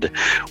kid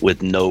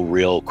with no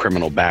real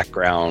criminal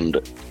background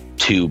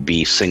to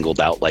be singled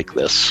out like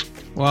this.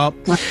 Well,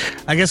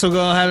 I guess we'll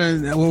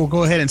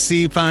go ahead and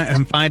see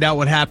and find out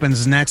what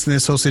happens next in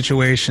this whole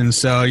situation.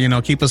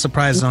 So, keep us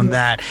surprised on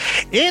that.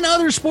 In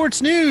other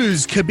sports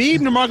news, Khabib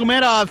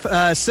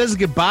Nurmagomedov says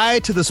goodbye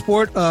to the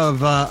sport of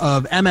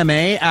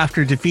MMA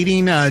after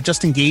defeating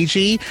Justin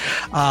Gaethje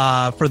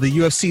for the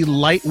UFC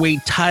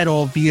lightweight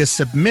title via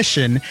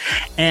submission,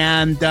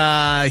 and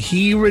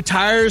he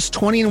retires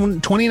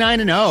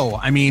 29-0.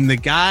 I mean, the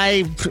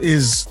guy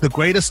is the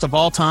greatest of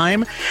all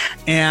time,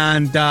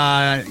 and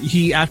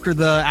he after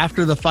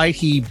the fight,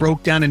 he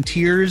broke down in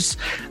tears.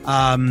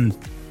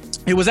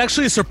 It was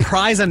actually a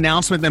surprise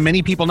announcement that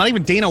many people, not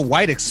even Dana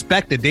White,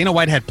 expected. Dana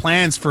White had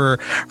plans for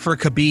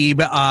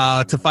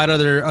Khabib to fight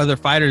other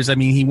fighters. I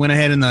mean, he went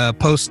ahead in the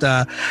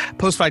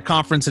post-fight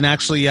conference, and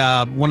actually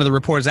one of the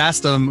reporters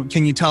asked him,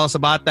 "Can you tell us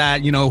about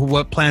that?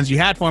 What plans you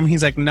had for him?"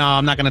 He's like, "No,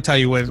 I'm not going to tell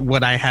you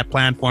what I had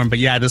planned for him." But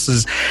yeah, this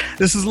is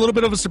a little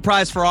bit of a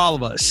surprise for all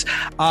of us.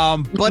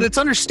 But it's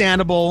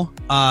understandable,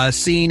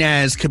 seeing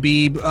as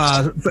Khabib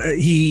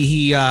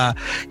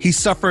he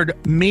suffered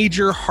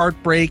major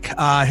heartbreak.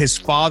 His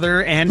father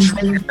and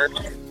trainer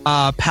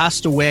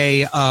passed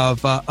away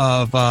of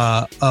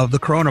the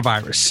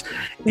coronavirus,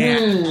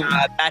 and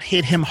that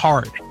hit him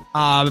hard.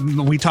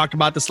 We talked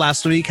about this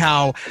last week,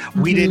 how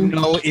we didn't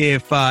know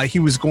if he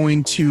was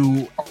going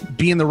to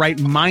be in the right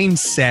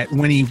mindset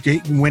when he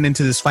went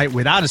into this fight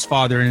without his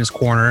father in his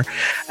corner.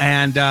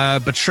 And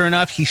but sure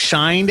enough, he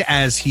shined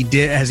as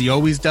he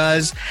always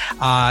does.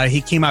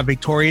 He came out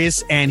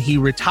victorious, and he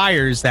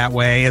retires that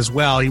way as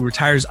well. He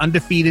retires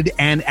undefeated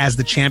and as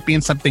the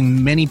champion,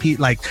 something many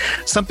people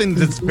something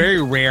that's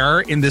very rare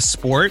in this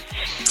sport.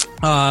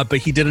 But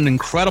he did an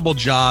incredible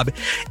job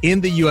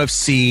in the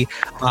UFC.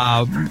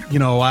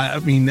 I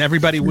mean,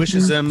 everybody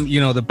wishes him,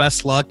 the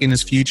best luck in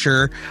his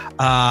future.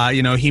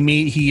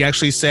 He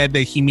actually said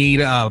that he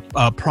made a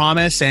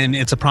promise, and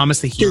it's a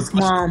promise that he his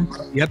mom.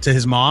 Yep, to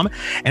his mom,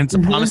 and it's a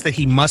promise that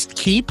he must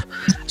keep.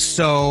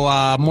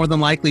 So more than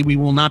likely, we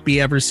will not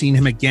be ever seeing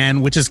him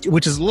again, which is a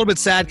little bit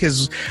sad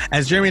because,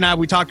 as Jeremy and I,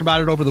 we talked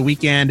about it over the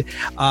weekend.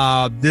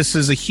 This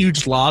is a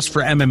huge loss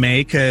for MMA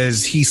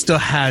because he still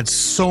had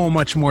so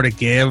much more to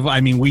give. I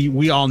mean,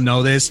 we all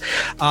know this.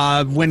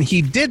 When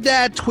he did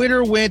that,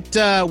 Twitter went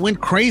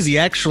crazy.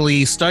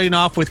 Actually, starting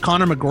off with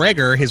Conor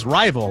McGregor, his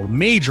rival,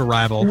 major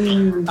rival.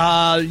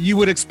 You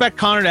would expect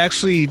Conor to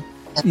actually,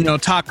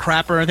 talk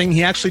crap or anything.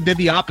 He actually did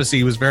the opposite.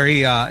 He was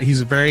very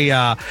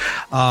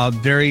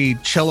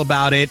chill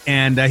about it,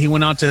 and he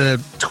went on to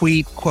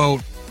tweet,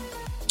 quote,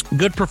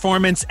 "Good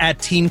performance at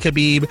Team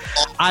Khabib.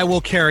 I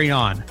will carry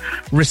on.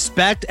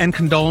 Respect and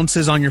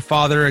condolences on your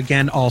father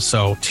again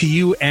also. To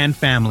you and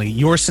family.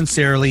 Yours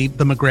sincerely,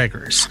 the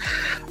McGregors."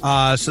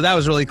 So that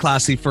was really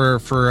classy for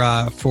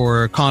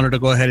Conor to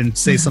go ahead and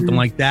say something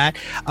like that.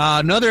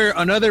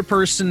 Another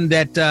person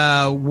that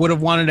would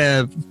have wanted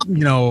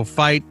to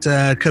fight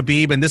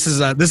Khabib, and this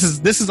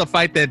is a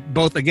fight that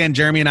both, again,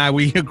 Jeremy and I,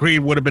 we agreed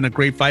would have been a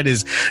great fight,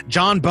 is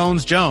John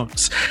Bones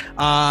Jones.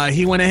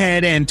 He went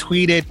ahead and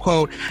tweeted,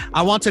 quote,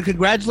 "I want to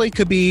congratulate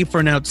Khabib for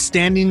an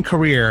outstanding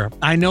career.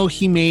 I know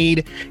he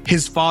made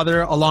his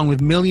father, along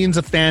with millions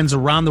of fans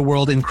around the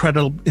world,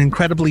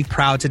 incredibly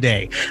proud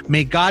today.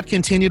 May God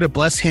continue to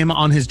bless him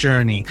on his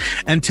journey.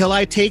 Until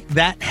I take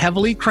that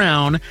heavenly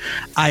crown,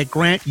 I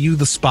grant you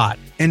the spot.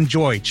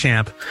 Enjoy,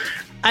 champ."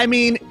 I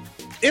mean,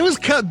 it was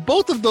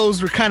both of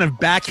those were kind of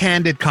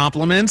backhanded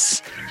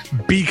compliments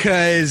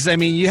because, I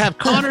mean, you have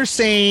Conor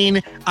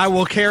saying, "I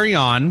will carry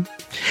on,"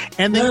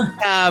 and then you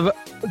have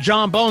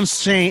John Bones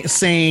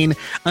saying,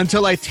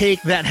 "Until I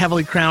take that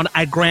heavenly crown,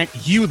 I grant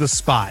you the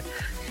spot."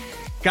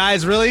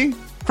 Guys, really?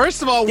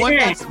 First of all, one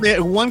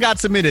got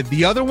submitted.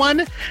 The other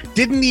one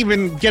didn't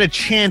even get a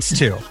chance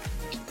to.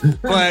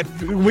 But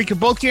we can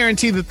both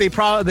guarantee that that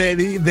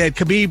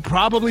Khabib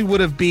probably would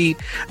have beat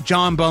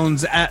John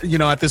Bones at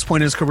this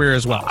point in his career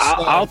as well.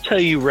 So, I'll tell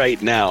you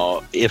right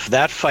now, if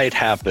that fight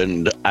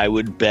happened, I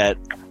would bet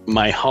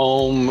my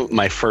home,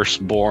 my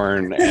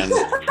firstborn, and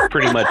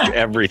pretty much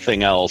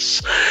everything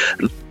else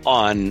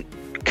on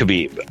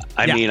Khabib.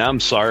 I mean, I'm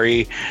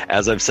sorry.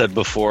 As I've said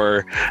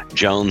before,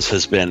 Jones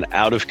has been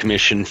out of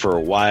commission for a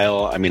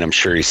while. I mean, I'm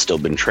sure he's still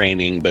been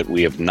training, but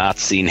we have not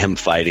seen him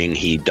fighting.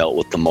 He dealt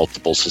with the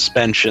multiple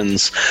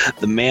suspensions.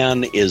 The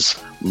man is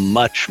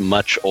much,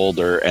 much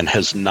older and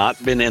has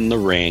not been in the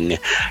ring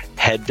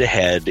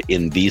head-to-head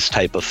in these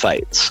type of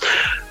fights.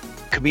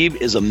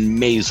 Khabib is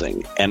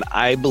amazing, and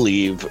I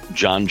believe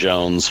John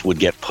Jones would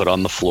get put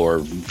on the floor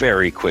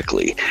very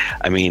quickly.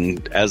 I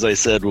mean, as I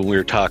said when we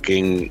were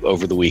talking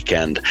over the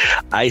weekend,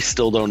 I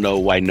still don't know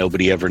why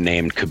nobody ever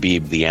named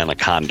Khabib the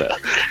Anaconda.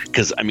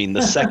 Because, I mean,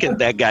 the second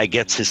that guy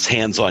gets his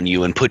hands on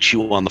you and puts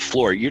you on the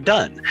floor, you're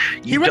done.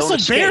 He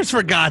wrestled bears,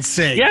 for God's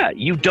sake. Yeah,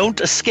 you don't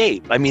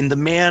escape. I mean, the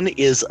man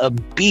is a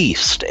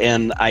beast,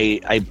 and I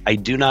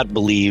do not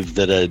believe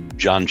that a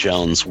John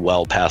Jones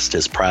well past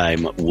his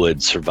prime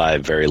would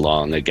survive very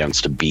long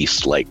against a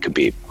beast like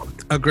Khabib.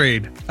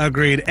 Agreed.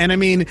 And I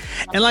mean,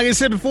 and like I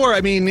said before,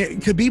 I mean,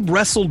 Khabib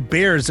wrestled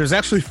bears. There's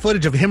actually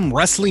footage of him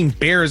wrestling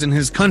bears in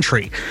his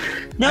country.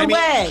 No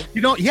way.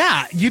 You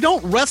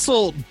don't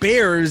wrestle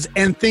bears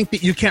and think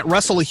that you can't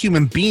wrestle a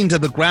human being to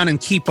the ground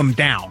and keep them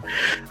down.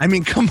 I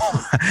mean, come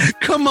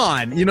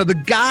on.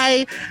 The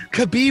guy,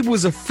 Khabib,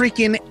 was a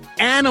freaking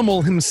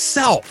animal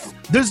himself.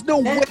 There's no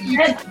way you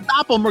can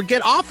stop him or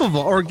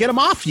get him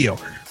off you.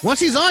 Once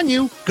he's on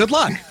you, good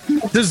luck.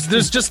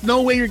 There's just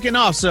no way you're getting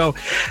off. So,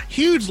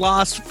 huge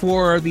loss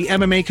for the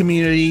MMA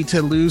community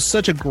to lose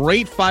such a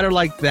great fighter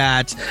like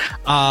that,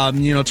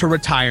 to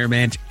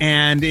retirement.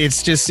 And it's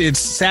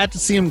sad to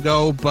see him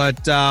go.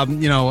 But I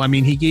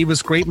mean, he gave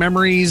us great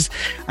memories.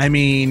 I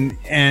mean,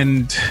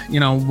 and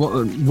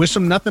wish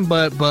him nothing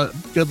but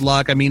good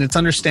luck. I mean, it's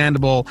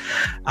understandable,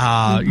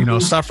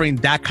 suffering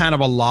that kind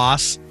of a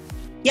loss.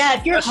 Yeah,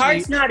 if your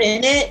heart's not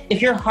in it,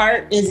 if your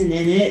heart isn't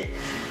in it,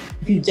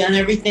 if you've done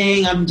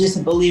everything, I'm just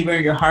a believer,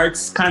 your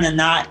heart's kind of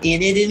not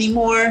in it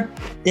anymore,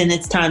 then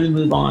it's time to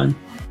move on.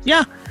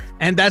 Yeah.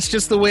 And that's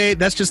just the way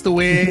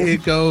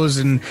it goes.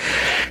 And,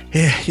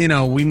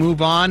 we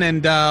move on,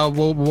 and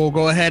we'll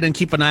go ahead and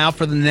keep an eye out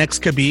for the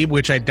next Khabib,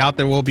 which I doubt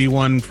there will be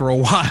one for a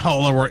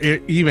while or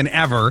even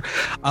ever.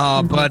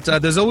 But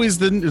there's always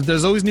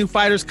new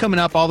fighters coming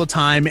up all the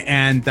time.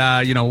 And,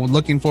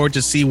 looking forward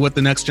to see what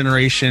the next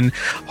generation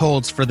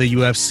holds for the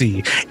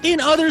UFC. In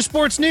other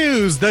sports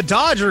news, the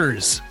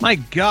Dodgers. My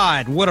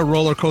God, what a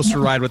roller coaster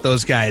ride with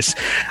those guys.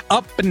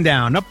 Up and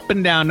down, up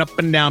and down, up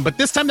and down. But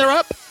this time they're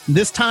up.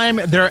 This time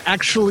they're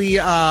actually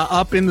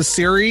up in the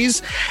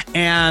series,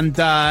 and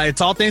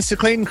it's all thanks to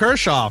Clayton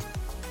Kershaw.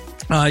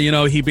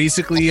 He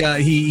basically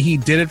he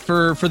did it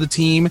for the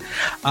team,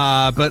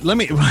 but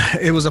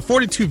it was a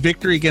 4-2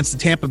 victory against the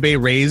Tampa Bay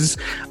Rays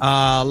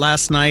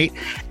last night,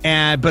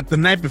 but the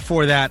night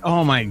before that,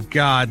 oh my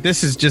God,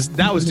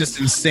 that was just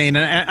insane.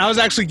 And I was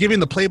actually giving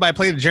the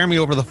play-by-play to Jeremy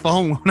over the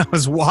phone when I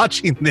was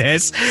watching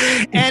this,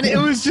 and it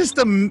was just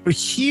a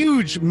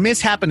huge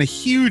mishap and a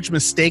huge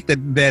mistake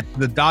that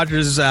the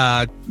Dodgers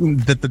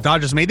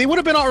made. They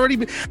would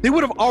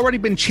have already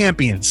been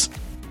champions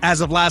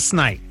as of last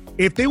night.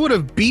 If they would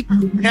have beat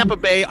Tampa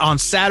Bay on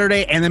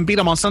Saturday and then beat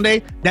them on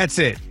Sunday, that's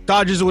it.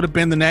 Dodgers would have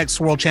been the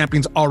next world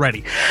champions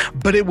already.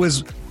 But it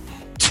was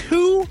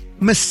 2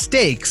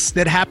 mistakes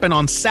that happened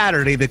on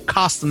Saturday that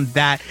cost them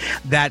that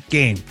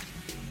game.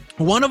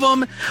 One of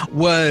them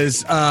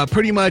was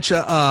pretty much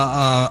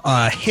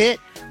a hit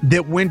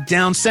that went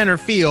down center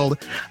field.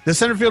 The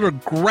center fielder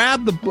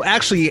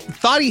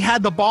thought he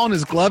had the ball in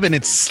his glove, and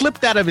it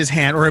slipped out of his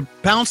hand, or it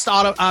bounced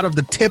out of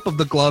the tip of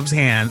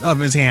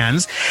his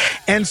hands.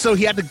 And so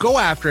he had to go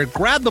after it,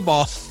 grab the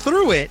ball,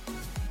 threw it.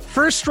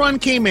 First run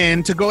came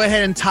in to go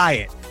ahead and tie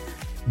it.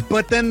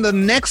 But then the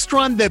next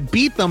run that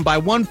beat them by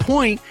 1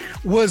 point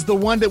was the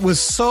one that was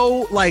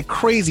so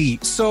crazy.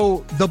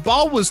 So the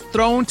ball was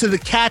thrown to the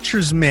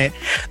catcher's mitt.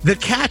 The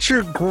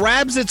catcher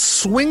grabs it,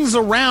 swings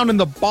around, and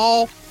the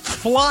ball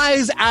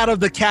flies out of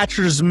the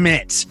catcher's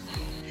mitt.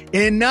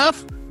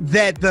 Enough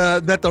that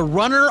the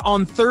runner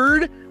on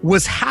third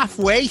was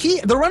halfway.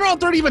 The runner on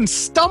third even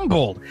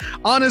stumbled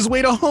on his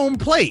way to home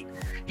plate.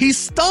 He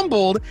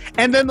stumbled,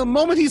 and then the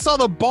moment he saw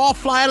the ball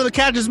fly out of the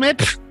catcher's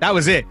mitt, that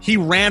was it. He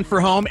ran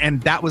for home,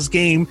 and that was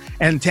game,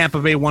 and Tampa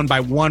Bay won by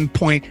 1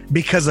 point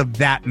because of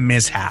that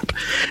mishap.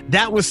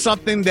 That was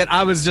something that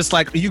I was just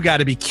like, you got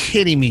to be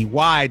kidding me.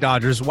 Why,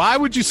 Dodgers? Why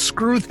would you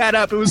screw that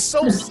up? It was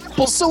so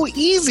simple, so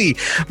easy.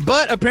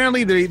 But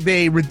apparently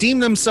they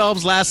redeemed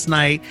themselves last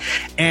night,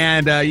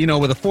 and,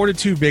 with a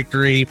 4-2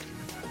 victory.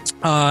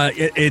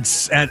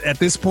 It's at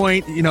this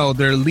point,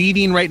 they're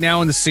leading right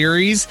now in the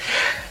series.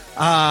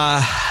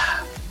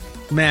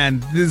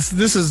 Man,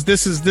 this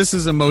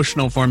is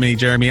emotional for me,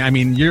 Jeremy. I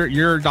mean,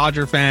 you're a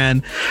Dodger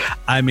fan.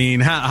 I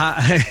mean,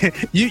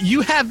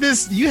 you have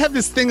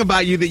this thing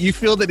about you that you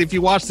feel that if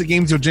you watch the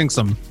games, you'll jinx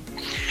them.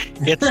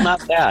 It's not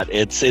that.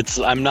 It's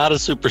I'm not a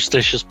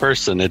superstitious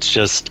person. It's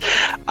just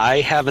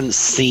I haven't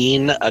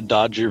seen a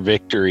Dodger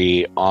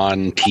victory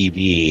on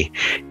TV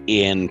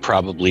in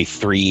probably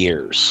 3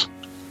 years.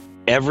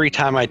 Every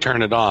time I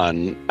turn it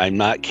on, I'm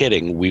not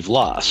kidding, we've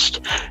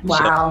lost.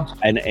 Wow. So,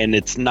 and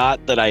it's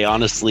not that I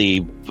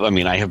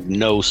I have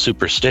no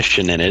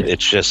superstition in it.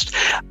 It's just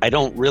I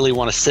don't really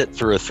want to sit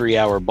through a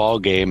 3-hour ball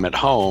game at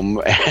home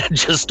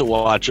just to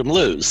watch them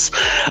lose.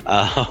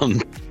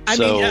 I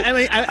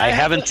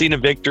haven't seen a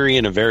victory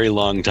in a very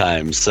long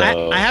time.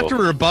 So I have to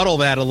rebuttal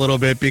that a little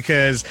bit,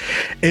 because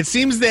it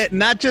seems that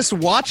not just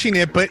watching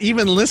it, but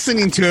even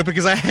listening to it,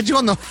 because I had you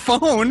on the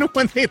phone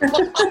when they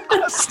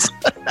lost.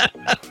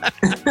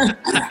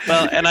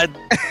 Well, and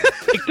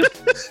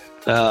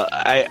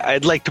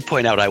I'd like to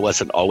point out I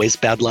wasn't always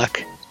bad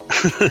luck.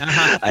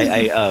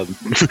 I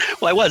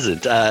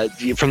wasn't.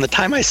 From the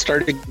time I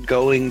started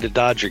going to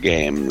Dodger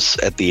games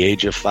at the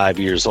age of 5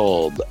 years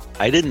old,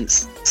 I didn't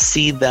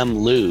see them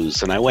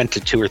lose, and I went to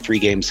 2 or 3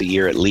 games a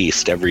year at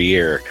least every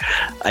year.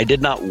 I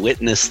did not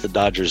witness the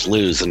Dodgers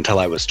lose until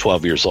I was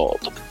 12 years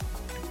old.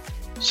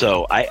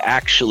 So I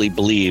actually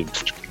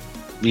believed,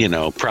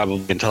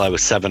 probably until I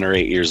was 7 or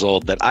 8 years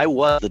old, that I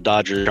was the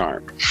Dodger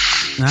charm.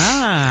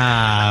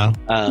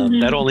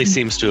 That only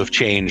seems to have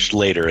changed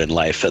later in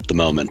life at the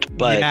moment.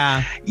 But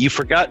yeah. you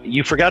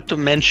forgot to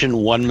mention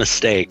one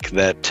mistake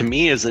that to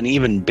me is an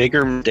even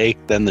bigger mistake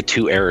than the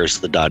 2 errors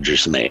the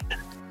Dodgers made.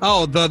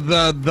 Oh,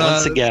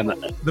 once again,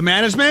 the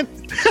management?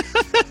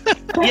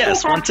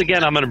 Yes, once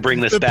again, I'm going to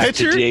bring this back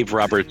to Dave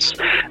Roberts.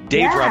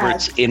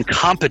 Roberts'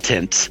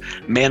 incompetent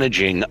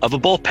managing of a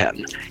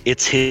bullpen.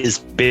 It's his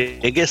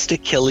biggest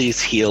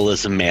Achilles heel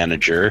as a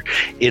manager.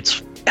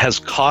 It has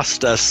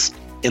cost us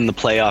in the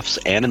playoffs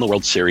and in the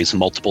World Series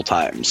multiple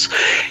times.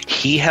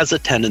 He has a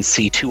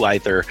tendency to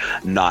either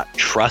not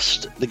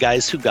trust the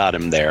guys who got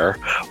him there,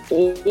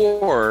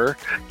 or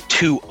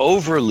to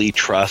overly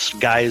trust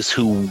guys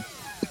who,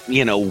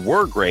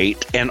 were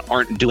great and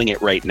aren't doing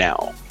it right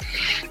now.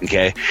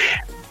 Okay.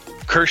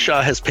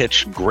 Kershaw has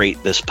pitched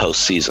great this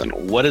postseason.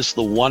 What is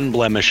the one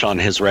blemish on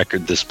his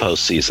record this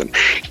postseason?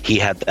 He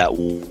had that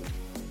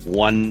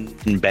one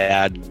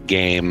bad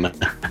game,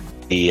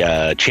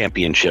 the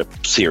championship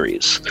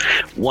series.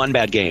 One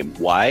bad game.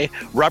 Why?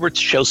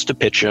 Roberts chose to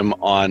pitch him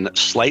on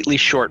slightly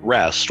short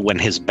rest when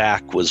his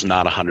back was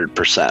not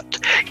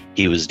 100%.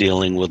 He was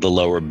dealing with a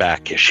lower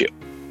back issue.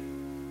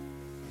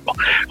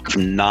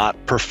 Not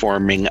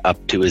performing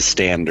up to his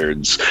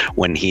standards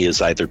when he is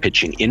either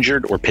pitching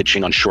injured or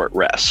pitching on short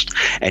rest.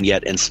 And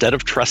yet, instead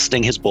of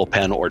trusting his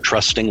bullpen or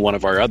trusting one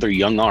of our other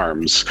young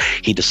arms,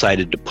 he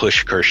decided to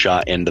push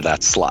Kershaw into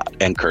that slot,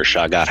 and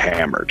Kershaw got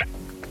hammered.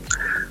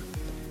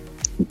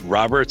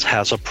 Roberts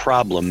has a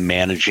problem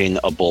managing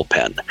a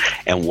bullpen.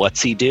 And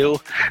what's he do?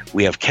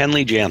 We have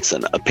Kenley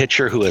Jansen, a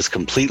pitcher who has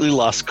completely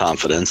lost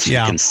confidence.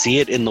 Yeah. You can see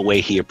it in the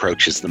way he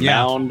approaches the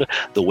mound,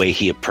 the way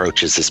he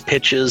approaches his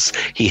pitches.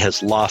 He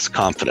has lost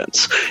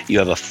confidence. You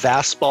have a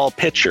fastball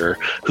pitcher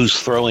who's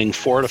throwing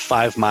 4 to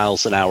 5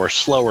 miles an hour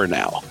slower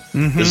now.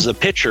 Mm-hmm. This is a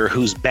pitcher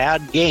whose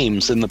bad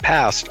games in the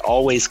past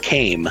always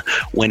came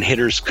when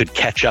hitters could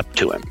catch up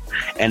to him.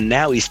 And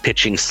now he's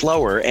pitching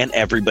slower and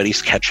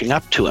everybody's catching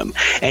up to him.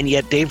 And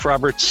yet Dave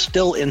Roberts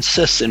still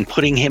insists in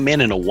putting him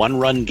in a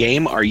one-run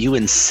game. Are you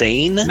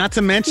insane? Not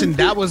to mention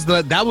that was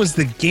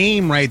the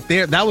game right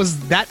there.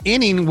 That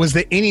inning was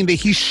the inning that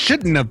he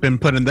shouldn't have been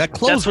put in. That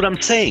close. That's what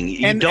I'm saying.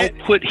 You don't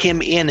put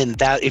him in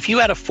that. If you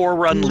had a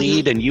 4-run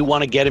lead and you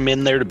want to get him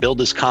in there to build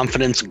his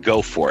confidence,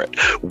 go for it.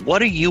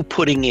 What are you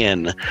putting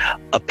in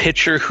a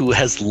pitcher who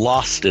has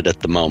lost it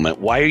at the moment?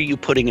 Why are you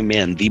putting him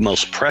in the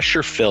most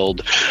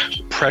pressure-filled,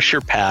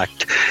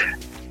 pressure-packed,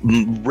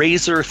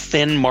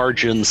 razor-thin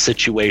margin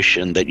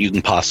situation that you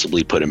can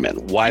possibly put him in?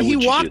 Why would you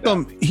do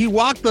that? He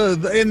walked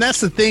and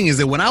that's the thing, is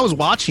that when I was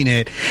watching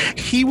it,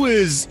 he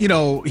was,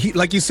 he,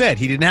 like you said,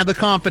 he didn't have the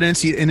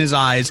confidence in his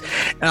eyes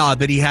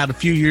that he had a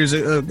few years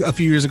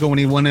ago when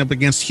he went up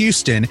against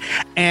Houston.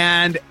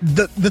 And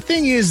the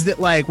thing is that,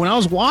 like, when I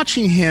was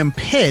watching him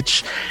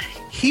pitch,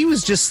 he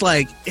was just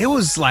like, it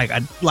was like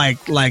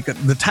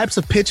the types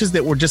of pitches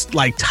that were just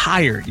like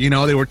tired,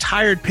 they were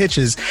tired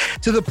pitches,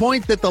 to the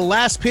point that the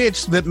last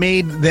pitch that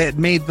made the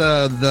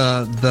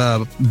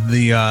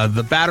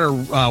batter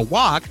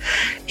walk,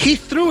 he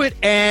threw it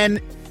and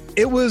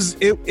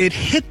it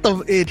hit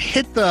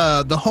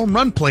the home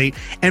run plate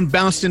and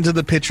bounced into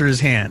the pitcher's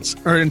hands,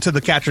 or into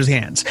the catcher's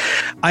hands.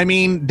 I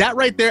mean, that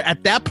right there,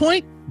 at that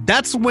point,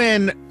 that's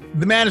when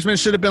the management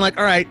should have been like,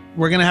 all right,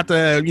 we're going to have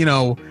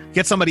to,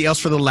 get somebody else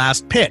for the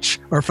last pitch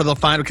or for the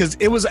final, because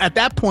it was at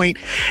that point,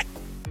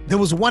 there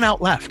was 1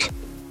 out left.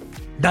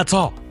 That's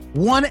all.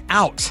 1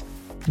 out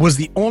was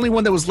the only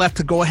one that was left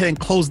to go ahead and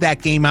close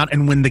that game out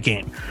and win the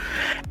game.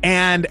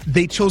 And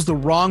they chose the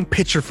wrong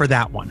pitcher for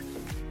that one.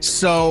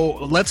 So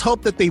let's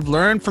hope that they've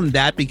learned from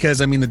that, because,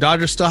 I mean, the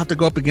Dodgers still have to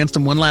go up against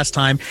them one last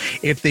time.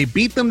 If they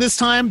beat them this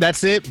time,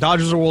 that's it.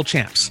 Dodgers are world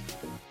champs.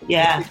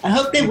 Yeah, I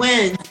hope they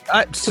win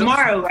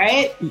tomorrow,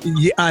 right?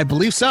 Yeah, I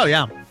believe so,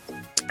 yeah.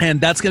 And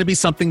that's going to be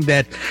something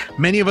that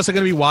many of us are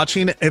going to be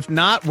watching. If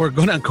not, we're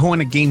going to go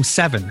into Game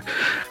 7.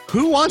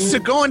 Who wants to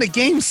go into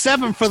Game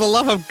 7? For the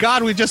love of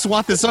God, we just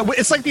want this.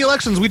 It's like the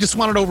elections. We just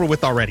want it over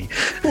with already.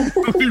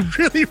 We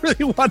really,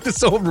 really want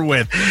this over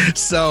with.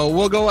 So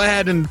we'll go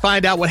ahead and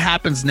find out what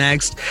happens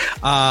next.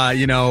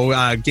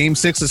 Game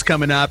 6 is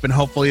coming up, and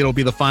hopefully it'll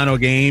be the final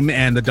game,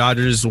 and the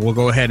Dodgers will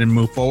go ahead and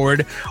move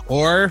forward.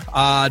 Or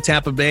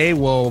Tampa Bay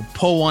will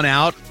pull one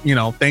out,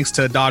 thanks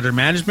to Dodger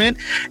management,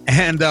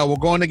 and we'll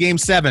go into Game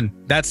 7.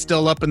 That's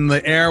still up in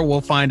the air. We'll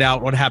find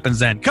out what happens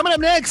then. Coming up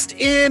next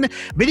in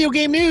video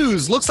game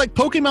news, looks like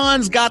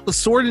Pokemon's got the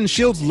Sword and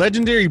Shield's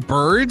legendary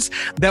birds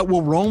that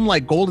will roam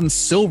like Gold and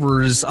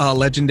Silver's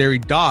legendary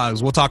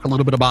dogs. We'll talk a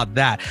little bit about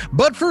that.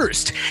 But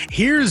first,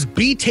 here's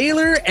B.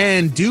 Taylor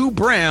and Do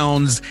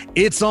Brown's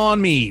It's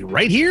On Me,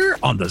 right here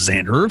on the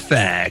Xander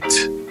Effect.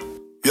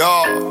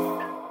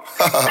 Yo.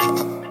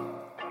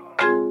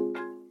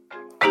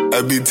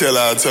 Hey, B.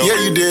 Taylor, I told you.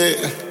 Yeah, you did.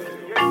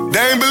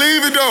 They ain't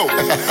believe it, though.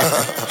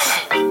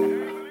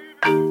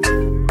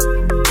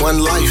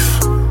 One life.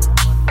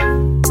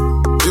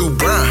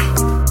 Brown.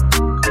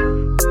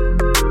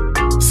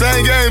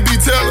 Same game, B.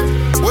 Taylor.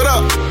 What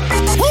up?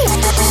 Woo!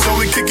 So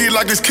we kick it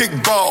like it's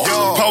kickball.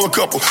 Power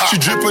couple. She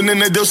drippin' in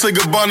that Dolce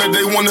Gabbana.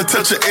 They wanna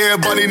touch her.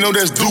 Everybody know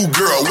that's do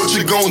girl. What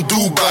you gon'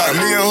 do about it?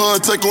 Me and her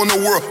take on the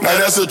world. Now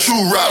that's a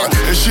true rider.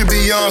 And she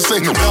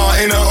Beyonce.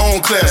 Nah, in her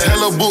own class.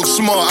 Hella book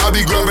smart. I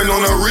be grabbing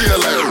on her real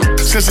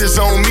life. Since it's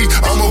on me,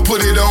 I'ma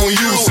put it on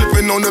you.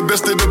 Sippin' on the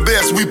best of the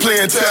best. We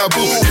playin'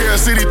 taboo.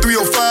 Kansas City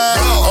 305.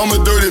 I'm a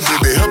dirty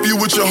baby. Help you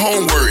with your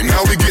homework. Now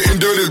we getting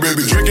dirty,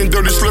 baby. Drinking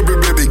dirty slippery,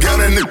 baby. Got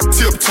a nigga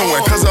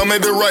tiptoeing. Cause I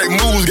made the right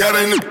moves. Got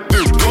a nigga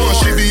going.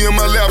 She be in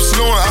my lap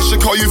snoring. I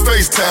should call you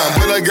FaceTime.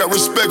 But I got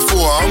respect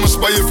for her. I'ma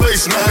spy your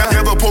face now.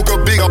 Never poke a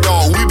big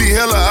dog. We be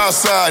hella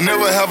outside.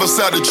 Never have a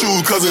side to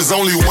choose. Cause it's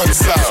only one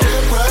side.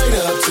 Step right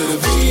up to the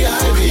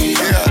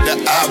VIP. Yeah, the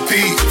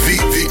IP.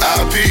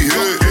 VIP.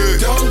 Yeah.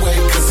 Don't wait,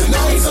 cause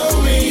tonight's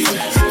on me.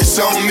 It's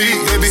on me,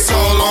 baby. It's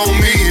all on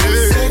me.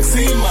 Yeah.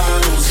 Sexy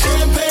models.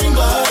 Champagne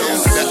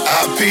bottles. The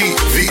IP.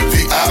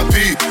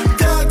 VIP.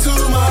 Got 2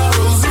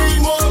 models.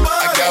 Need more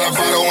bottles. I got a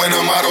bottle and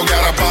a model.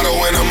 Got a bottle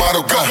and a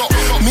model. Go.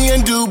 Me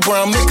and Dude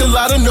Brown make a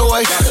lot of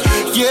noise.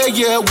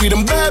 Yeah, we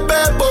them bad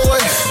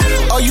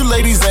boys. All you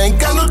ladies ain't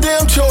got no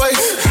damn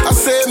choice. I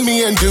said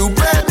me and Dude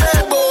bad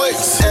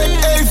boys.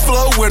 A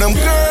flow where them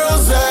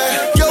girls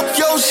at.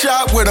 Yo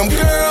shop where them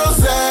girls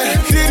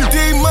at.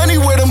 D money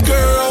where them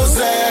girls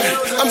at.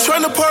 I'm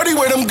trying to party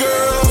where them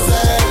girls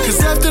at.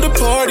 Cause after the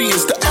party,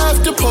 it's the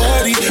after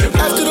party.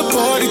 After the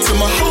party to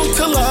my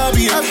hotel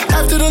lobby.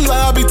 After the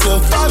lobby till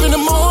 5 in the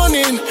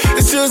morning.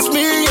 It's just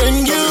me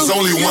and you. Cause there's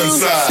only one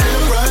side.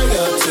 Right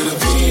up to the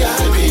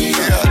VIP.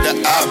 Yeah, the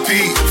IP,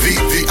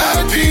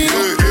 VIP.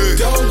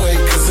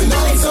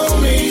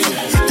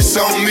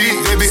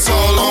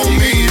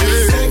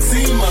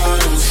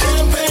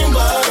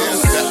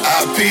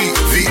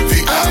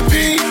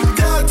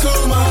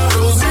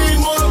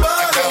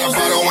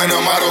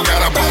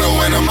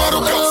 a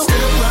model go.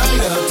 Step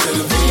right up to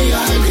the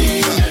VIP.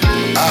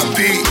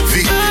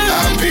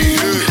 VIP.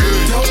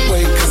 Don't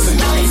wait, cause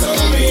tonight's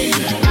on me.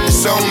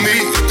 It's on me,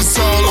 it's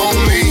all on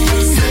me.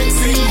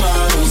 Sexy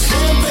models,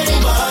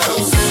 champagne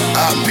bottles.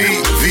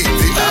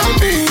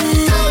 VIP.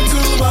 Got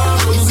two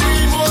bottles,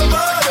 need more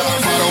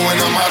bottles. Model when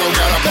a model,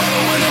 got a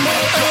bottle when a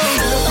model.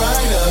 Step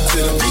right up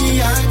to the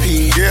VIP.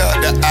 Yeah,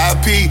 the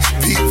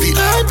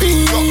VIP.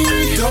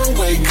 Don't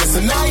wait, cause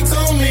tonight's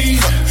on me.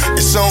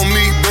 It's on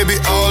me, baby,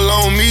 all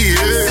on me,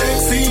 yeah.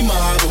 Sexy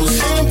models,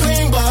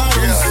 champagne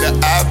bottles. Yeah,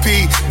 the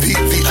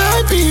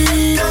VIP.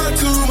 Got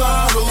two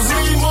models,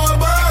 need more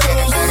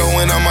bottles. Model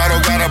when a model,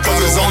 got a bottle.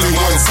 There's only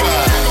one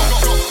side.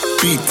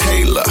 B.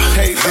 Taylor.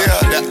 Yeah,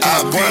 the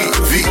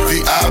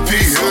VIP.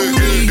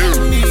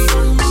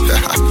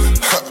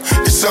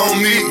 It's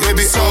on me,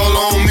 baby, all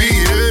on me,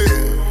 yeah.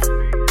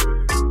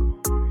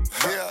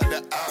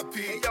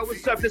 Hey, yo,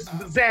 what's up? This is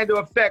the Xander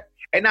Effect,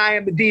 and I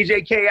am the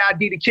DJ KID,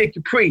 the Kid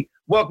Capri.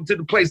 Welcome to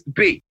the place to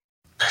be.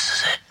 This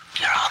is it.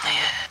 You're on the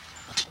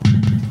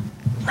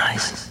air.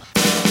 Nice.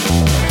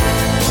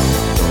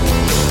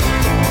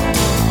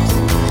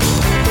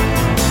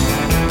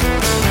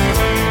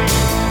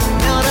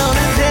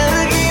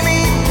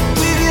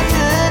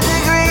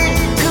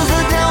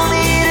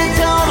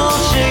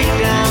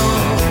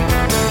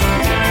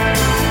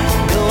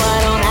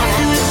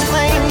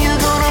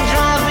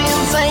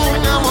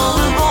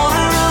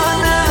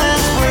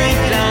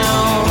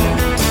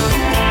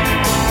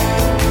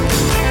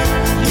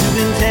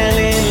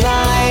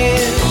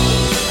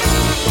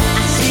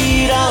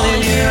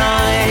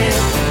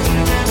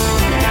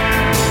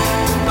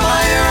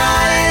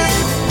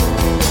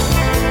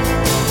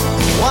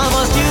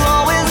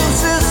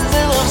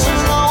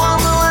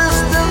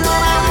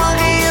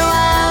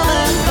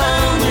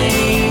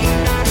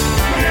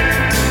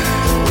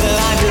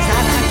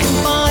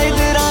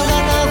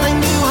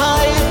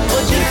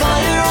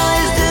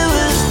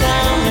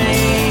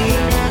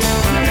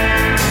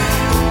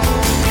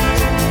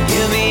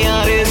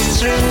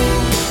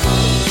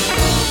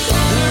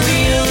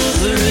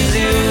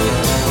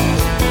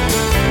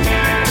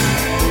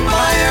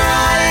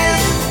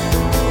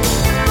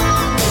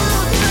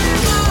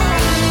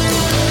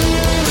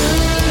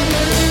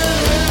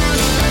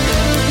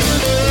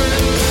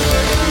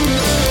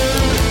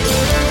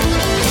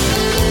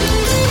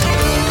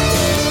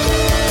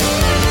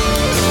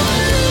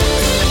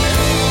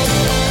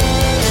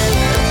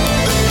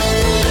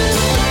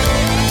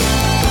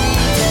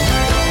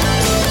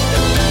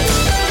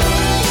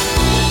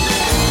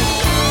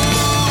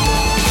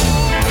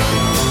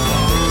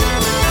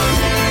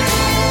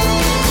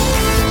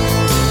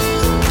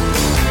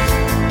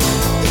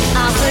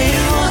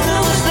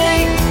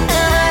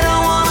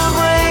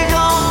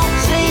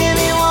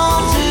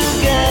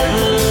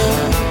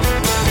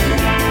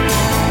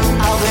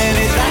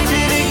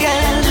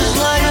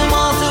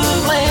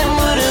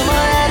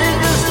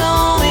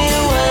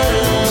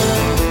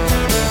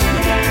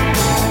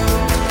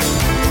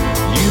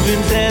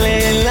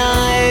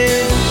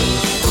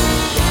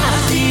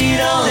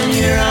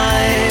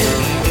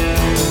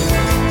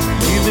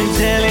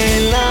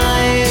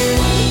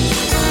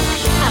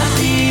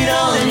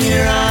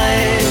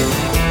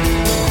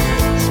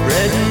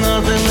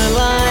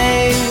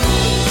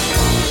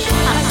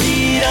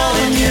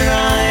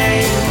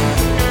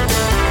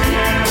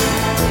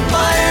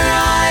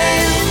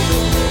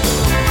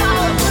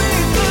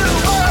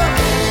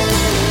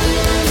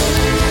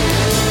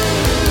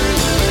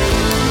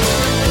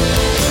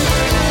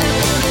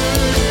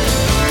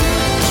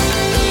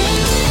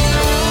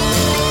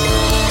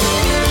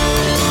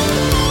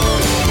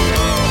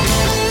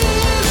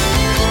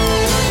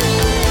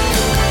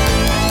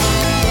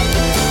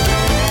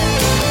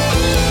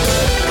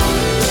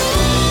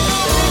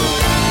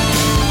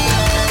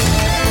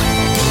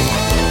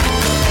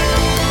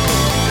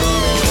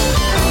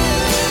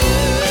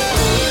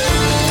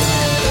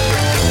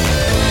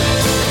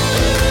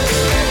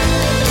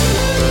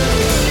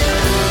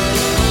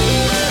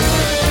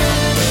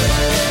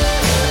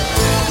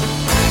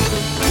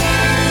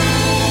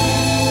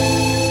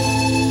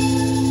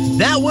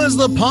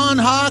 The Pawn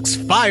Hawks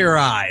Fire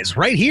Eyes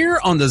right here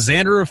on the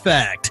Xander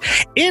Effect.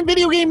 In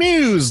video game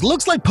news,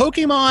 looks like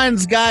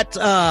Pokemon's got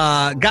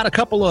a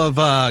couple of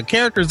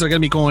characters that are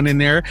going to be going in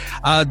there.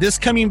 This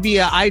coming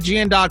via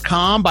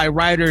IGN.com by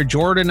writer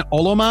Jordan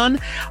Oloman,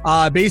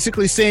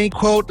 basically saying,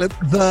 quote,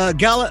 the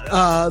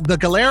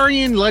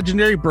Galarian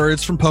legendary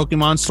birds from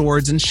Pokemon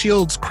Swords and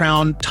Shields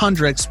Crown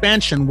Tundra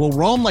expansion will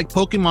roam like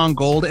Pokemon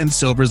Gold and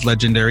Silver's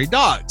legendary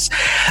dogs.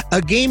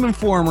 A Game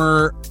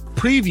Informer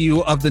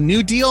preview of the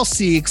new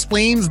DLC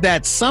explains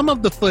that some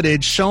of the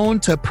footage shown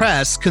to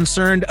press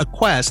concerned a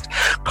quest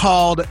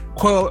called,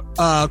 quote,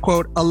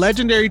 a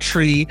legendary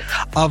tree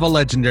of a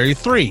legendary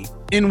 3.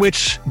 in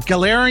which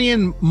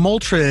Galarian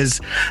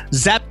Moltres,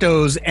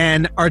 Zapdos,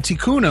 and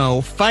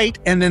Articuno fight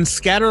and then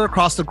scatter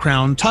across the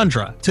Crown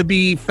Tundra to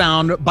be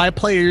found by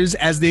players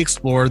as they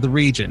explore the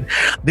region.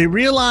 They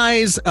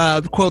realize,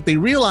 quote, they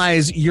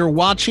realize you're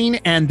watching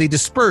and they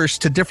disperse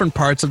to different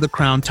parts of the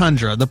Crown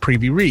Tundra, the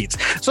preview reads.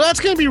 So that's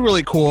going to be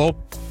really cool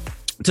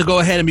to go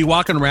ahead and be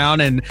walking around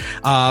and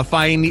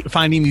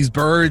finding these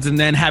birds and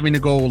then having to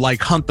go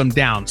like hunt them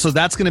down. So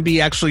that's going to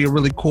be actually a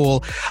really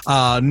cool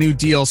new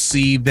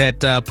DLC that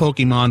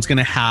Pokemon's going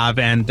to have.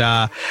 And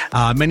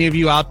many of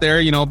you out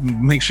there, you know,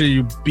 make sure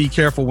you be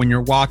careful when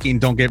you're walking.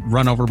 Don't get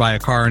run over by a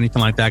car or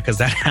anything like that, because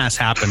that has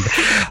happened.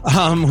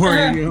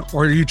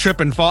 Or you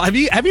trip and fall. Have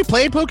you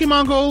played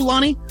Pokemon Go,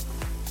 Lonnie?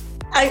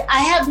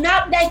 I have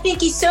not, but I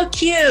think he's so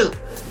cute.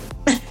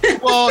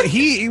 Well,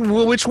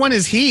 which one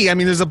is he? I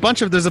mean, there's a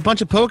bunch of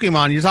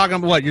Pokemon. You're talking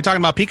what? You're talking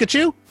about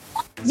Pikachu?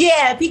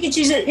 Yeah,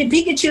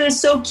 Pikachu is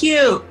so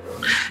cute.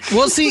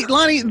 Well, see,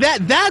 Lonnie,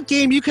 that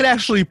game you could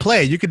actually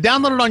play. You could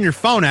download it on your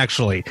phone,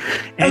 actually.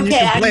 And okay, you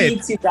can play I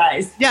need to,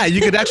 guys. Yeah,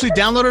 you could actually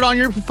download it on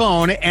your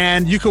phone,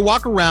 and you could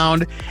walk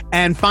around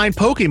and find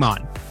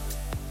Pokemon.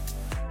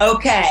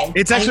 Okay.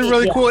 It's actually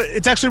really cool.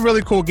 It's actually a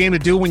really cool game to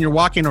do when you're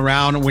walking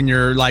around, when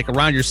you're like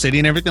around your city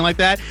and everything like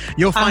that.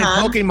 You'll find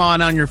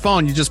Pokemon on your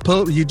phone. You just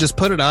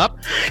put it up,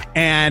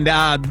 and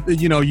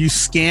you know, you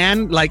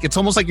scan, like it's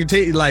almost like you're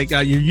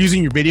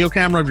using your video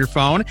camera of your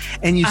phone,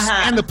 and you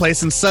scan the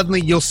place, and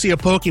suddenly you'll see a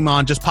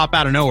Pokemon just pop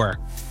out of nowhere.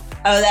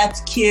 Oh, that's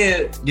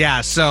cute.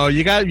 Yeah, so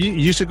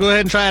you should go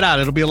ahead and try it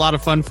out. It'll be a lot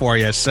of fun for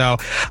you. So,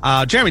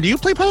 Jeremy, do you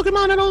play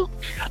Pokemon at all?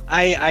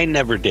 I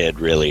never did,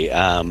 really.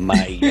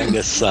 My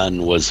youngest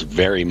son was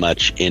very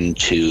much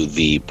into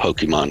the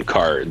Pokemon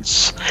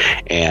cards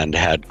and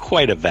had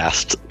quite a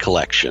vast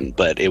collection,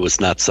 but it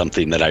was not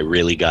something that I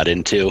really got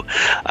into.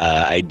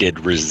 I did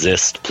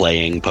resist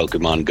playing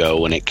Pokemon Go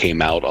when it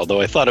came out,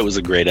 although I thought it was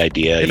a great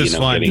idea. It is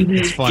fun.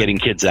 Getting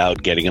kids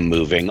out, getting them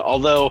moving.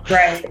 Although,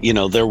 you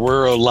know, there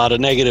were a lot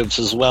of negatives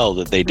as well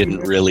that they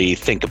didn't really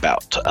think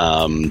about.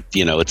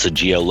 You know, it's a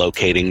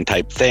geolocating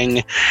type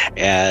thing.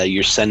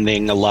 You're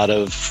sending a lot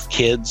of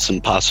kids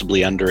and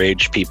possibly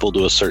underage people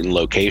to a certain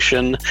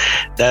location.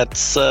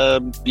 That's,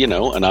 you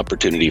know, an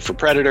opportunity for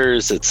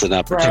predators. It's an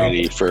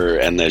opportunity for,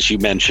 and as you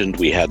mentioned,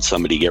 we had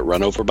somebody get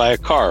run over by a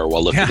car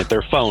while looking at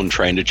their phone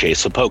trying to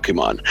chase a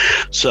Pokemon.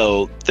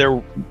 So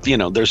there, you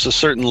know, there's a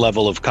certain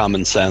level of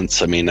common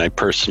sense. I mean, I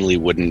personally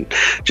wouldn't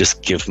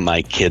just give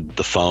my kid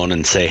the phone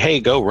and say, hey,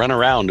 go run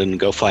around and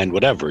go find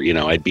whatever. You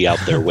know, I'd be out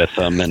there with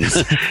them, and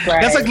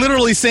that's like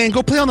literally saying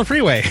go play on the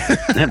freeway.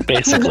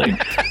 Basically.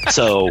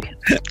 So,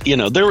 you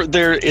know,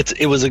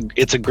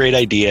 it's a great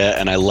idea,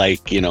 and I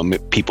like, you know,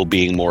 people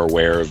being more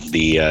aware of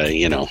the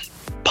you know,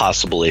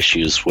 possible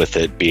issues with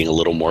it, being a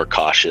little more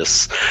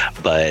cautious.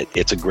 But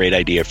it's a great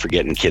idea for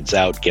getting kids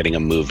out, getting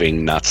them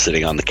moving, not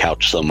sitting on the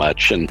couch so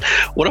much. And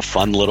what a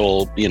fun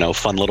little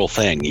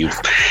thing. You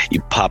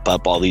pop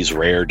up all these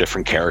rare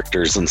different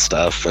characters and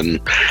stuff.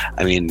 And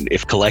I mean,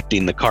 if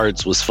collecting the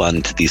cards was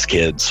fun to these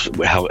kids,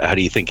 how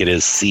do you think it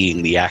is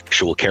seeing the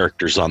actual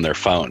characters on their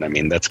phone? I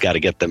mean, that's got to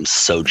get them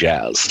so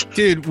jazzed.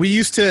 Dude, I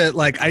used to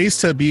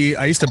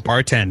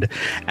bartend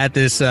at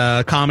this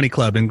comedy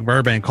club in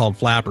Burbank called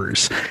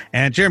Flappers.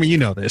 And Jeremy, you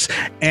know this.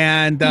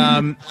 And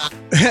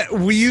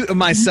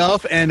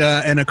myself and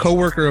a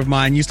coworker of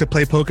mine used to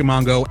play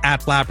Pokemon Go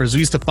at Flappers. We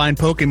used to find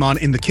Pokemon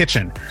in the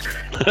kitchen.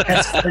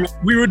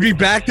 We would be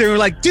back there. We're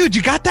like, dude,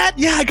 you got that?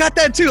 Yeah, I got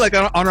that too. Like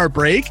on our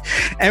break.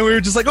 And we were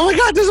just like, oh my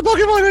God, there's a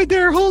Pokemon right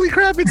there. Holy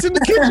crap, it's in the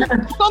kitchen.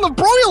 It's on the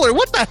broiler.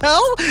 What the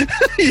hell?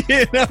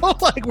 You know,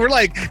 like we're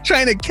like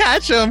trying to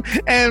catch them.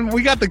 And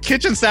we got the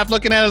kitchen staff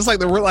looking at us like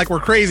we're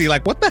crazy.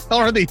 Like, what the hell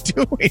are they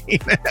doing?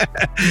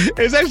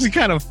 It's actually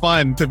kind of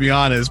fun, to be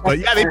honest. But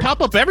yeah, they pop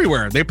up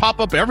everywhere.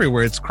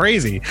 It's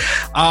crazy.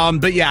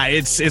 But yeah,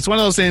 it's one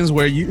of those things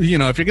where you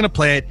know, if you're gonna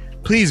play it,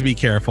 please be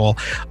careful.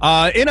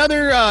 In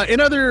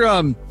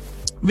other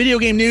video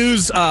game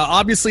news,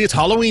 obviously it's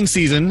Halloween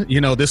season.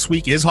 You know, this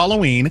week is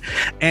Halloween,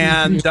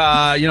 and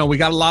you know, we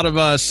got a lot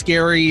of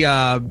scary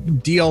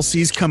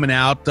DLCs coming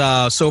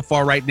out so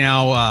far right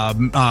now.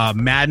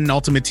 Madden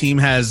Ultimate Team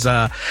has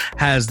their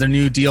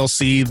new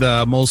DLC,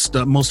 the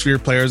most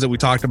feared players that we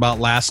talked about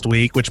last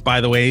week. Which, by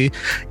the way,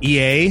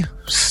 EA,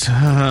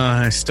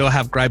 I still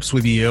have gripes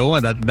with you,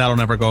 and that'll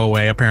never go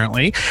away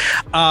apparently.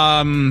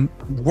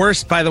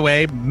 Worst, by the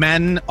way,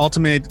 Madden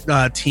Ultimate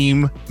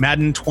Team,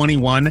 Madden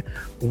 21,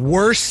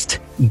 worst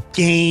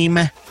game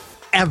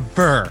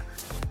ever.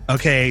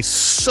 Okay,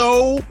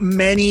 so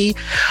many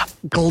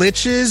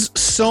glitches,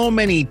 so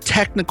many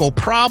technical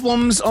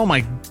problems. Oh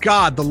my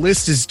God, the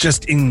list is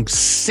just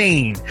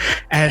insane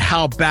at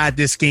how bad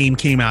this game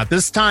came out.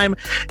 This time,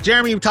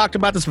 Jeremy, we talked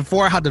about this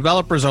before, how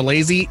developers are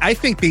lazy. I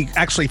think they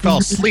actually fell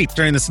asleep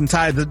during the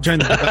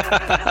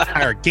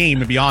entire game,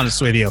 to be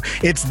honest with you.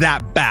 It's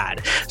that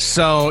bad.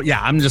 So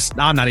yeah, I'm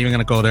not even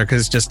gonna go there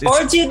because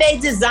or do they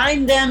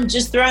design them,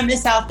 just throwing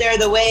this out there,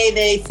 the way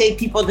they say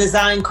people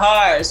design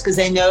cars, because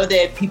they know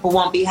that people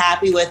won't be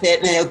happy with it,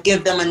 and it'll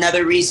give them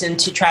another reason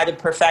to try to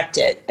perfect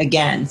it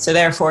again. So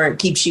therefore it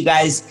keeps you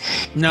guys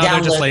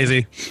they're just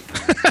lazy.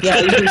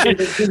 Yeah,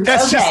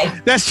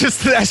 that's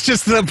just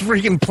the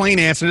freaking plain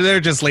answer. They're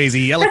just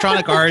lazy.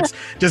 Electronic Arts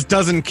just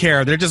doesn't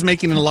care. They're just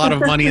making a lot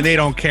of money and they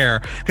don't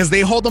care because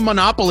they hold a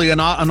monopoly on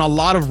a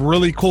lot of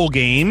really cool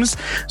games.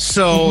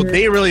 So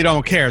they really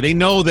don't care. They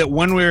know that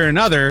one way or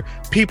another,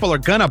 people are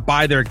gonna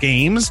buy their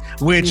games,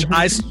 which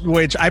I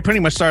pretty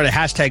much started a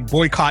hashtag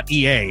boycott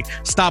EA.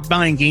 Stop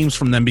buying games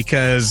from them,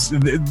 because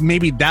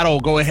maybe that'll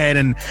go ahead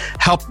and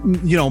help,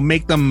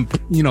 make them,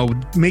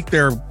 make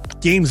their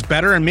games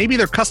better, and maybe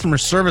their customer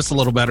service a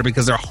little better,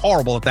 because they're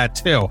horrible at that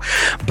too.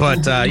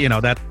 But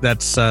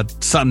that's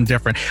something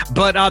different.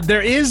 But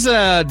there is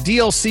a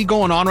DLC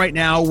going on right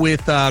now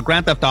with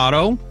Grand Theft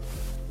Auto.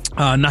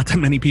 Not that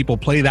many people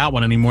play that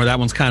one anymore. That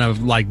one's kind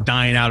of like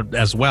dying out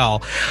as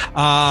well.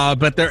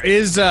 But there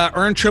is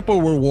earn triple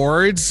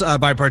rewards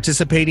by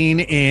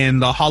participating in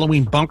the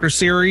Halloween Bunker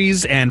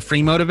series and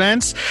free mode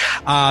events.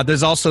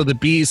 There's also the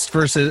Beast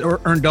versus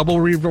earn double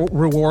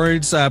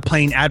rewards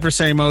playing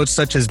adversary modes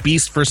such as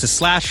Beast versus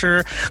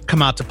Slasher,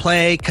 Come Out to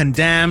Play,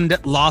 Condemned,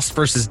 Lost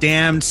versus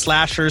Damned,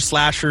 Slashers.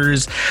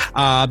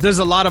 There's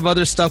a lot of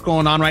other stuff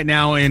going on right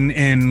now in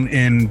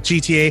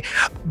GTA.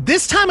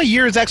 This time of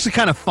year is actually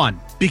kind of fun,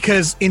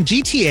 because in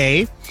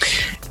GTA,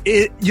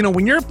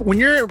 when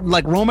you're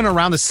like roaming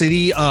around the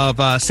city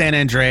of San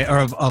Andreas, or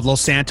of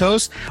Los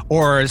Santos,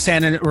 or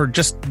or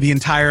just the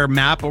entire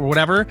map or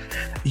whatever,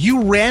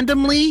 you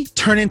randomly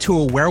turn into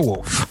a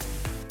werewolf.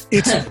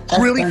 It's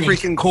really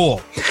freaking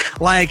cool.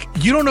 Like,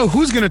 you don't know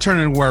who's going to turn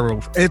into a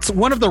werewolf. It's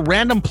one of the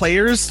random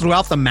players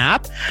throughout the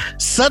map.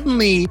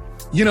 Suddenly,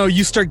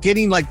 you start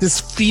getting like this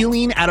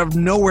feeling out of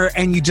nowhere,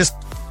 and you just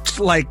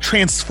like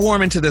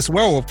transform into this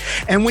werewolf.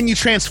 And when you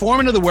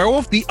transform into the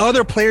werewolf, the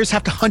other players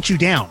have to hunt you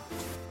down.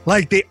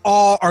 Like, they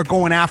all are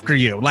going after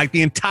you. Like,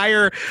 the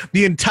entire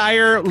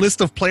list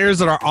of players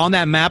that are on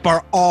that map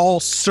are all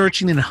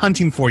searching and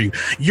hunting for you.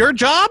 Your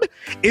job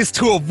is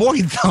to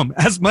avoid them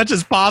as much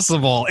as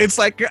possible. It's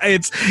like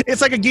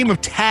a game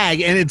of tag,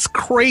 and it's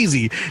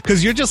crazy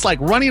because you're just like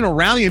running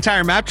around the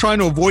entire map trying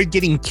to avoid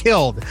getting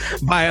killed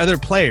by other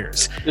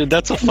players. Dude,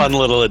 that's a fun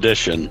little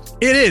addition.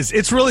 It is.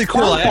 It's really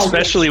cool,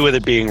 especially with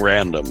it being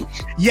random.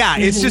 Yeah,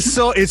 it's just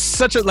it's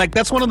such a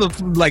that's one of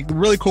the like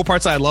really cool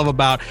parts I love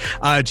about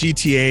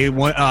GTA.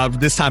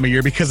 This time of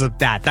year, because of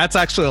that. That's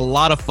actually a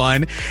lot of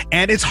fun,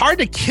 and it's hard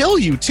to kill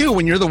you too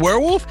when you're the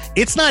werewolf.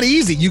 It's not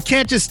easy. You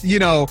can't just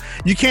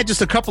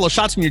a couple of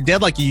shots and you're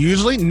dead like you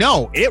usually.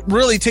 No, it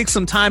really takes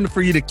some time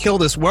for you to kill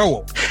this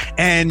werewolf,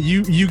 and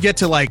you get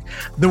to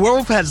the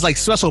werewolf has like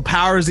special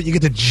powers that you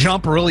get to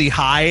jump really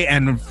high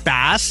and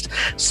fast.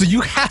 So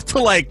you have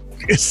to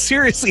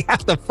seriously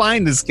have to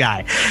find this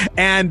guy.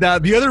 And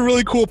the other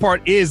really cool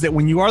part is that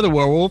when you are the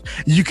werewolf,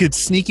 you could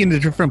sneak into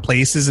different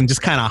places and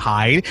just kind of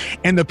hide,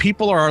 and the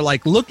people are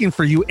looking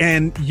for you,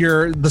 and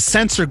the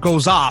sensor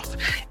goes off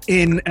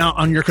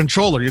on your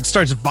controller. It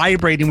starts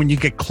vibrating when you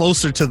get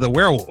closer to the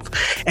werewolf,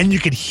 and you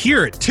could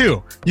hear it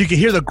too. You can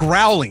hear the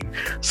growling.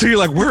 So you're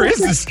like, where is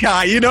this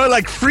guy?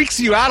 It freaks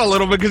you out a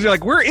little bit, because you're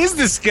like, where is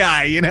this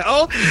guy?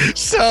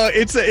 So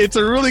it's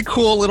a really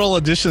cool little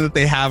addition that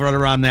they have right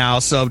around now.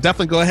 So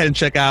definitely go ahead and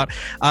check out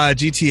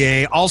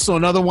GTA. Also,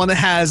 another one that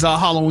has a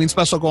Halloween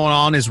special going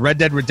on is Red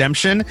Dead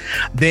Redemption.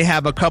 They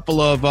have a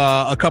couple of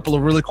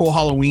really cool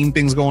Halloween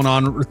themes going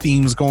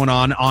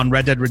on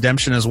Red Dead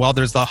Redemption as well.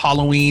 There's the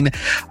Halloween.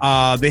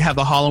 They have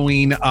the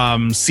Halloween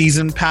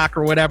season pack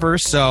or whatever.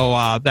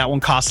 So that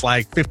one costs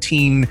like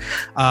 15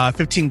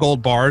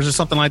 gold bars or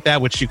something like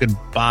that, which you could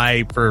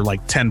buy for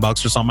like $10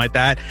 or something like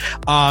that.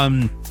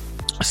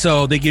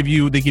 So they give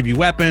you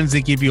weapons,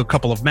 they give you a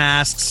couple of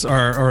masks,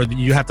 or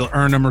you have to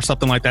earn them or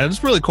something like that.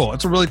 It's really cool.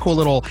 It's a really cool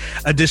little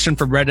addition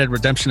for Red Dead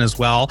Redemption as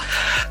well.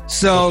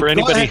 So for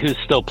anybody who's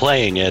still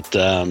playing it,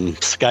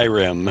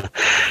 Skyrim,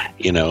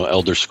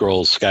 Elder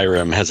Scrolls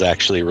Skyrim has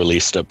actually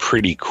released a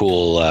pretty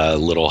cool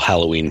little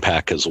Halloween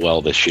pack as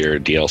well this year,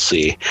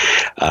 DLC,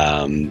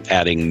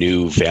 adding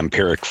new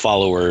vampiric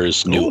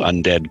followers, new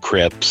undead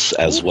crypts,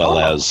 as well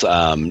as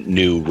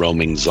new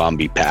roaming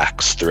zombie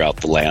packs throughout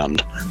the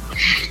land.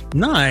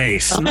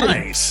 Nice.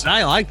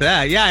 I like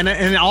that. Yeah,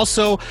 and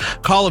also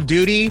Call of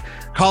Duty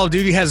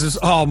has this.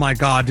 Oh my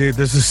god, dude,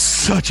 this is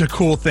such a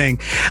cool thing.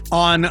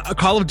 On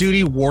Call of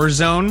Duty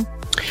Warzone,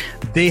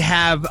 they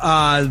have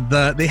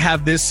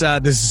this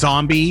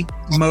zombie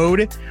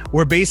mode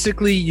where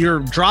basically you're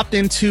dropped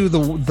into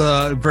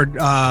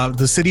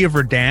the city of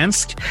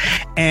Verdansk,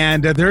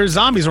 and there are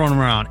zombies running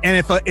around.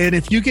 And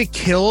if you get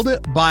killed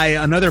by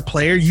another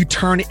player, you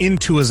turn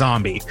into a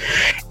zombie,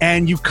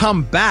 and you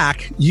come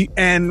back.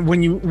 And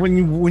when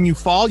you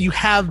fall, you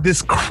have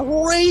this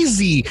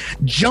crazy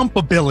jump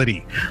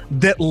ability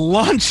that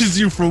launches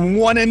you from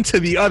one end to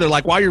the other.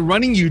 Like while you're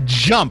running, you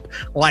jump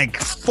like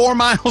 4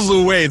 miles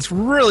away. It's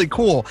really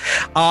cool.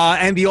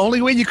 And the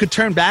only way you could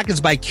turn back is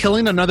by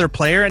killing another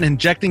player and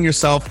injecting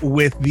yourself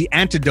with the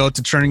antidote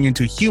to turning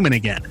into a human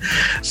again.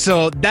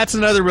 So that's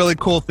another really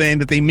cool thing,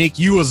 that they make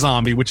you a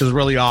zombie, which is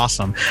really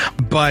awesome.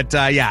 But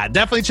yeah,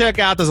 definitely check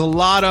out. There's a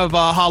lot of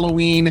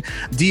Halloween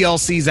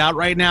DLCs out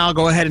right now.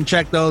 Go ahead and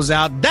check those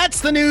out.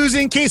 That's the news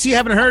in case you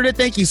haven't heard it.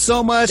 Thank you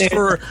so much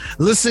for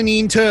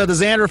listening to the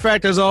Xander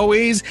Effect as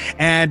always.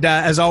 And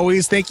as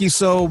always, thank you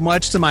so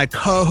much to my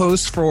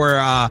co-host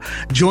for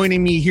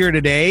joining me here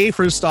today.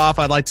 First off,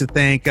 I'd like to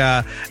thank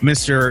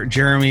Mr.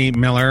 Jeremy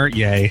Miller.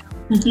 Yay.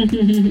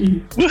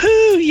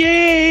 Woohoo!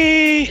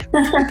 Yay!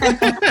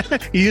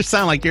 You just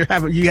sound like you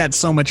had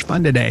so much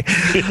fun today.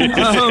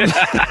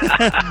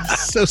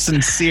 So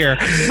sincere.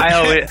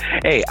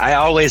 I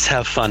always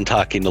have fun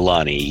talking to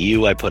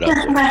Lonnie. I put up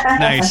with.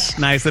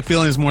 Nice. The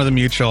feeling is more than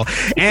mutual.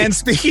 And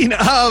speaking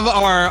of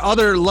our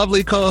other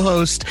lovely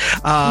co-host,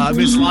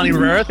 Miss Lonnie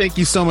Rivera, thank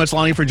you so much,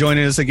 Lonnie, for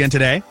joining us again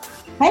today.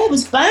 Hey, it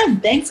was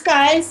fun. Thanks,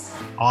 guys.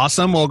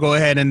 Awesome. We'll go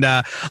ahead and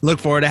look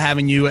forward to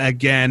having you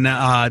again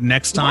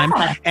next time.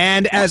 Yeah.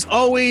 And as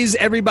always,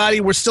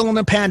 everybody, we're still in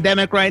the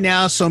pandemic right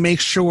now, so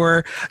make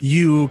sure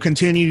you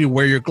continue to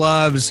wear your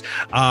gloves,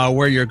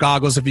 wear your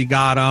goggles if you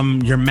got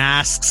them, your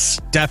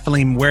masks.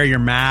 Definitely wear your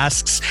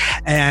masks,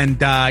 and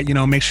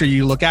make sure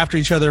you look after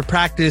each other.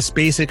 Practice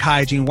basic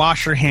hygiene.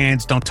 Wash your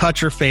hands. Don't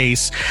touch your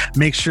face.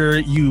 Make sure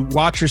you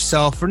watch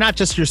yourself, for not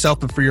just yourself,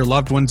 but for your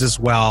loved ones as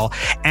well.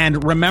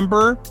 And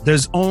remember,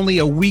 there's only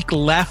a week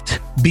left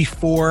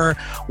before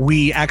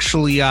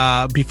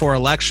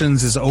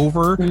elections is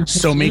over. Mm-hmm.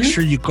 So make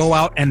sure you go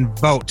out and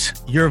vote.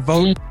 Your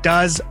vote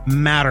does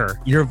matter.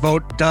 Your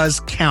vote does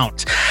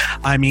count.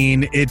 I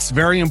mean, it's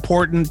very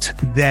important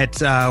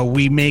that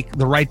we make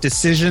the right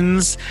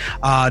decisions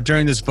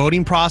during this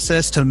voting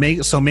process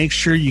make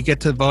sure you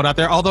get to vote out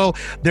there. Although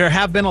there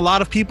have been a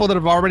lot of people that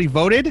have already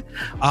voted,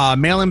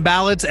 mail-in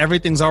ballots,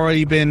 everything's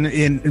already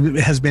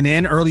has been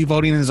in. Early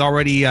voting has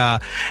already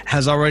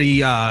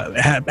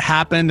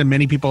happened, and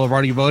many people have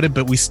already voted.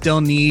 But we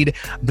still need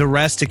the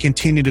rest to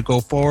continue to go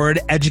forward.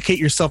 Educate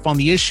yourself on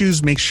the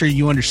issues. Make sure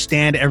you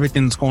understand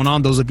everything that's going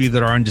on. Those of you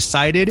that are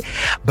undecided,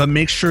 but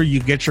make sure you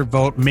get your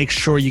vote. Make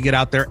sure you get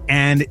out there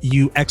and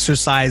you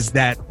exercise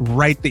that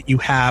right that you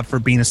have for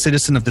being a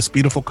citizen of this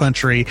beautiful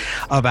country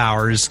of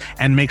ours.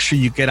 And make sure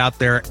you get out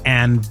there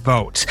and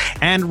vote.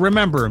 And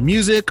remember,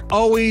 music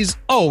always,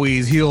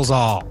 always heals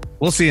all.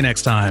 We'll see you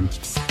next time.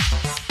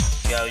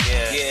 Yo,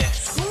 yeah. Yeah.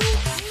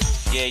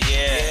 Yeah,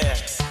 yeah.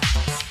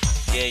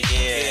 Yeah,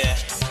 yeah.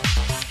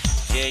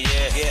 Yeah,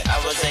 yeah, yeah. I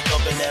was like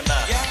open that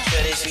mouth.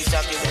 Sure that she's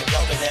talking and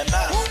open that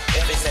mouth.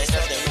 If it say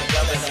something, we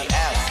jumping it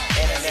out.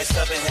 And then it's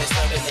something it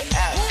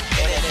out.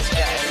 And then it's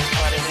got it, it's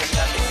part of this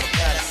something we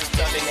got it.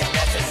 Jumping that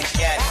that's what we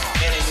got it.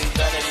 And then we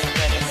done it, we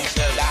run it, we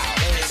go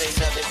loud. And it say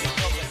something, we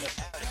open it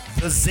out.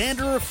 The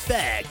Xander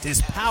Effect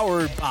is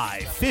powered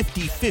by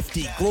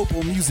 50/50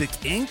 Global Music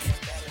Inc.,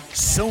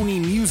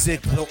 Sony Music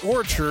The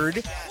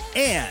Orchard,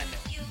 and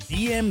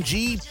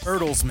BMG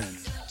Bertelsmann.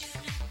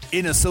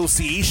 In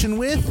association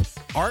with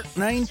Art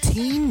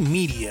 19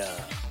 Media.